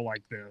schedule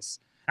like this.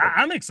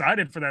 I'm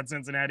excited for that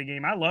Cincinnati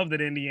game. I love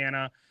that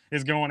Indiana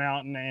is going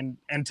out and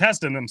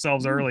testing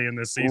themselves early in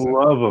this season.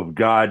 Love of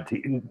God.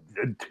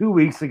 2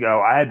 weeks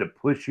ago, I had to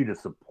push you to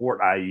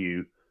support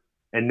IU,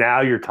 and now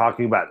you're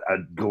talking about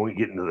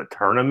getting to the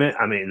tournament.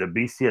 I mean, the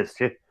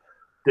BCS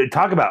they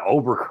talk about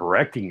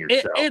overcorrecting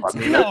yourself.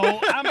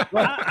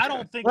 I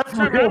don't think. Let's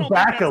Trevor, reel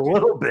back a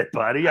little bit,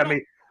 buddy. I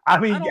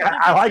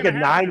like a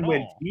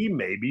 9-win team,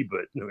 maybe,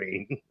 but I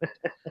mean,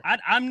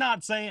 I'm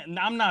not saying.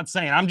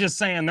 I'm just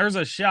saying there's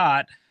a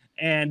shot,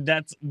 and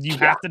you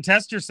have to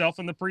test yourself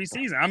in the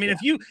preseason. I mean,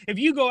 if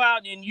you go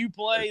out and you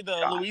play the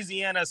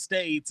Louisiana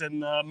States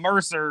and the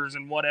Mercers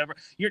and whatever,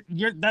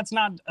 that's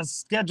not a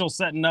schedule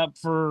setting up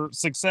for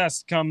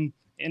success come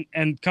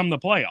the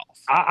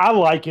playoff. I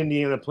like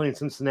Indiana playing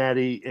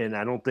Cincinnati, and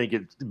I don't think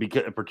it's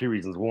because for 2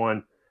 reasons.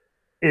 One,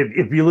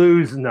 if you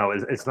lose, no,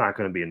 it's not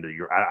going to be into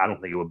your. I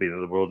don't think it will be into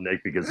the world,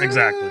 Nick, because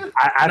exactly.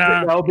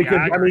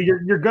 I mean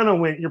you're going to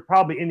win.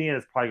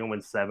 Indiana's probably going to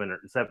win 7 or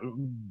 7,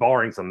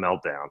 barring some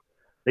meltdown.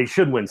 They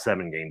should win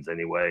 7 games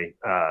anyway,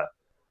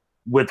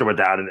 with or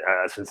without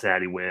a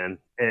Cincinnati win.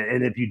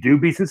 And if you do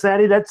beat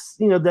Cincinnati, that's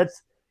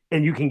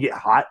and you can get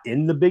hot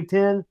in the Big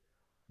Ten.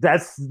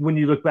 That's when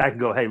you look back and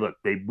go, hey, look,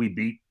 we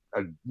beat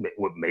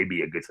what may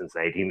be a good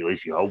Cincinnati team. At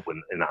least you hope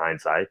in the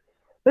hindsight.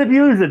 But if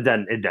you lose, it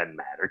doesn't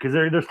matter because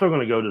they're still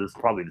going to go to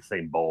probably the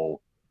same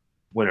bowl,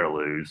 win or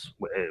lose.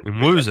 And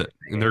lose it,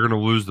 and they're going to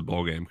lose the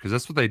bowl game because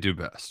that's what they do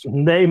best.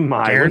 They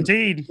might.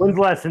 Guaranteed. When's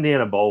the last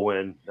Indiana bowl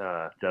win,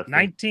 Justin?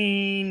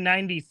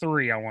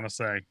 1993, I want to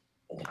say.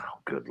 Oh,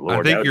 good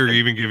Lord. I think you're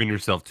even giving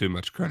yourself too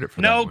much credit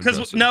for that.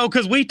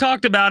 Because we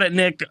talked about it,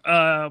 Nick,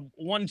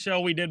 one show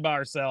we did by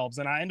ourselves,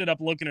 and I ended up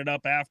looking it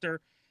up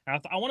after.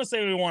 I want to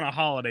say we won a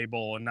Holiday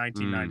Bowl in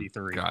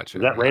 1993. Gotcha.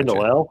 Is that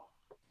Randall L?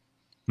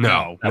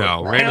 No.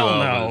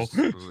 Randall L.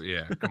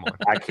 Yeah, come on.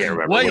 I can't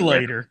remember. Way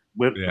later.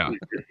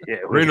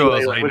 Randall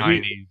L's late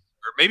 90s,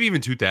 or maybe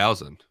even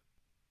 2000.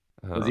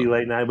 Was he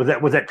late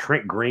 90s? Was that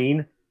Trent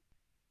Green?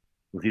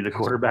 Was he the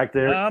quarterback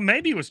there?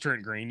 Maybe it was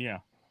Trent Green, yeah.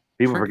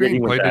 People Trent forget he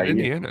Green went played to in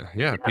Indiana.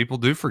 Yeah, people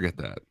do forget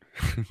that.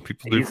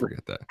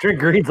 Forget that. Trent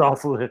Green's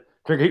also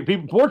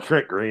poor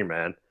Trent Green,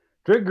 man.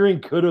 Trent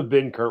Green could have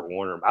been Kurt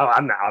Warner.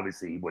 I'm not,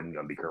 obviously he wasn't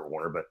going to be Kurt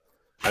Warner, but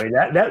I mean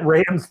that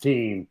Rams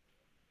team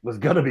was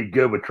going to be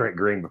good with Trent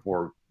Green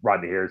before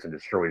Rodney Harrison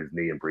destroyed his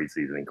knee in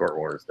preseason and Kurt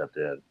Warner stepped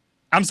in.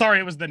 I'm sorry,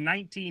 it was the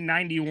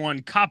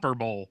 1991 Copper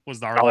Bowl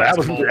was our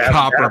last bowl.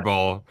 Copper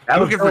Bowl.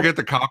 Who can forget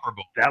the Copper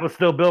Bowl? That was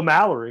still Bill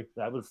Mallory.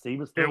 It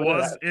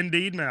was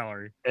indeed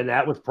Mallory. And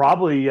that was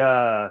probably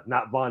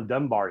not Von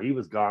Dunbar. He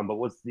was gone, but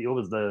was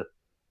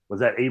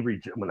that Avery?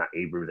 Well, not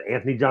Avery. Was it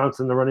Anthony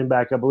Johnson, the running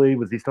back, I believe?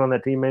 Was he still on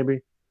that team?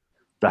 Maybe.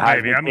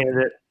 Maybe. I mean,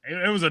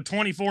 it was a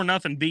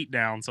 24-0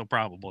 beatdown, so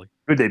probably.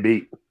 Who'd they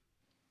beat?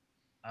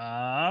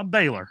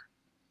 Baylor.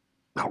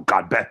 Oh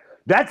God,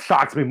 that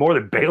shocks me more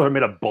that Baylor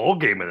made a bowl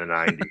game in the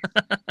 90s.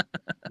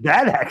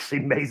 That actually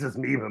amazes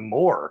me even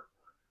more.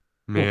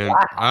 Man,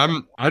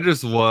 wow. I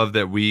just love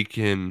that we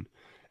can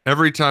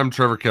every time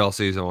Trevor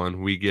Kelsey's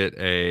on, we get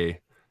a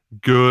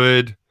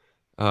good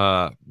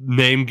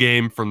name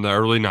game from the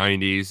early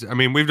 90s. I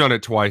mean, we've done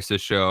it twice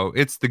this show.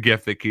 It's the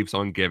gift that keeps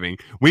on giving.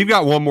 We've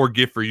got one more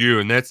gift for you,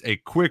 and that's a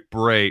quick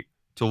break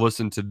to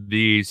listen to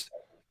these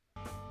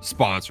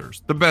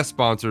sponsors, the best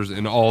sponsors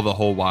in all the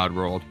whole wide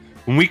world.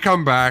 When we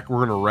come back,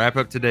 we're going to wrap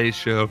up today's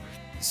show,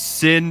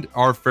 send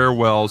our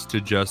farewells to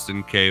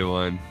Justin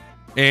Kalen,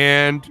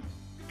 and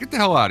get the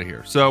hell out of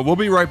here. So we'll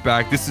be right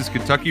back. This is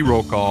Kentucky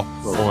Roll Call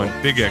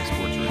on Big X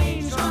Sports Radio.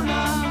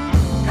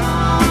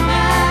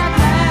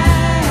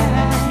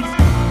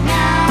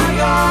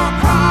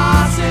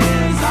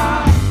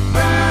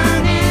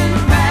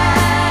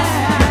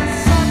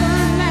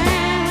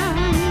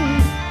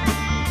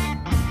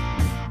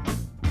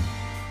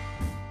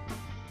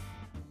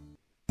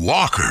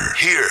 Walker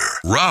here.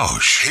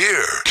 Roush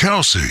here.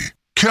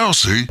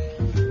 Kelsey.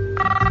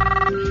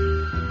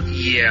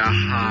 Yeah,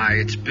 hi,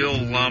 it's Bill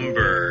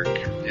Lumberg.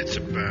 It's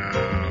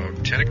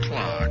about 10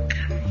 o'clock.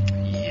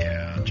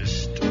 Yeah,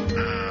 just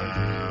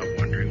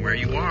wondering where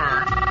you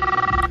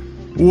are.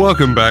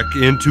 Welcome back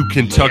into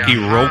Kentucky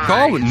Roll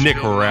Call with Nick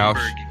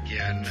Roush,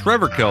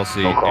 Trevor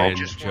Kelsey, and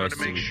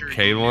Justin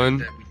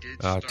Kalen.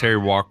 Terry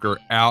Walker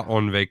out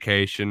on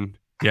vacation.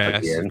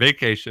 Yes, Again.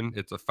 vacation.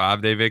 It's a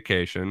 5-day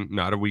vacation,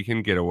 not a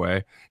weekend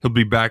getaway. He'll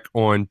be back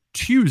on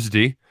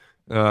Tuesday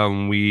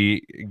when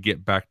we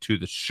get back to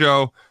the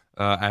show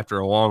after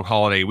a long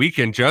holiday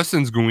weekend.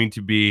 Justin's going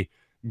to be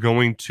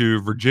going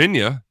to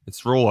Virginia.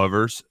 It's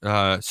rollovers.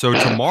 So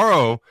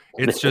tomorrow,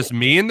 it's just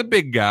me and the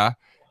big guy.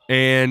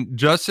 And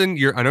Justin,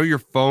 I know your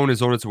phone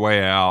is on its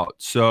way out.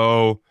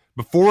 So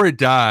before it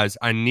dies,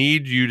 I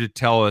need you to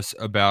tell us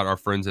about our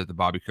friends at the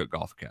Bobby Cook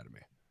Golf Academy.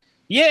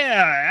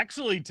 Yeah,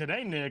 actually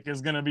today, Nick,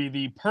 is going to be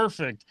the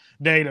perfect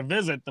day to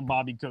visit the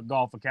Bobby Cook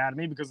Golf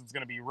Academy because it's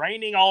going to be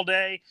raining all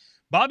day.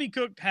 Bobby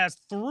Cook has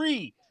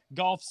 3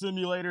 golf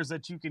simulators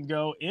that you can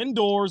go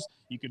indoors.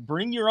 You can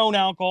bring your own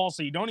alcohol,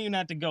 so you don't even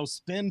have to go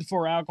spend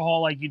for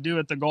alcohol like you do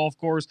at the golf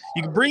course.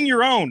 You can bring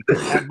your own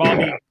at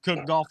Bobby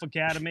Cook Golf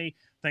Academy.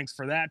 Thanks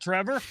for that,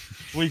 Trevor.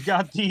 We've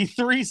got the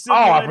 3 simulators.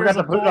 Oh, I forgot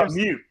to put it on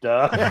mute.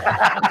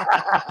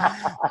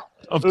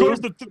 Of course,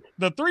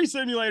 the 3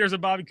 simulators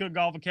at Bobby Cook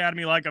Golf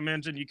Academy, like I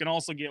mentioned, you can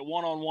also get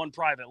one-on-one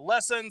private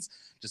lessons.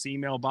 Just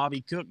email Bobby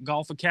Cook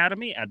Golf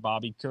Academy at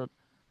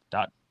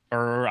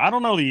bobbycook.or I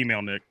don't know the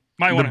email, Nick.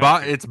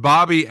 It's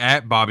Bobby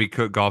at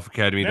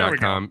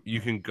bobbycookgolfacademy.com. You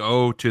can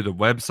go to the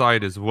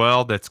website as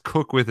well. That's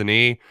Cook with an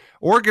E,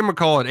 or give him a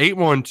call at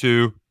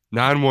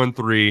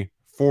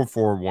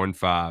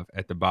 812-913-4415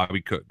 at the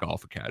Bobby Cook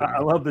Golf Academy. I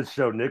love this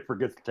show. Nick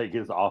forgets to take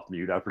his off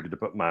mute. I forget to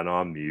put mine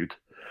on mute.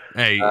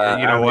 Hey, you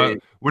know what?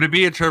 Would it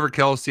be a Trevor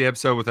Kelsey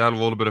episode without a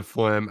little bit of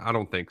phlegm? I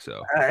don't think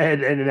so.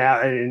 And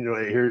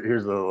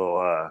here's a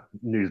little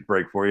news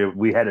break for you.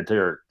 We had to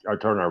turn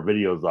our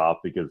videos off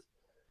because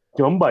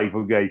somebody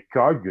forgot his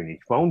charger and his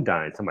phone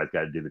dying. Somebody's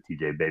got to do the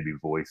TJ Baby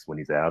voice when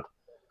he's out.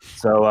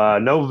 So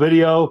no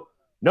video,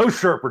 no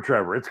shirt for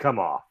Trevor. It's come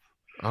off.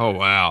 Oh,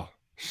 wow.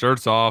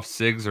 Shirts off,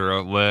 cigs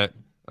are lit.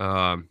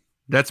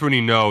 That's when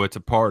you know it's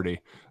a party.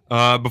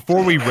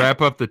 Before we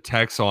wrap up the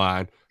text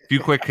line, a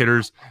few quick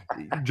hitters.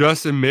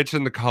 Justin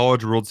mentioned the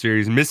College World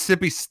Series.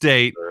 Mississippi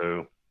State,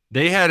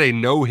 they had a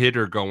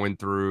no-hitter going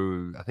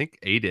through, I think,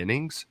 8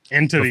 innings.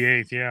 Into the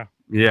 8th, yeah.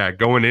 Yeah,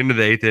 going into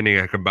the 8th inning,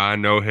 a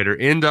combined no-hitter.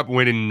 End up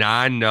winning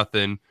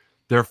 9-0,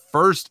 their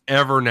first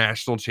ever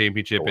national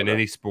championship in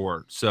any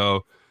sport.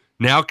 So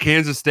now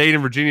Kansas State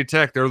and Virginia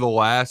Tech, they're the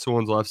last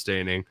ones left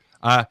standing.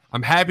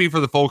 I'm happy for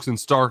the folks in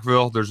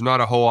Starkville. There's not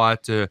a whole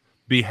lot to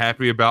be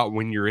happy about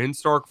when you're in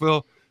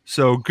Starkville.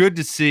 So good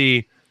to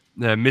see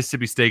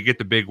Mississippi State get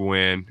the big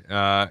win.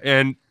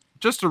 And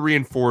just to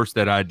reinforce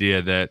that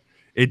idea that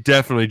it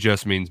definitely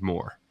just means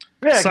more.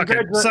 Yeah, suck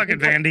it,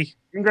 Vandy.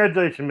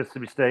 Congratulations,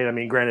 Mississippi State. I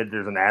mean, granted,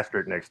 there's an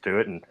asterisk next to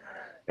it, and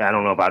I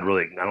don't know if I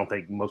don't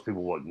think most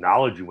people will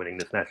acknowledge you winning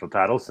this national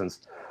title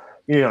since,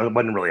 it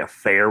wasn't really a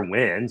fair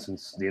win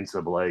since the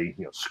NCAA,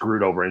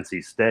 screwed over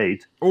NC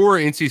State. Or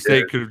NC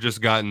State could have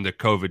just gotten the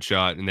COVID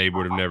shot, and they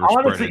would have never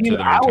spread it to their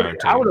entire team.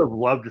 I would have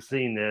loved to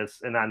seen this,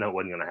 and I know it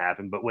wasn't going to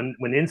happen, but when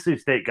NC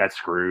State got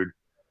screwed,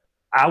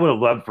 I would have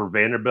loved for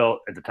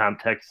Vanderbilt, at the time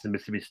Texas and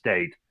Mississippi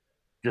State,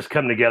 just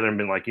come together and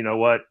been like, you know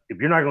what? If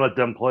you're not going to let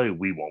them play,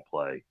 we won't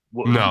play.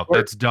 No,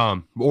 that's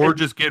dumb. Or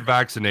just get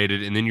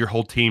vaccinated, and then your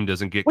whole team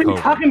doesn't get what COVID. What are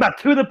you talking about?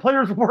 2 of the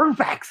players were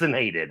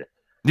vaccinated.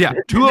 Yeah,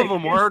 2 of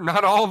them were.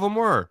 Not all of them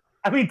were.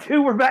 I mean,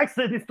 2 were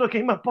vaccinated. They still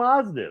came up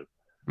positive.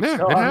 Yeah,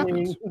 so, it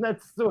happens.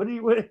 That's what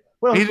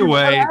Either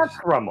way,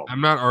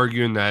 I'm not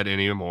arguing that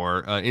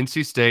anymore.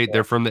 NC State,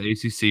 they're from the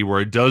ACC,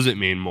 where it doesn't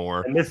mean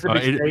more.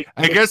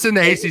 I guess in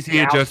the ACC,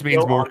 it just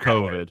means more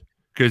COVID,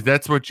 because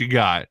that's what you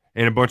got,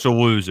 and a bunch of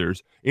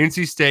losers.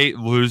 NC State,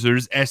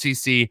 losers.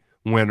 SEC,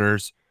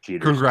 winners.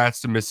 Cheaters. Congrats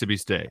to Mississippi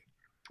State.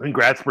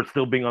 Congrats for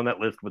still being on that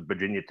list with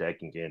Virginia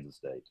Tech and Kansas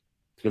State,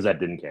 because that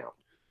didn't count.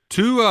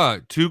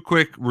 Two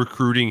quick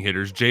recruiting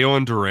hitters.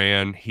 Jalen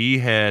Duran, he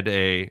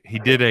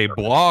did a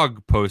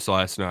blog post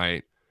last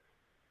night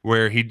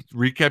where he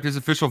recapped his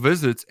official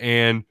visits,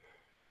 and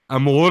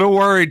I'm a little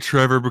worried,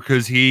 Trevor,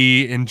 because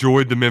he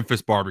enjoyed the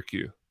Memphis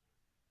barbecue.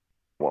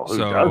 Well, who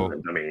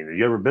doesn't? I mean, have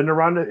you ever been to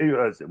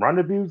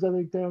Rendezvous, I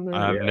think, down there?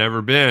 I've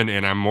never been,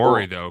 and I'm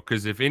worried, though,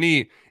 because if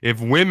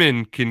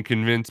women can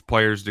convince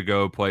players to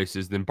go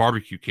places, then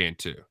barbecue can,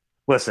 too.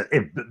 Listen,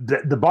 if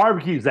the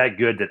barbecue is that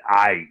good that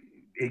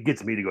it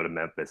gets me to go to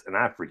Memphis, and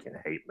I freaking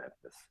hate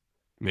Memphis.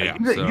 Yeah,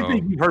 you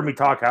think you've heard me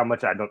talk how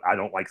much I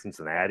don't like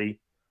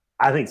Cincinnati?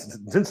 I think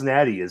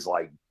Cincinnati is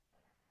like,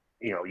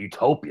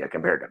 utopia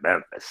compared to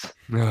Memphis.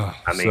 I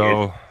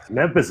mean,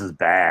 Memphis is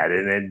bad,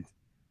 and then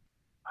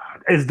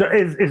is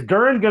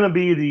Duran going to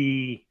be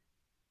the?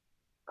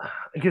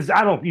 Because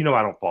I don't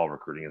follow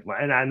recruiting as much,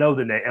 and I know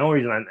the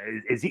only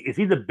reason is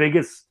he the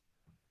biggest?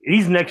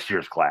 He's next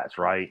year's class,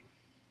 right?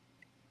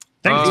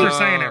 Thanks for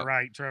saying it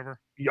right, Trevor.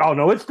 Oh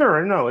no, it's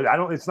Duran. No, I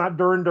don't. It's not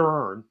Duran,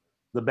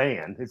 the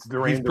band. It's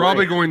Duran. He's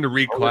probably going to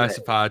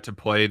reclassify to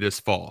play this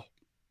fall.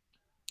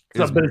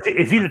 But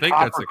is he the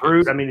top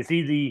recruit? I mean, is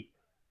he the?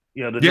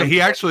 They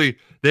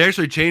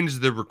actually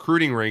changed the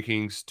recruiting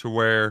rankings to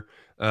where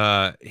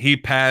he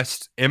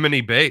passed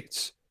Emily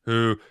Bates,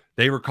 who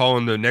they were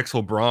calling the next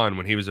LeBron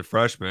when he was a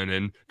freshman.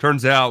 And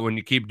turns out when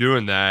you keep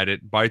doing that,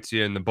 it bites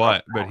you in the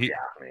butt. But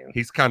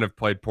he's kind of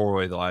played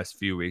poorly the last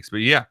few weeks. But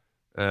yeah,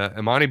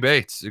 Imani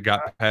Bates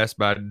got passed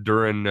by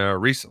Duran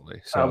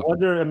recently. So I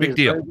wonder. I mean, big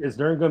deal. Is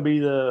Duran going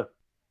to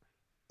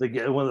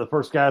be one of the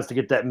first guys to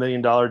get that $1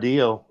 million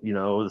deal? You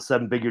know, the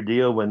 7-figure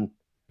deal. When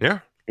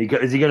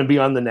is he going to be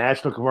on the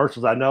national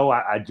commercials? I know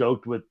I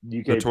joked with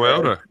UK the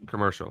Toyota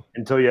commercial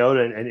and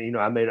Toyota, and you know,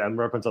 I made a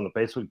reference on the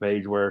Facebook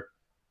page where,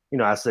 you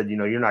know, I said, you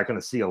know, you're not going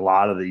to see a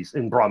lot of these,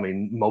 and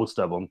probably most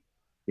of them,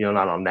 you know,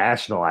 not on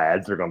national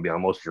ads. They're going to be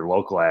on most of your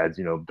local ads,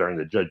 you know, during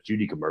the Judge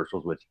Judy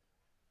commercials, which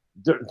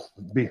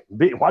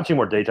watching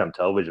more daytime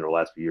television over the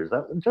last few years,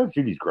 Judge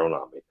Judy's grown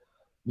on me.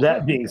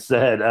 That being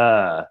said,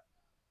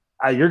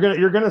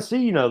 you're gonna see,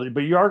 you know,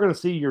 but you are gonna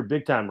see your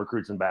big time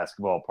recruits in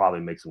basketball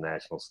probably make some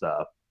national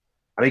stuff.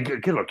 I mean,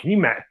 look, can you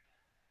imagine?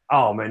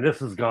 Oh man, this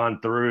has gone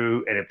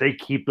through, and if they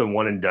keep the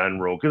one and done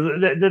rule,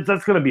 because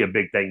that's going to be a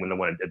big thing when the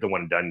one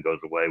and done goes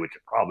away, which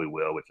it probably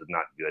will, which is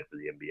not good for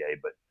the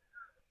NBA, but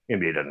the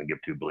NBA doesn't give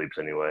two bleeps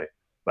anyway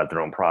about their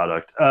own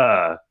product.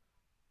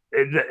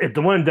 If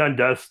the one and done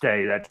does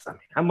stay,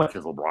 how much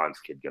is LeBron's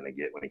kid going to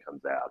get when he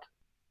comes out?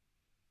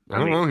 I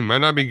don't know. He might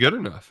not be good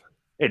enough.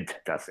 It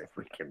doesn't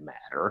freaking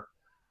matter.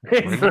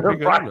 He's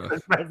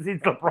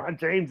LeBron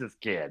James's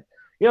kid.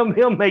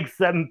 He'll make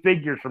 7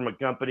 figures from a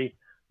company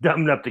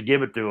dumb enough to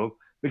give it to him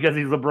because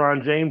he's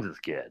LeBron James's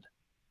kid.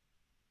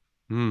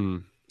 I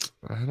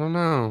don't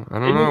know.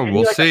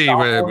 We'll see.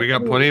 We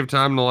got plenty of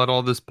time to let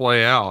all this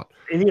play out.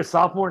 Is he a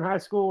sophomore in high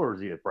school or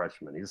is he a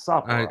freshman? He's a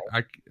sophomore.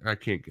 I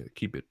can't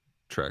keep it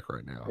track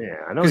right now. Yeah,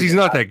 I know because he's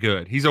not that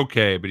good. He's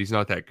okay, but he's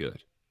not that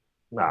good.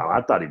 No,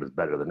 I thought he was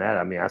better than that.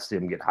 I mean, I see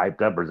him get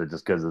hyped up, or is it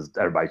just because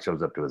everybody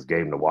shows up to his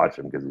game to watch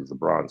him because he's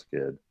LeBron's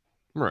kid?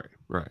 Right.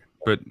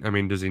 But, I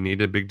mean, does he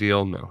need a big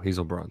deal? No, he's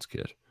LeBron's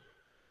kid.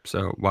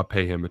 So why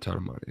pay him a ton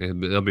of money?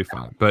 It'll be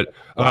fine. But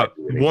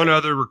one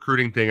other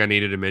recruiting thing I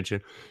needed to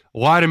mention. A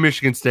lot of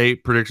Michigan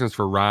State predictions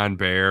for Ryan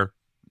Baer.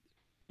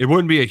 It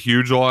wouldn't be a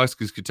huge loss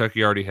because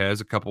Kentucky already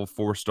has a couple of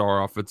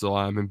 4-star offensive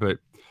linemen, but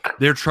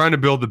they're trying to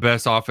build the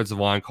best offensive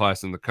line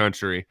class in the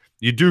country.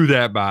 You do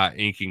that by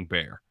inking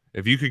Baer.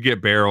 If you could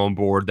get Baer on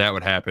board, that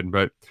would happen.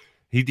 But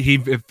he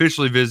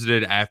officially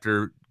visited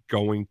after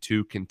going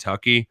to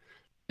Kentucky,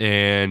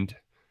 and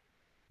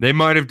they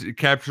might have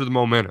captured the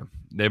momentum.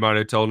 They might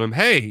have told him,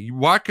 hey,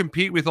 why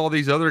compete with all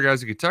these other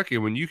guys in Kentucky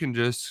when you can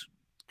just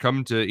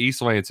come to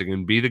East Lansing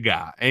and be the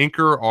guy,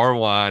 anchor our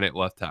line at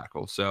left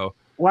tackle? So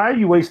why are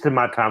you wasting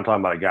my time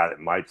talking about a guy that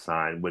might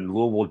sign when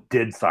Louisville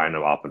did sign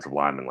an offensive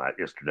lineman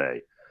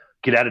yesterday?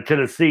 Kid out of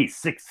Tennessee,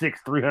 6'6",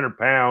 300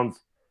 pounds.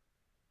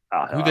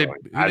 Who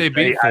they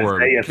beat for?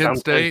 Kent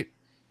State?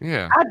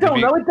 Yeah. I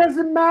don't know. It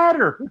doesn't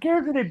matter. Who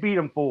cares who they beat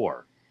him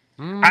for?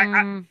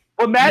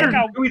 What matters is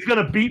who he's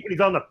going to beat when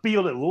he's on the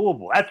field at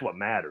Louisville. That's what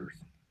matters.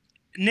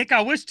 Nick,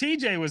 I wish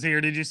TJ was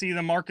here. Did you see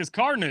the Marcus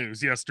Carr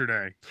news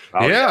yesterday?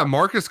 Yeah,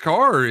 Marcus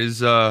Carr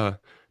is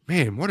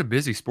man, what a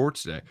busy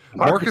sports day.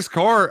 Marcus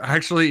Carr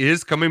actually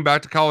is coming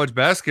back to college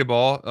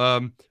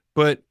basketball,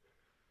 but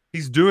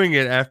he's doing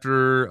it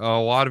after a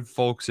lot of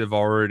folks have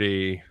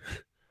already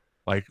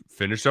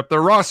finished up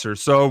their roster.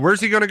 So where's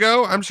he going to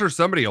go? I'm sure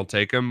somebody will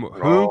take him.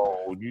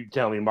 Oh, you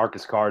tell me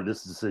Marcus Carr,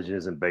 this decision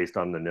isn't based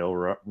on the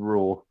nil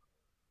rule.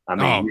 I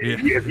mean,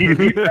 if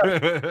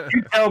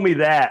you tell me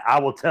that, I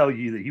will tell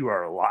you that you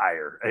are a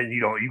liar and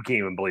you can't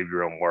even believe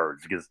your own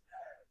words, because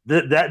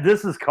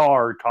this is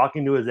Carr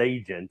talking to his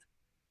agent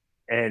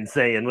and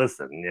saying,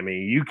 listen, I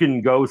mean, you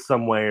can go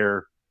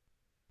somewhere.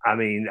 I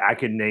mean, I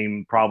could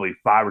name probably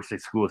 5 or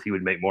 6 schools he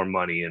would make more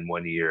money in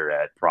 1 year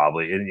at,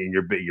 probably in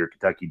your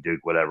Kentucky,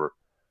 Duke, whatever,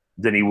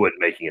 than he would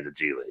making it the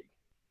G League.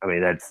 I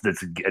mean,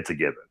 it's a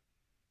given.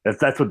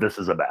 That's what this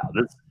is about.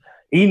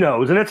 He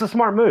knows, and it's a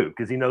smart move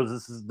because he knows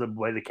this is the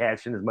way to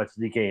cash in as much as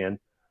he can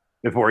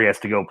before he has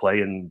to go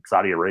play in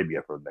Saudi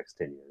Arabia for the next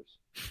 10 years.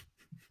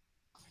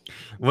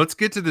 Let's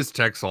get to this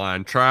text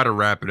line. Try to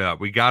wrap it up.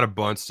 We got a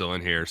bunch still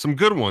in here. Some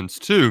good ones,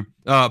 too.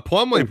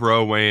 Plumley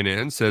Pro weighing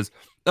in says,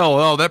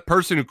 oh, that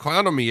person who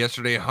clowned on me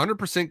yesterday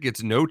 100%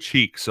 gets no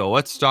cheek, so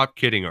let's stop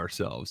kidding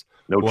ourselves.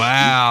 No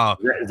wow.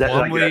 Is that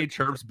Plumley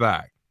chirps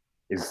back.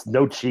 Is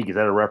no cheek, is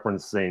that a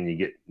reference saying you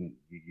get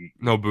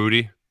no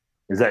booty?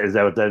 Is that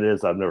what that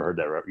is? I've never heard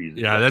that reference.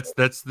 Yeah,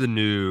 that's the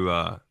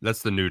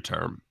new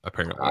term,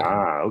 apparently.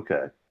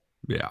 Okay.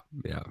 Yeah.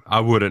 I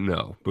wouldn't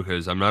know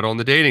because I'm not on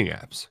the dating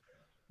apps.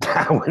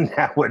 I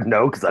wouldn't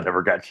know because I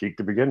never got cheek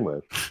to begin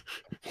with.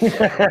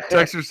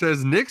 Texter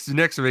says Nick's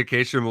next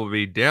vacation will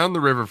be down the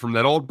river from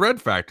that old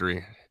bread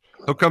factory.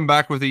 He'll come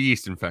back with a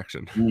yeast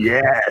infection.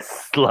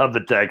 Yes. Love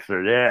the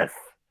Texter. Yes.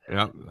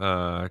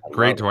 Yeah.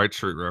 Great Dwight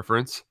Schrute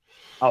reference.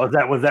 Oh, was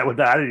that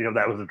I didn't know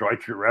that was a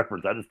Dwight Schrute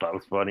reference. I just thought it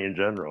was funny in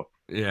general.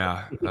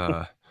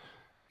 Yeah.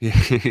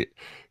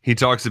 He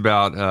talks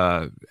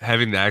about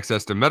having the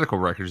access to medical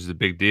records is a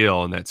big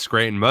deal, and that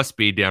Scranton must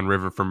be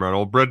downriver from an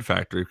old bread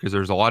factory because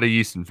there's a lot of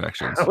yeast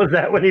infections. Was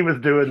that when he was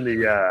doing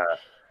the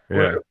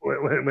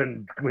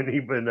when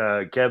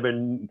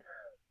Kevin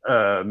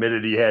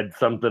admitted he had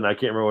something? I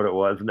can't remember what it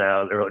was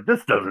now. They were like,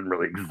 this doesn't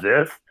really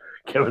exist.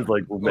 Kevin's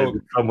like, well, maybe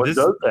someone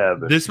does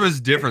have it. This was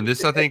different.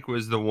 This, I think,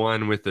 was the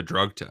one with the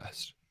drug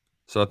test.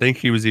 So I think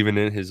he was even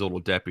in his little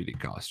deputy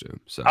costume.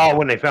 So Oh,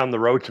 when they found the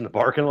roach in the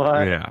parking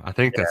lot? yeah, I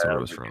think that's Yeah, where it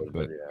that was was a from, good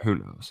but one, yeah. who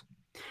knows?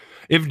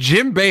 If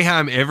Jim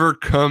Boeheim ever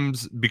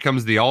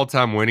becomes the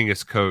all-time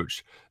winningest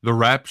coach, the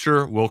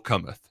rapture will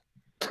cometh.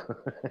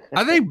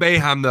 I think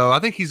Boeheim, though, I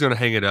think he's going to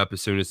hang it up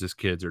as soon as his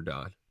kids are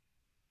done.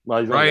 Well,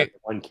 he's only Right.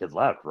 got one kid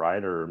left,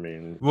 right? Or, I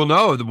mean, Well,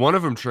 no, one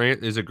of them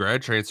is a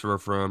grad transfer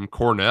from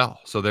Cornell.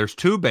 So there's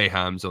two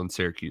Boeheims on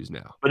Syracuse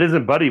now. but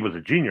isn't Buddy was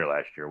a junior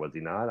last year, was he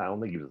not? I don't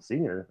think he was a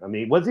senior. I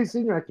mean, was he a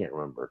senior? I can't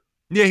remember.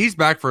 Yeah, he's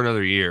back for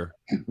another year.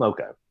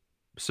 Okay.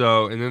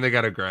 So, and then they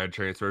got a grad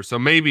transfer. So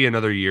maybe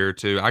another year or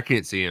two. I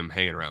can't see him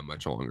hanging around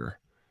much longer.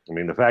 I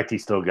mean, the fact he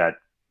still got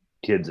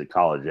kids at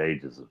college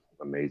age is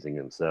amazing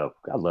himself.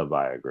 I love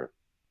Viagra.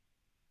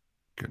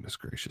 Goodness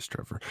gracious,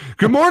 Trevor.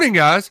 Good morning,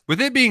 guys.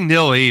 With it being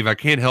nil eve, I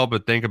can't help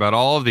but think about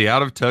all of the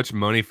out-of-touch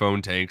money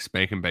phone tanks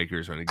Spankin' Baker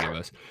is going to give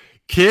us.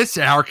 Kiss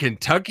our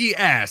Kentucky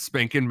ass,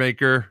 Spankin'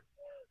 Baker.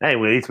 Hey,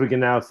 well, at least we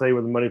can now say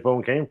where the money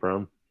phone came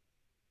from.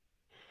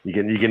 You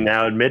can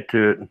now admit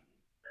to it.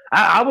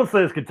 I will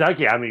say it's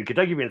Kentucky. I mean,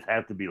 Kentucky fans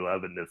have to be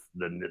loving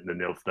the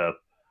nil stuff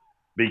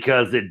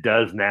because it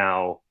does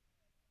now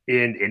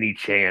end any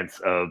chance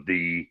of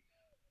the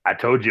I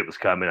told you it was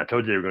coming. I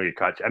told you they were going to get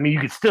caught. I mean,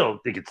 they could still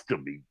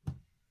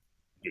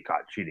get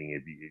caught cheating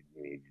if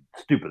you're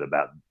stupid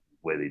about the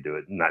way they do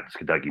it. Not just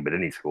Kentucky, but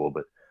any school.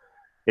 But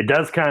it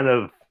does kind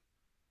of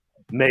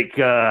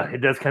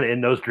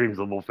end those dreams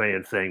of little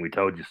fans saying "we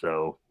told you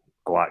so"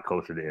 a lot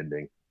closer to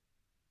ending.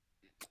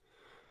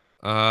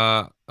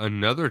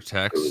 Another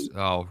text.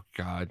 Oh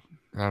God,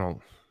 I don't.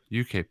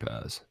 UK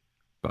Pez,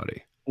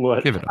 buddy.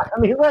 What? Give it up. I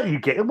mean, what you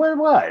get?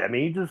 What? I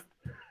mean,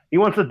 he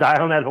wants to die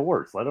on that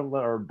horse. Let him,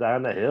 or die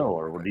on the hill,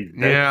 or what he's.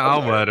 Yeah,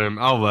 I'll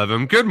let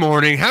him. Good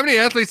morning. How many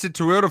athletes did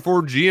Toyota,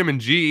 Ford, GM,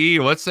 and GE,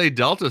 let's say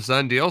Delta,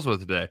 sign deals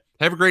with today?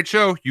 Have a great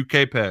show,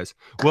 UK Pez.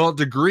 Well,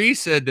 Degree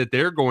said that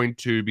they're going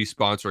to be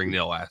sponsoring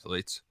nil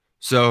athletes.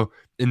 So,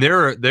 and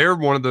they're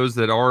one of those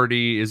that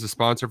already is a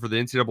sponsor for the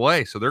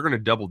NCAA. So they're going to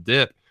double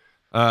dip.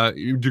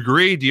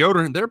 Degree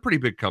deodorant, they're a pretty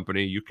big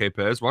company, UK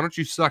Pez. Why don't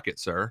you suck it,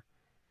 sir?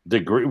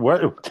 Degree?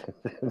 What?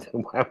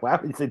 Why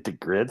would you say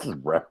Degree? This is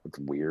rough. It's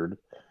weird.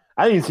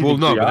 I didn't see. Well,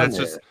 no, Degree but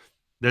on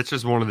that's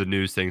just one of the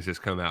news things that's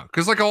come out.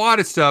 Because like a lot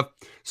of stuff,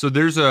 so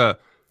there's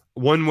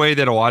one way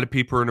that a lot of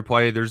people are into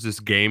play. There's this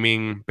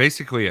gaming,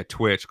 basically a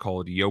Twitch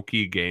called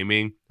Yoki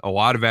Gaming. A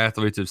lot of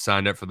athletes have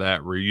signed up for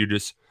that, where you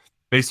just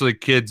basically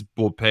kids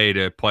will pay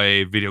to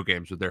play video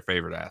games with their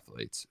favorite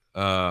athletes.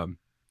 I'm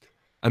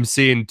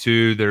seeing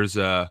too. There's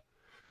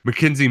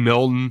Mackenzie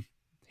Milton.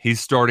 He's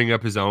starting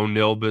up his own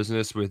nil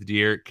business with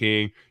De'Aaron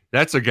King.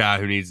 That's a guy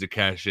who needs to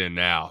cash in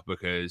now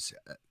because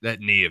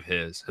that knee of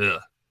his. Ugh.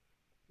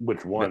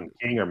 Which one,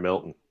 King or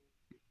Milton?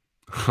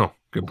 Oh,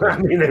 good point.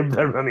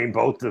 I mean,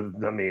 both of.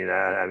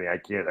 I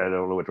can't. I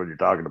don't know which one you're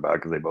talking about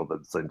because they both have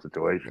the same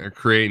situation. They're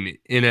creating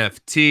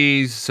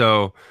NFTs.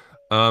 So,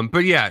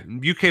 but yeah,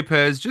 UK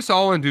Pez, just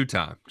all in due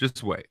time.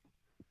 Just wait.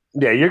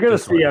 Yeah, you're gonna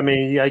Just see. wait. I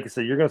mean, like I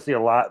said, you're gonna see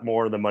a lot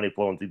more of the money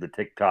flowing through the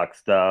TikTok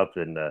stuff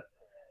and the.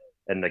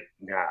 I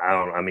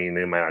don't. I mean,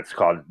 they might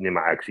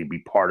actually be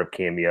part of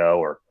Cameo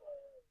or.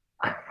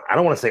 I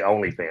don't want to say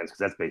OnlyFans because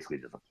that's basically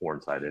just a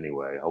porn site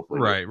anyway.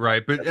 Hopefully,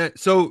 Right. But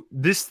so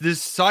this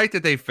site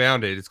that they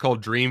founded, it's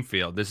called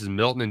Dreamfield. This is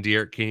Milton and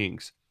De'Aaron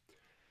King's.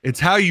 It's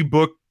how you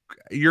book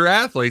your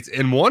athletes,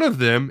 and one of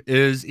them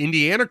is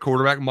Indiana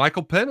quarterback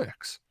Michael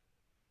Penix.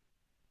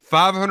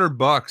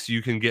 $500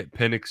 you can get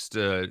Penix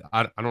to.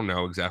 I don't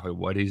know exactly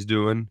what he's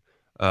doing.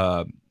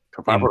 $500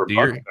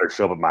 better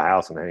show up at my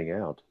house and hang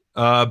out.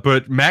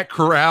 But Matt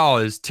Corral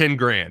is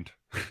 $10,000.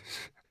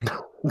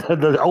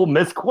 the Ole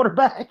Miss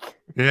quarterback.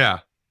 Yeah.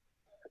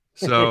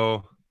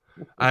 So,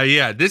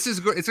 it's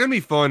going to be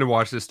fun to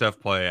watch this stuff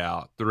play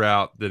out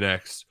throughout the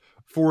next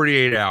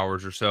 48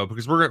 hours or so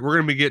because we're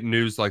going to be getting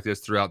news like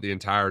this throughout the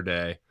entire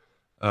day.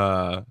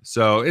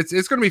 So it's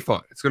going to be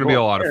fun. It's going to be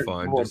a lot of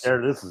fun.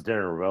 This is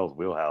Darren Ravel's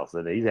wheelhouse,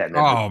 and he's had.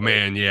 Oh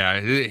man, yeah,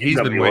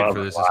 he's been waiting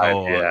for this his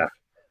whole life. Yeah,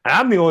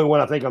 I'm the only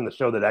one I think on the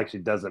show that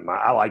actually doesn't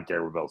mind. I like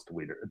Darren Ravel's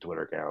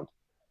Twitter account.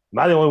 Am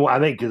I the only one? I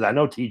think because I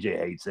know TJ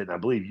hates it, and I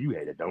believe you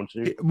hate it, don't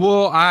you?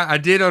 Well, I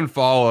did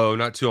unfollow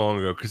not too long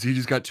ago because he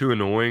just got too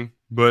annoying.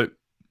 But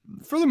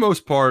for the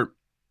most part,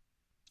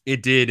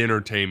 it did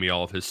entertain me.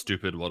 All of his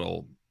stupid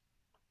little,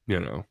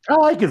 I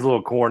like his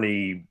little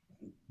corny.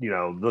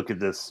 Look at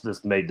this.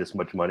 This made this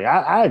much money.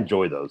 I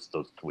enjoy those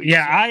tweets.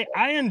 Yeah,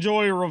 I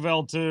enjoy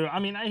Ravel too. I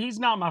mean, he's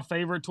not my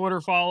favorite Twitter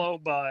follow,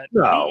 but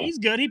he's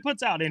good. He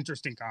puts out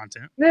interesting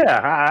content.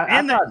 Yeah,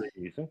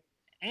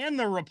 and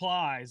the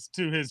replies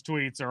to his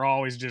tweets are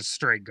always just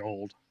straight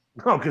gold.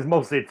 No, because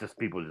mostly it's just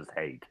people just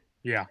hate.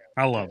 Yeah,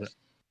 I love it.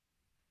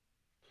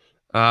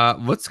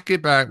 Let's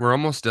get back. We're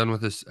almost done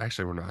with this.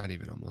 Actually, we're not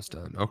even almost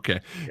done.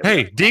 Okay.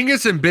 Hey,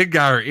 Dingus and Big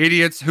Guy are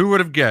idiots. Who would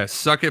have guessed?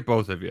 Suck it,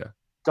 both of you.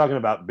 Talking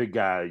about Big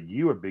Guy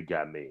you or Big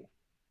Guy me?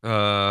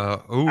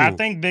 Ooh. I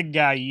think Big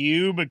Guy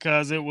you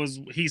because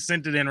he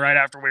sent it in right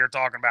after we were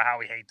talking about how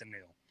we hate the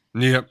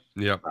nil.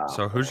 Yep.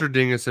 So who's your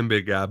Dingus and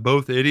Big Guy?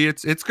 Both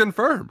idiots. It's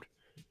confirmed.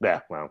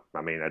 Yeah, well,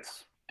 I mean,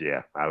 that's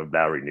Yeah, I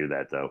already knew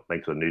that though.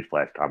 Thanks for the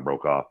newsflash. Tom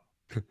Brokaw.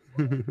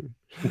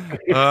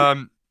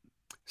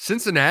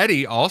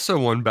 Cincinnati also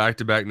won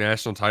back-to-back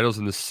national titles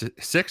in the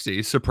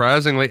 60s,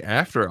 surprisingly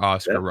after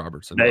Oscar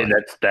Robertson.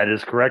 That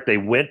is correct. They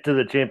went to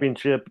the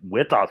championship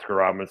with Oscar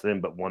Robertson,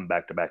 but won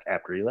back-to-back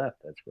after he left.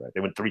 That's correct. They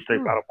went 3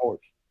 straight Final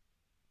Fours.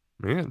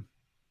 Man.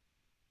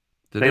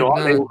 They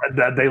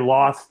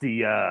lost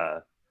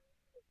the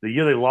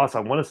year they lost. I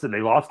want to say they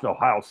lost to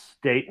Ohio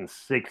State in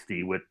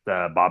 60 with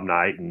Bob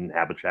Knight and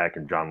Havlicek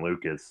and John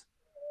Lucas.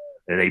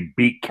 And they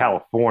beat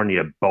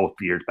California both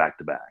years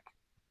back-to-back.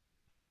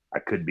 I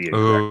could be.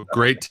 Oh,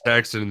 great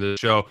text in the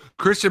show.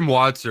 Christian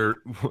Watford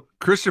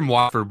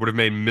would have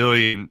made a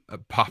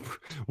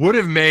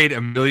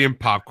million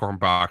popcorn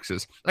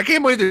boxes. I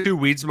can't believe the 2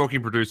 weed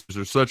smoking producers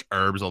are such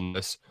herbs on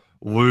this.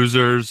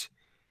 Losers.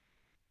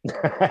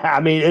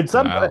 I mean, it's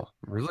wow,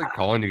 really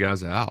calling you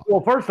guys out.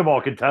 Well, first of all,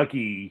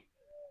 Kentucky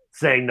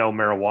saying no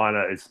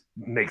marijuana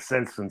makes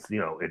sense since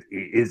it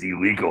is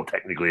illegal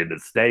technically in the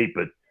state,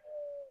 but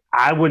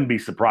I wouldn't be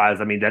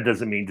surprised. I mean, does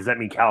that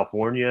mean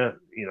California,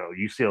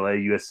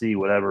 UCLA, USC,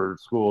 whatever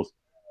schools,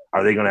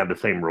 are they going to have the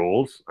same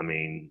rules? I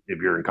mean, if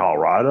you're in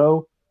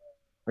Colorado,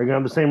 are you going to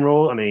have the same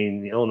rules? I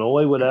mean,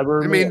 Illinois,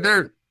 whatever. I mean,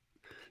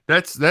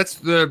 that's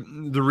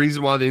the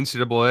reason why the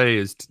NCAA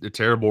is a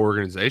terrible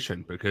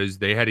organization, because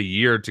they had a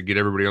year to get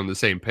everybody on the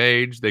same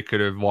page. They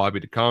could have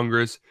lobbied to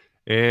Congress,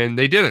 and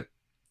they didn't.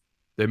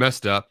 They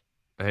messed up.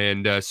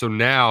 And so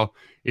now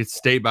it's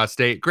state by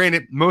state.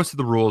 Granted, most of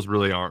the rules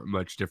really aren't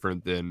much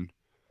different than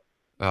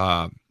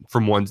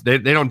from one. They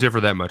don't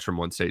differ that much from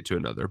one state to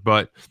another.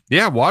 But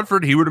yeah,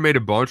 Watford, he would have made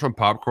a bunch on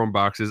popcorn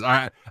boxes.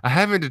 I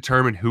haven't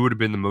determined who would have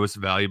been the most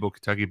valuable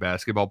Kentucky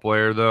basketball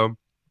player, though.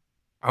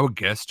 I would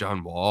guess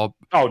John Wall.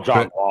 Oh,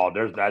 John Wall.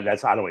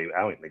 That's I don't even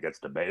think that's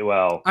debate.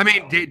 Well, I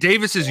mean,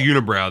 Davis's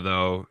unibrow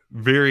though,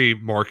 very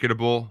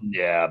marketable.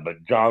 Yeah,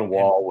 but John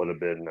Wall would have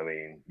been. I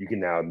mean, you can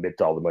now admit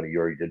to all the money you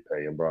already did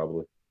pay him,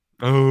 probably.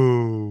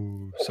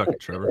 Oh, suck it,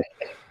 Trevor.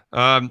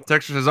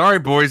 Texter says, "All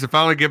right, boys, I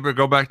finally get to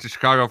go back to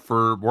Chicago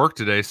for work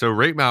today. So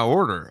rate my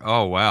order."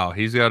 Oh wow,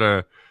 he's got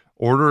a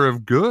order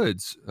of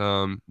goods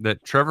that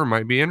Trevor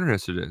might be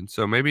interested in.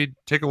 So maybe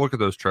take a look at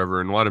those, Trevor,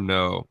 and let him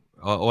know.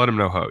 Let him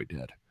know how he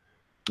did.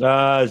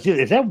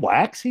 Is that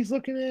wax he's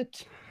looking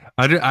at?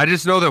 I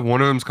just know that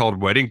one of them's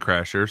called Wedding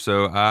Crasher,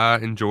 so I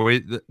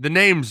enjoy the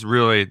names.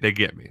 Really, they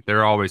get me.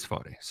 They're always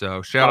funny.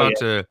 So shout out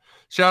to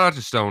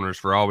Stoners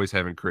for always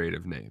having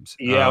creative names.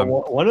 Yeah,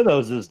 one of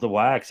those is the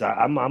wax.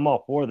 I'm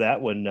all for that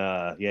one.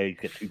 You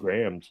get 2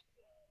 grams.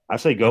 I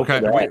say go for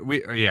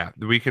that.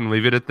 We can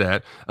leave it at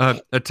that. A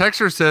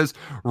texter says,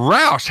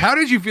 Roush, how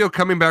did you feel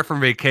coming back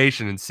from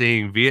vacation and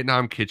seeing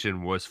Vietnam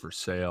Kitchen was for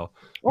sale?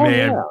 Oh,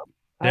 man, yeah.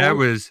 that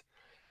was.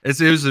 It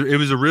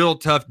was a real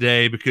tough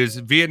day because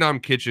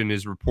Vietnam Kitchen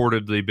has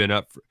reportedly been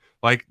up for,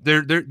 like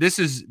this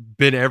has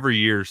been every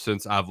year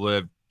since I've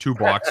lived 2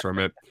 blocks from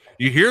it.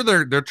 You hear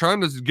they're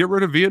trying to get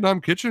rid of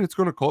Vietnam Kitchen. It's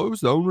going to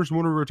close. The owners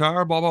want to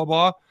retire. Blah blah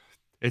blah.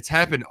 It's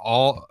happened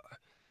all,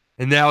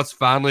 and now it's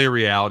finally a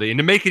reality. And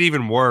to make it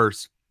even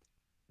worse,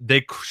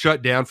 they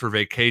shut down for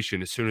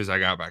vacation as soon as I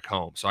got back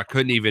home, so I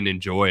couldn't even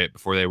enjoy it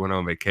before they went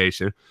on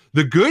vacation.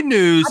 The good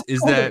news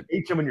is that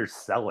vacation when you're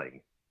selling.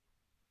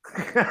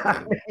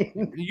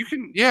 You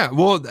can, yeah.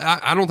 Well,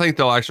 I don't think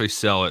they'll actually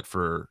sell it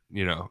for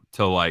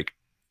till like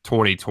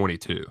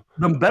 2022.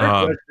 The better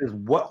question is,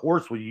 what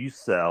horse will you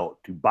sell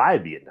to buy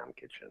Vietnam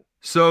Kitchen?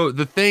 So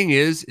the thing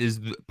is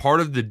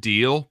part of the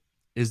deal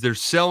is they're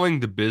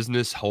selling the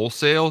business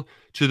wholesale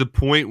to the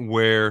point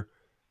where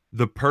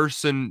the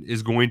person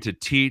is going to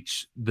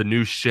teach the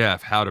new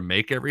chef how to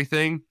make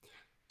everything.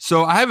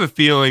 So I have a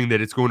feeling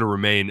that it's going to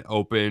remain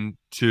open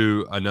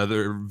to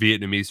another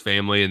Vietnamese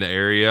family in the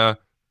area.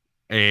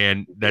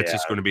 And that's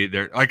just going to be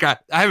there. Like I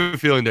have a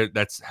feeling that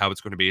that's how it's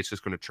going to be. It's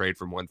just going to trade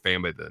from one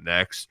family to the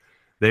next.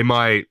 They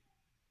might.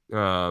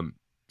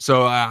 That's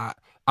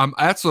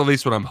at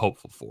least what I'm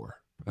hopeful for.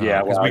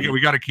 Because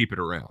we got to keep it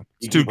around.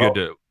 It's too good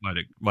to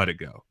let it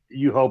go.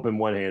 You hope in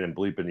one hand and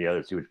bleep in the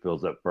other. See which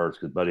fills up first.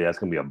 Because buddy, that's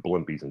going to be a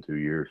Blimpies in 2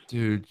 years.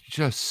 Dude,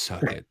 just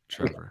suck it,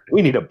 Trevor.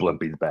 We need a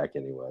Blimpies back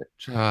anyway.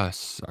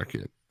 Just suck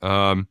it.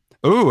 A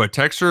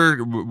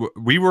texter.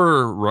 We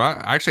were right.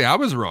 Actually, I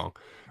was wrong.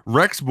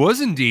 Rex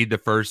was indeed the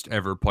first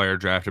ever player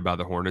drafted by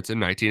the Hornets in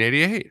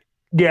 1988.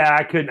 Yeah,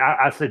 I couldn't.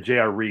 I said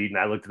J.R. Reed, and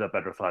I looked it up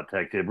after I saw the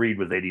text. Reed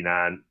was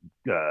 89.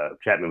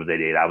 Chapman was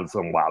 88. I was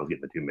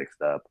getting the 2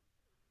 mixed up.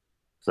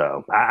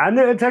 So I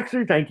knew.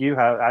 Texter, thank you.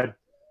 I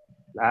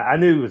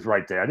knew he was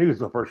right there. I knew he was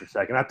the first or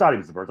second. I thought he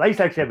was the first. I used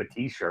to actually have a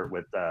T-shirt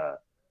with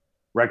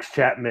Rex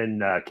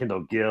Chapman,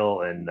 Kendall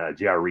Gill, and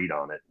J.R. Reed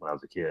on it when I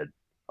was a kid.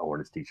 A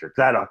Hornets T-shirt.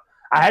 I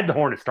had the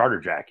Hornets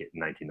starter jacket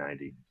in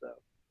 1990. So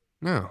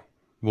no.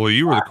 Well,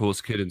 you were the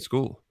coolest kid in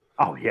school.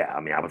 Oh, yeah.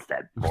 I mean, I was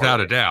that. Without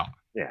a doubt.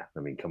 Yeah.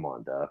 I mean, come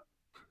on, duh.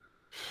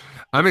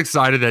 I'm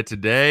excited that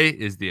today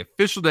is the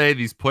official day.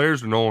 These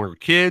players are no longer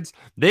kids.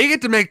 They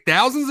get to make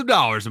thousands of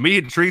dollars, and we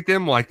get to treat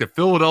them like the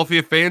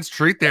Philadelphia fans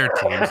treat their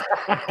teams.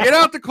 Get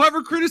out the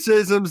clever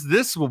criticisms.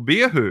 This will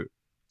be a hoot.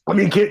 I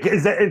mean,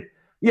 is that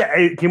Yeah,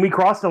 hey, can we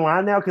cross the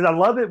line now? Because I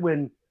love it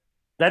when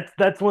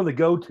that's one of the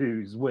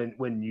go-tos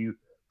when you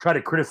try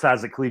to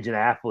criticize a collegiate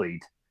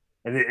athlete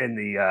and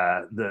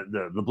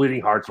the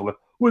bleeding hearts are like,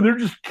 well, they're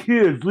just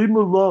kids, leave them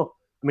alone.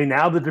 I mean,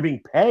 now that they're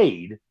being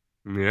paid,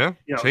 Yeah,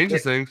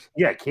 changes things.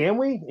 Yeah, can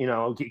we?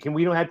 Can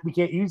we we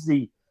can't use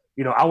the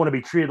I want to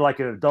be treated like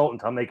an adult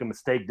until I make a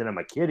mistake, then I'm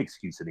a kid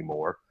excuse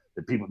anymore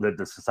that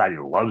the society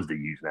loves to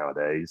use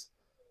nowadays.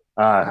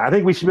 I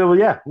think we should be able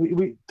to,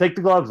 we take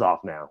the gloves off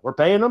now. We're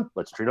paying them.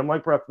 Let's treat them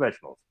like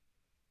professionals.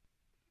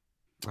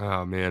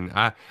 Oh man,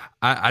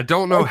 I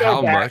don't know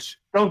how much.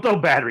 Don't throw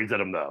batteries at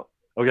them though.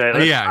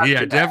 Okay.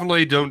 Yeah,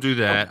 definitely don't do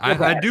that.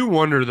 I do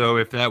wonder though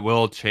if that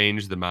will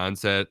change the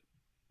mindset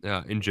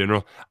in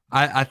general.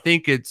 I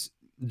think it's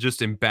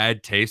just in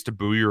bad taste to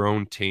boo your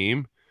own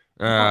team.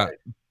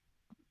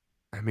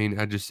 I mean,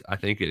 I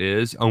think it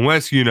is,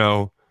 unless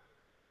you're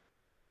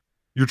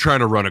trying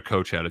to run a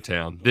coach out of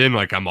town. Then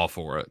I'm all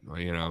for it.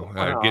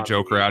 Get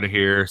Joker out of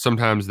here.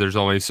 Sometimes there's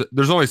only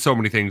so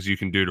many things you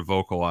can do to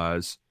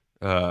vocalize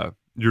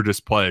your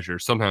displeasure.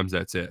 Sometimes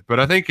that's it. But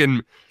I think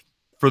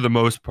for the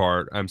most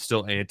part, I'm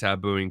still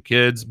anti-booing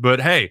kids. But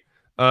hey,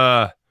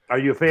 are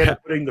you a fan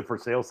of putting the for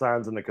sale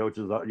signs in the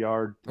coach's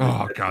yard?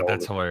 Oh God,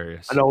 that's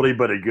hilarious. An oldie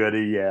but a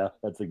goodie. Yeah,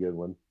 that's a good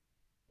one.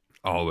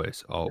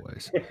 Always.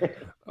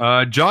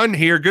 John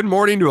here. Good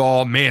morning to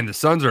all. Man, the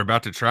Suns are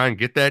about to try and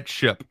get that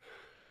ship.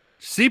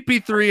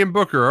 CP3 and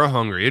Booker are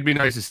hungry. It'd be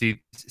nice to see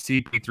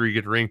CP3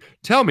 get a ring.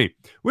 Tell me,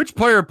 which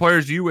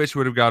players do you wish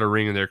would have got a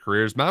ring in their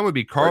careers? Mine would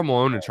be Karl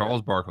Malone and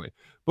Charles Barkley.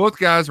 Both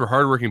guys were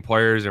hardworking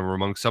players and were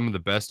among some of the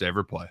best to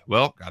ever play.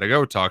 Well, gotta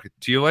go. Talk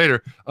to you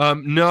later.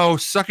 No,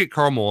 suck it,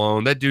 Karl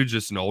Malone. That dude's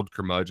just an old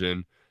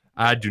curmudgeon.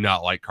 I do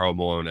not like Karl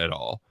Malone at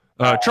all.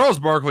 Charles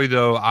Barkley,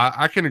 though,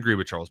 I can agree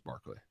with Charles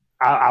Barkley.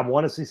 I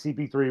want to see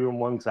CP3 in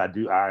one because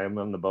I am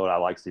on the boat. I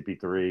like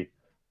CP3.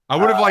 I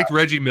would have liked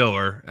Reggie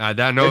Miller. I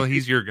know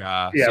he's your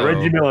guy. Yeah, so.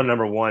 Reggie Miller,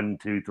 number 1,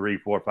 2, 3,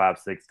 4, 5,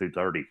 6 through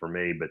 30 for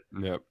me. But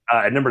yep.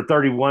 At number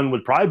 31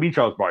 would probably be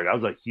Charles Barkley. I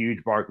was a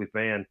huge Barkley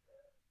fan.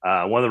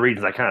 One of the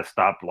reasons I kind of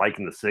stopped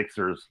liking the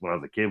Sixers when I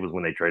was a kid was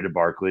when they traded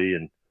Barkley,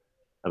 and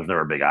I was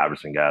never a big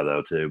Iverson guy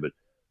though too.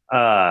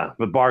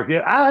 But Barkley,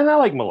 I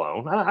like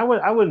Malone.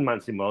 I wouldn't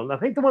mind seeing Malone. I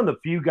think one of the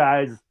few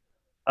guys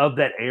of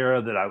that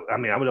era that I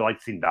would have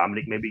liked to see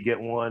Dominic maybe get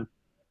one.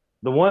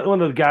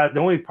 One of the guys,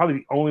 probably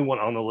the only one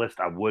on the list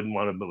I wouldn't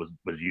want to, but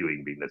was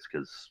Ewing being this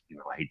because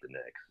I hate the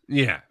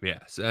Knicks.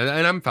 Yes,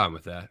 and I'm fine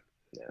with that.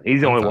 Yeah, he's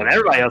the only one.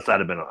 Everybody else would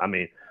have been.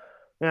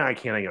 I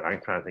can't think.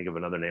 I'm trying to think of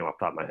another name off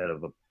the top of my head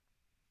of a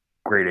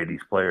great '80s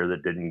player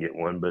that didn't get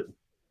one, but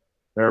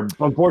there are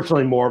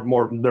unfortunately more.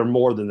 There are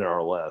more than there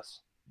are less.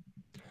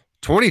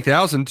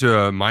 20,000 to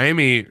a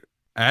Miami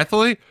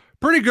athlete.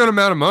 Pretty good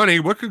amount of money.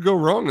 What could go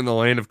wrong in the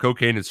land of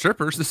cocaine and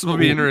strippers? This will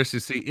be interesting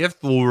to see if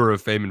the lure of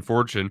fame and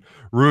fortune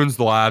ruins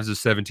the lives of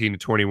 17 to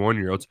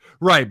 21-year-olds.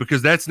 Right,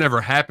 because that's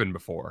never happened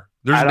before.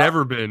 There's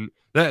never been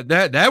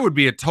that would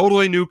be a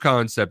totally new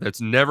concept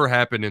that's never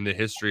happened in the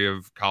history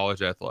of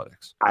college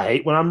athletics. I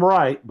hate when I'm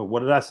right, but what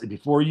did I say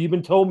before you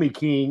even told me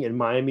King and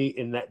Miami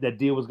and that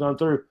deal was going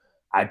through?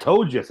 I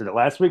told you, I said it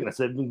last week, and I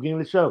said at the beginning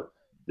of the show,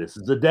 this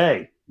is the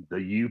day.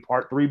 The U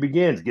Part 3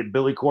 begins. Get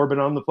Billy Corbin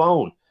on the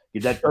phone.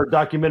 Get that third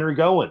documentary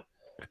going,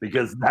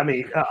 because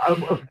the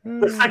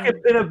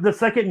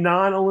second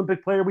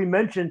non-Olympic player we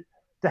mentioned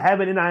to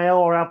have an NIL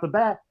or out the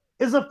bat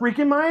is a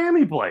freaking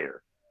Miami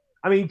player.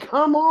 I mean,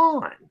 come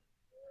on,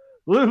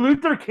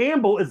 Luther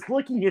Campbell is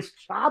licking his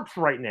chops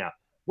right now.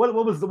 What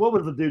was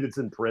the dude that's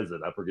in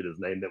prison? I forget his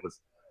name.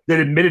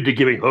 That admitted to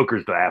giving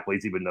hookers to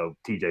athletes, even though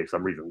TJ for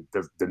some reason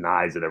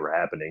denies it ever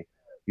happening.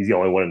 He's the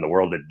only one in the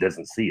world that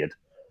doesn't see it.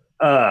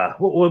 What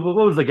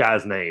was the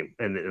guy's name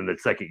in the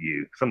second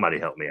U? Somebody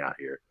help me out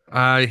here.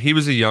 He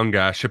was a young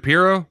guy.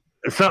 Shapiro?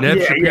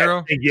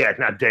 Shapiro? Yeah,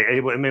 not Dave.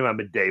 It may not have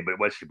been Dave, but it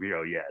was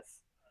Shapiro, yes.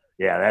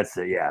 Yeah, that's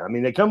it. Yeah. I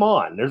mean, come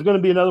on. There's going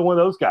to be another one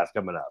of those guys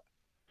coming up.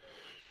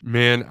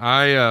 Man,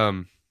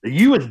 the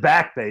U is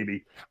back,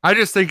 baby. I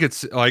just think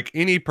it's like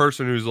any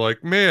person who's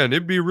like, man,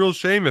 it'd be a real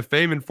shame if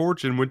fame and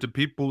fortune went to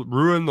people,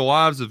 ruin the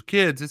lives of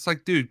kids. It's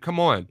like, dude, come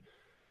on.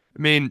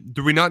 I mean,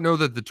 do we not know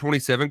that the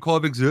 27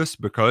 Club exists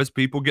because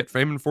people get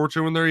fame and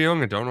fortune when they're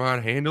young and don't know how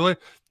to handle it?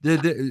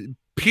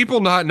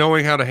 People not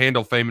knowing how to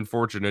handle fame and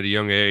fortune at a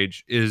young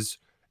age is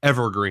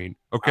evergreen.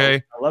 Okay.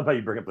 I love how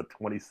you bring up the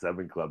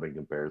 27 Club in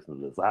comparison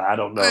to this. I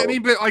don't know. I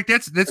mean, but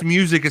that's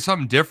music. It's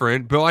something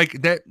different, but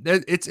that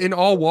it's in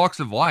all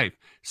walks of life.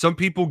 Some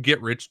people get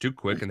rich too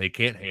quick and they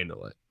can't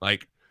handle it.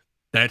 Like,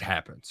 that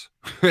happens.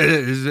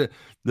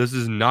 This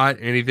is not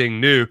anything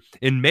new.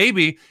 And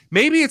maybe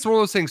it's one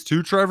of those things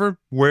too, Trevor,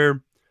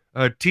 where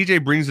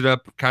TJ brings it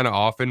up kind of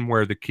often,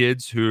 where the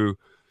kids who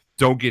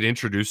don't get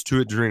introduced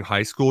to it during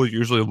high school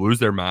usually lose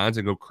their minds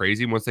and go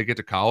crazy once they get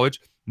to college.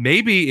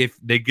 Maybe if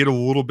they get a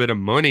little bit of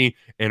money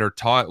and are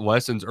taught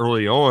lessons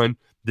early on,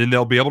 then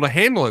they'll be able to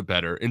handle it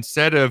better,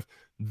 instead of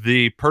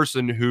the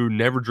person who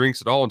never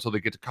drinks at all until they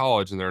get to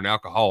college and they're an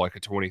alcoholic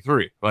at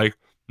 23. Like,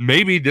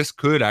 maybe this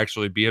could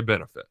actually be a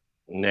benefit.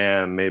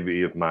 Nah,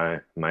 maybe if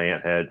my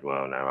aunt had.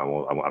 Well, no, I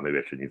won't. Maybe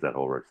I shouldn't use that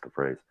whole rest of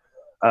phrase.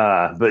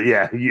 But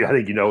yeah, I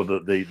think you know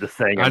the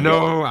saying. I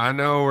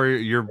know where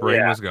your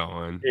brain was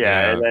going.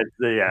 Yeah.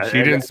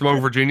 She didn't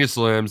smoke Virginia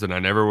Slims, and I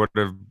never would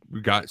have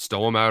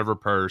stole them out of her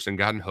purse and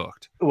gotten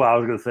hooked. Well, I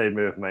was gonna say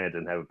maybe if my aunt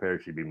didn't have a pair,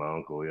 she'd be my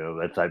uncle. You know,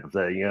 that type of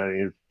thing. You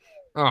know.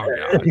 Oh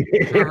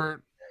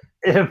God.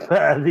 If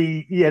I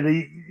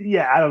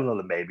don't know,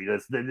 the maybe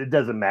it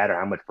doesn't matter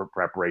how much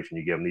preparation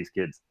you give them. These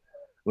kids,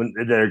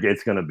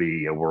 it's going to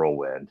be a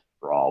whirlwind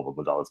for all of them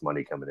with all this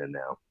money coming in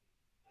now.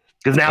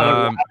 Because now they're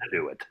allowed to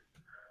do it.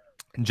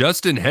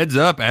 Justin, heads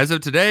up! As of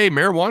today,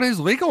 marijuana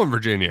is legal in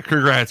Virginia.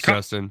 Congrats,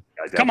 Justin.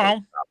 Come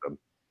on.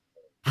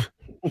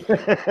 Is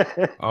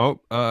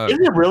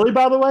it really?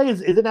 By the way, is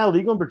it now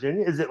legal in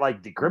Virginia? Is it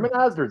like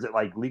decriminalized or is it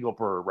like legal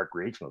for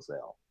recreational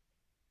sale?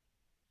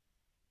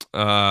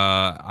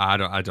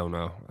 I don't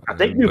know. I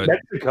think New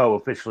Mexico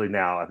officially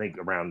now. I think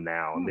around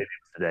now, maybe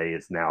today,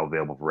 it's now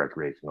available for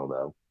recreational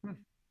though.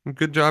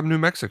 Good job, New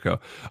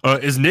Mexico.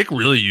 Is Nick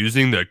really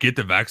using the "get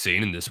the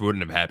vaccine and this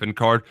wouldn't have happened"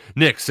 card?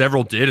 Nick,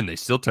 several did and they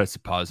still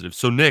tested positive.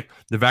 So Nick,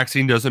 the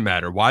vaccine doesn't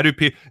matter. Why do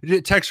people?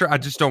 Texture, I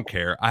just don't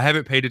care. I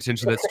haven't paid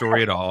attention to that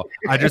story at all.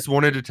 I just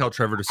wanted to tell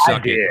Trevor to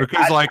suck it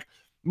because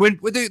when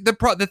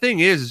the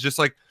thing is just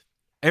like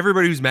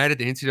everybody who's mad at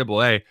the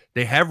NCAA,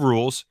 they have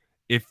rules.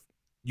 If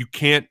you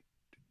can't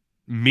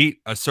meet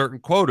a certain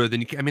quota, then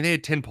you can. I mean, they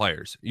had 10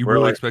 players. You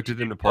really expected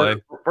them to play?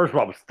 First of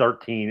all, it was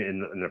 13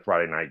 in the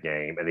Friday night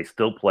game, and they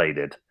still played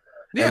it.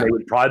 Yeah. And they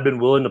would probably been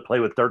willing to play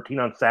with 13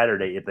 on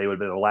Saturday if they would have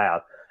been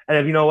allowed. And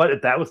if you know what,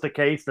 if that was the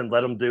case, then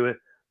let them do it.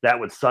 That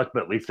would suck,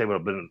 but at least they would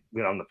have been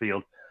on the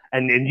field.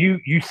 And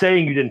you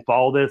saying you didn't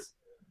follow this,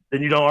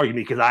 then you don't argue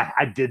me because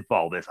I did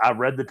follow this. I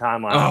read the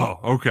timeline. Oh,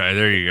 okay,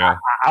 there you go.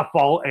 I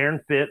follow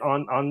Aaron Fitt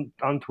on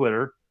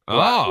Twitter.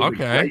 Oh,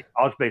 okay.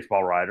 College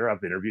baseball writer.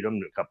 I've interviewed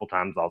him a couple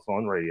times also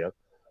on radio.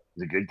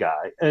 He's a good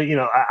guy.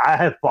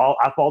 I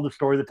followed the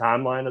story, the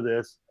timeline of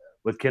this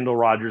with Kendall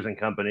Rogers and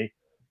company,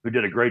 who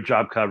did a great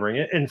job covering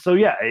it. And so,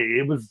 yeah,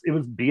 it was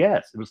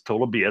BS. It was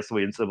total BS. The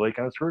way NCAA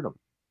kind of screwed them.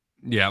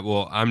 Yeah,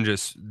 well,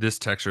 this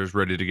texter is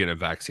ready to get in a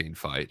vaccine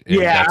fight.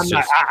 Yeah,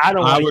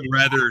 I would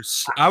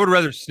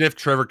rather sniff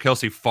Trevor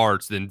Kelsey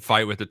farts than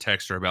fight with a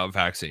texter about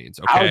vaccines.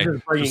 Okay,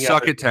 so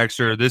suck it,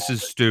 texter. This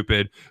is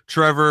stupid,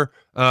 Trevor.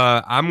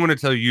 I'm going to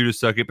tell you to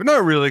suck it, but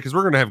not really, because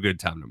we're going to have a good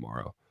time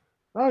tomorrow.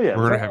 Oh yeah,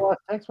 we're gonna have.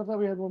 Text. I thought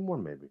we had one more,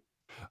 maybe.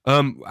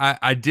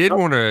 I did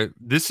want to.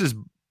 This is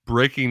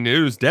breaking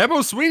news.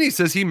 Dabo Sweeney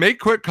says he may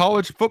quit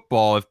college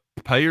football if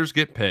players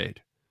get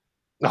paid.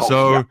 Oh,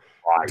 so. Yeah.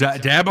 Right.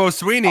 Dabo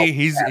Sweeney,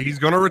 he's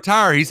going to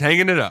retire. He's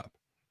hanging it up.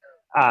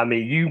 I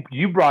mean,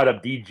 you brought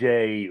up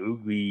DJ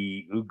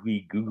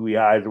Googly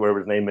Eyes or whatever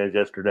his name is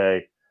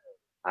yesterday.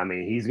 I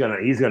mean, he's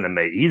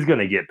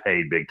gonna get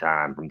paid big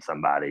time from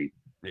somebody.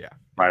 Yeah,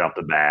 right off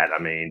the bat.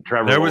 I mean,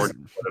 Trevor Lawrence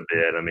would have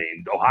been. I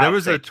mean, there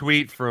was a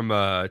tweet from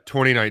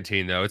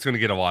 2019 though. It's going to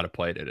get a lot of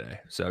play today,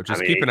 so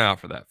just keep an eye out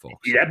for that,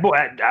 folks. Yeah, boy,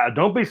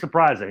 don't be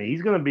surprised. I mean,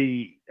 he's going to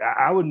be.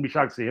 I wouldn't be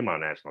shocked to see him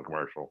on a national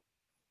commercial.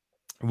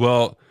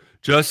 Well.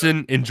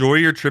 Justin, enjoy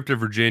your trip to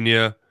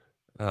Virginia.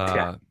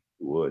 I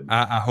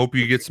hope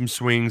you get some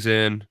swings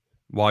in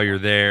while you're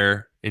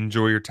there.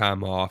 Enjoy your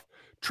time off.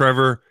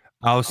 Trevor,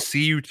 I'll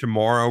see you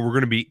tomorrow. We're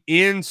going to be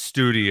in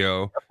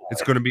studio.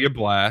 It's going to be a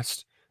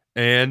blast.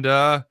 And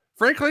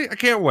frankly, I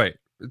can't wait.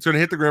 It's going to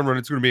hit the ground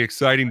running. It's going to be an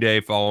exciting day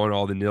following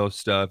all the Nil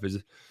stuff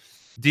as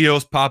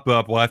deals pop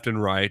up left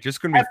and right.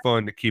 Just going to be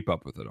fun to keep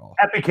up with it all.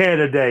 Happy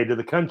Canada Day to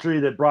the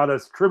country that brought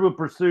us Trivial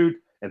Pursuit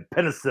and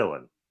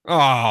penicillin.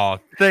 Oh,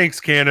 thanks,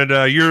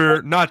 Canada.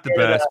 You're not the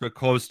best, but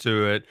close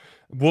to it.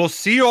 We'll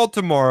see you all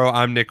tomorrow.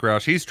 I'm Nick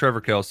Roush. He's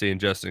Trevor Kelsey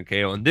and Justin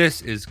Kale, and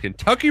this is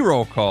Kentucky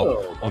Roll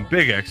Call on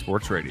Big X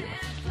Sports Radio.